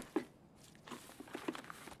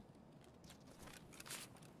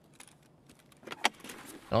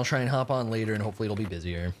 I'll try and hop on later and hopefully it'll be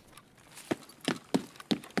busier.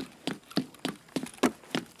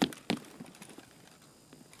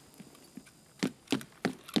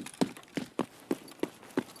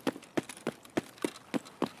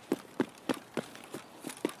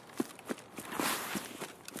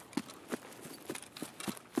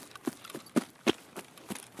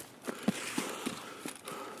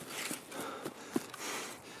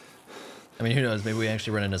 I mean, who knows? Maybe we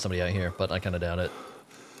actually run into somebody out here, but I kind of doubt it.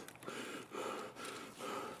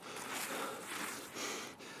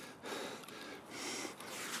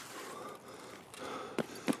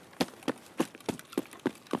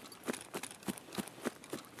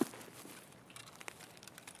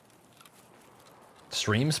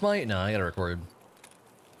 Stream Smite? No, I gotta record.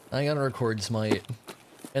 I gotta record Smite.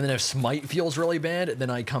 And then if Smite feels really bad, then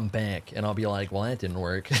I come back and I'll be like, well, that didn't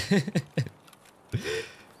work.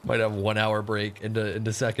 Might have 1 hour break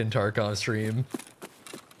into second Tarkov stream.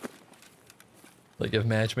 Like if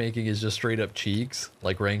matchmaking is just straight up cheeks,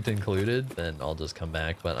 like ranked included, then I'll just come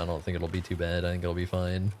back, but I don't think it'll be too bad. I think it'll be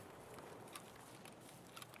fine.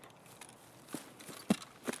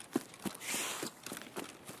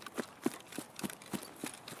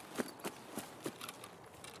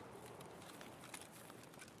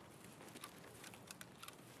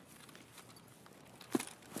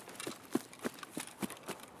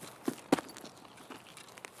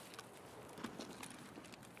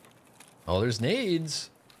 Oh, there's nades.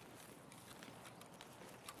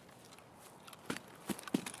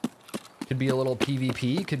 Could be a little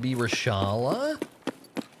PvP. Could be Rashala.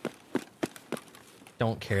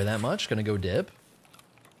 Don't care that much. Gonna go dip.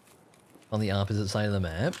 On the opposite side of the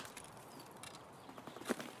map.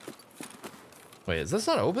 Wait, is this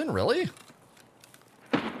not open? Really?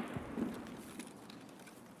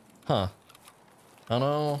 Huh. Oh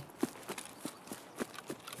no.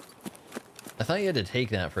 I thought you had to take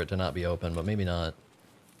that for it to not be open, but maybe not.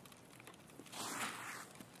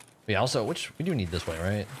 We also, we do need this way,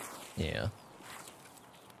 right? Yeah.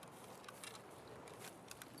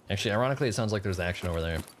 Actually, ironically, it sounds like there's action over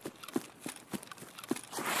there.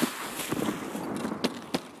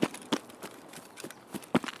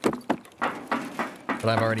 But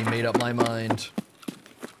I've already made up my mind.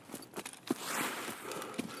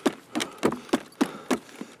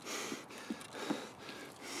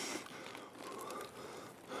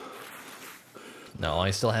 No,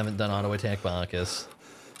 I still haven't done auto attack Bacchus.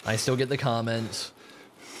 I still get the comments.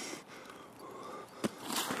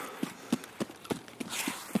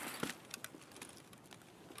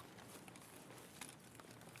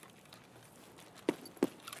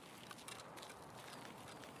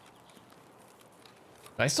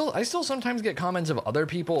 I still sometimes get comments of other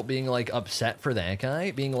people being like upset for that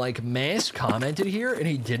guy, being like, Mass commented here and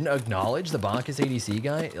he didn't acknowledge the Bacchus ADC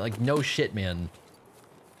guy. Like, no shit, man.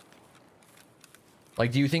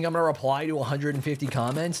 Like, do you think I'm gonna reply to 150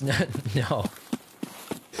 comments? No.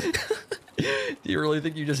 Do you really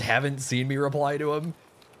think you just haven't seen me reply to him?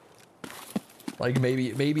 Like,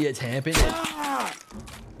 maybe it's happened.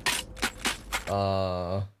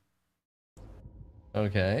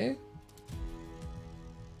 Okay.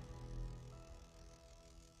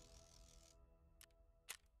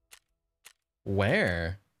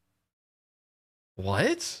 Where?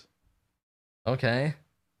 What? Okay.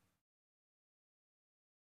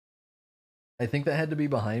 I think that had to be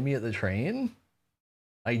behind me at the train.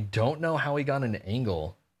 I don't know how he got an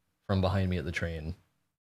angle from behind me at the train.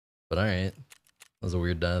 But alright. That was a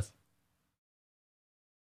weird death.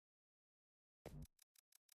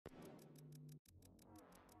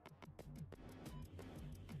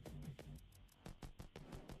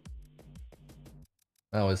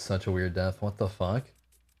 That was such a weird death. What the fuck?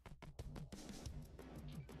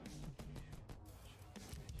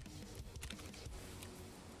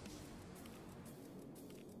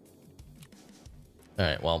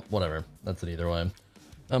 Alright, well, whatever. That's it either way.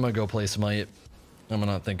 I'm gonna go play Smite. I'm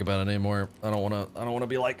gonna not think about it anymore. I don't wanna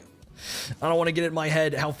be like, I don't wanna get it in my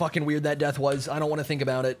head how fucking weird that death was. I don't wanna think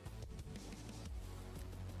about it.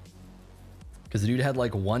 Because the dude had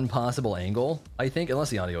like one possible angle, I think, unless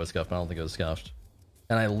the audio was scuffed, but I don't think it was scuffed.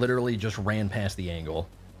 And I literally just ran past the angle.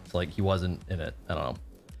 It's like he wasn't in it. I don't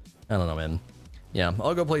know, man. Yeah,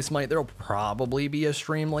 I'll go play Smite. There'll probably be a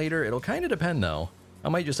stream later. It'll kind of depend, though. I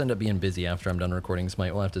might just end up being busy after I'm done recording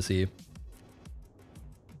Smite. We'll have to see.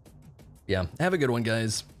 Yeah, have a good one,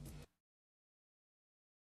 guys.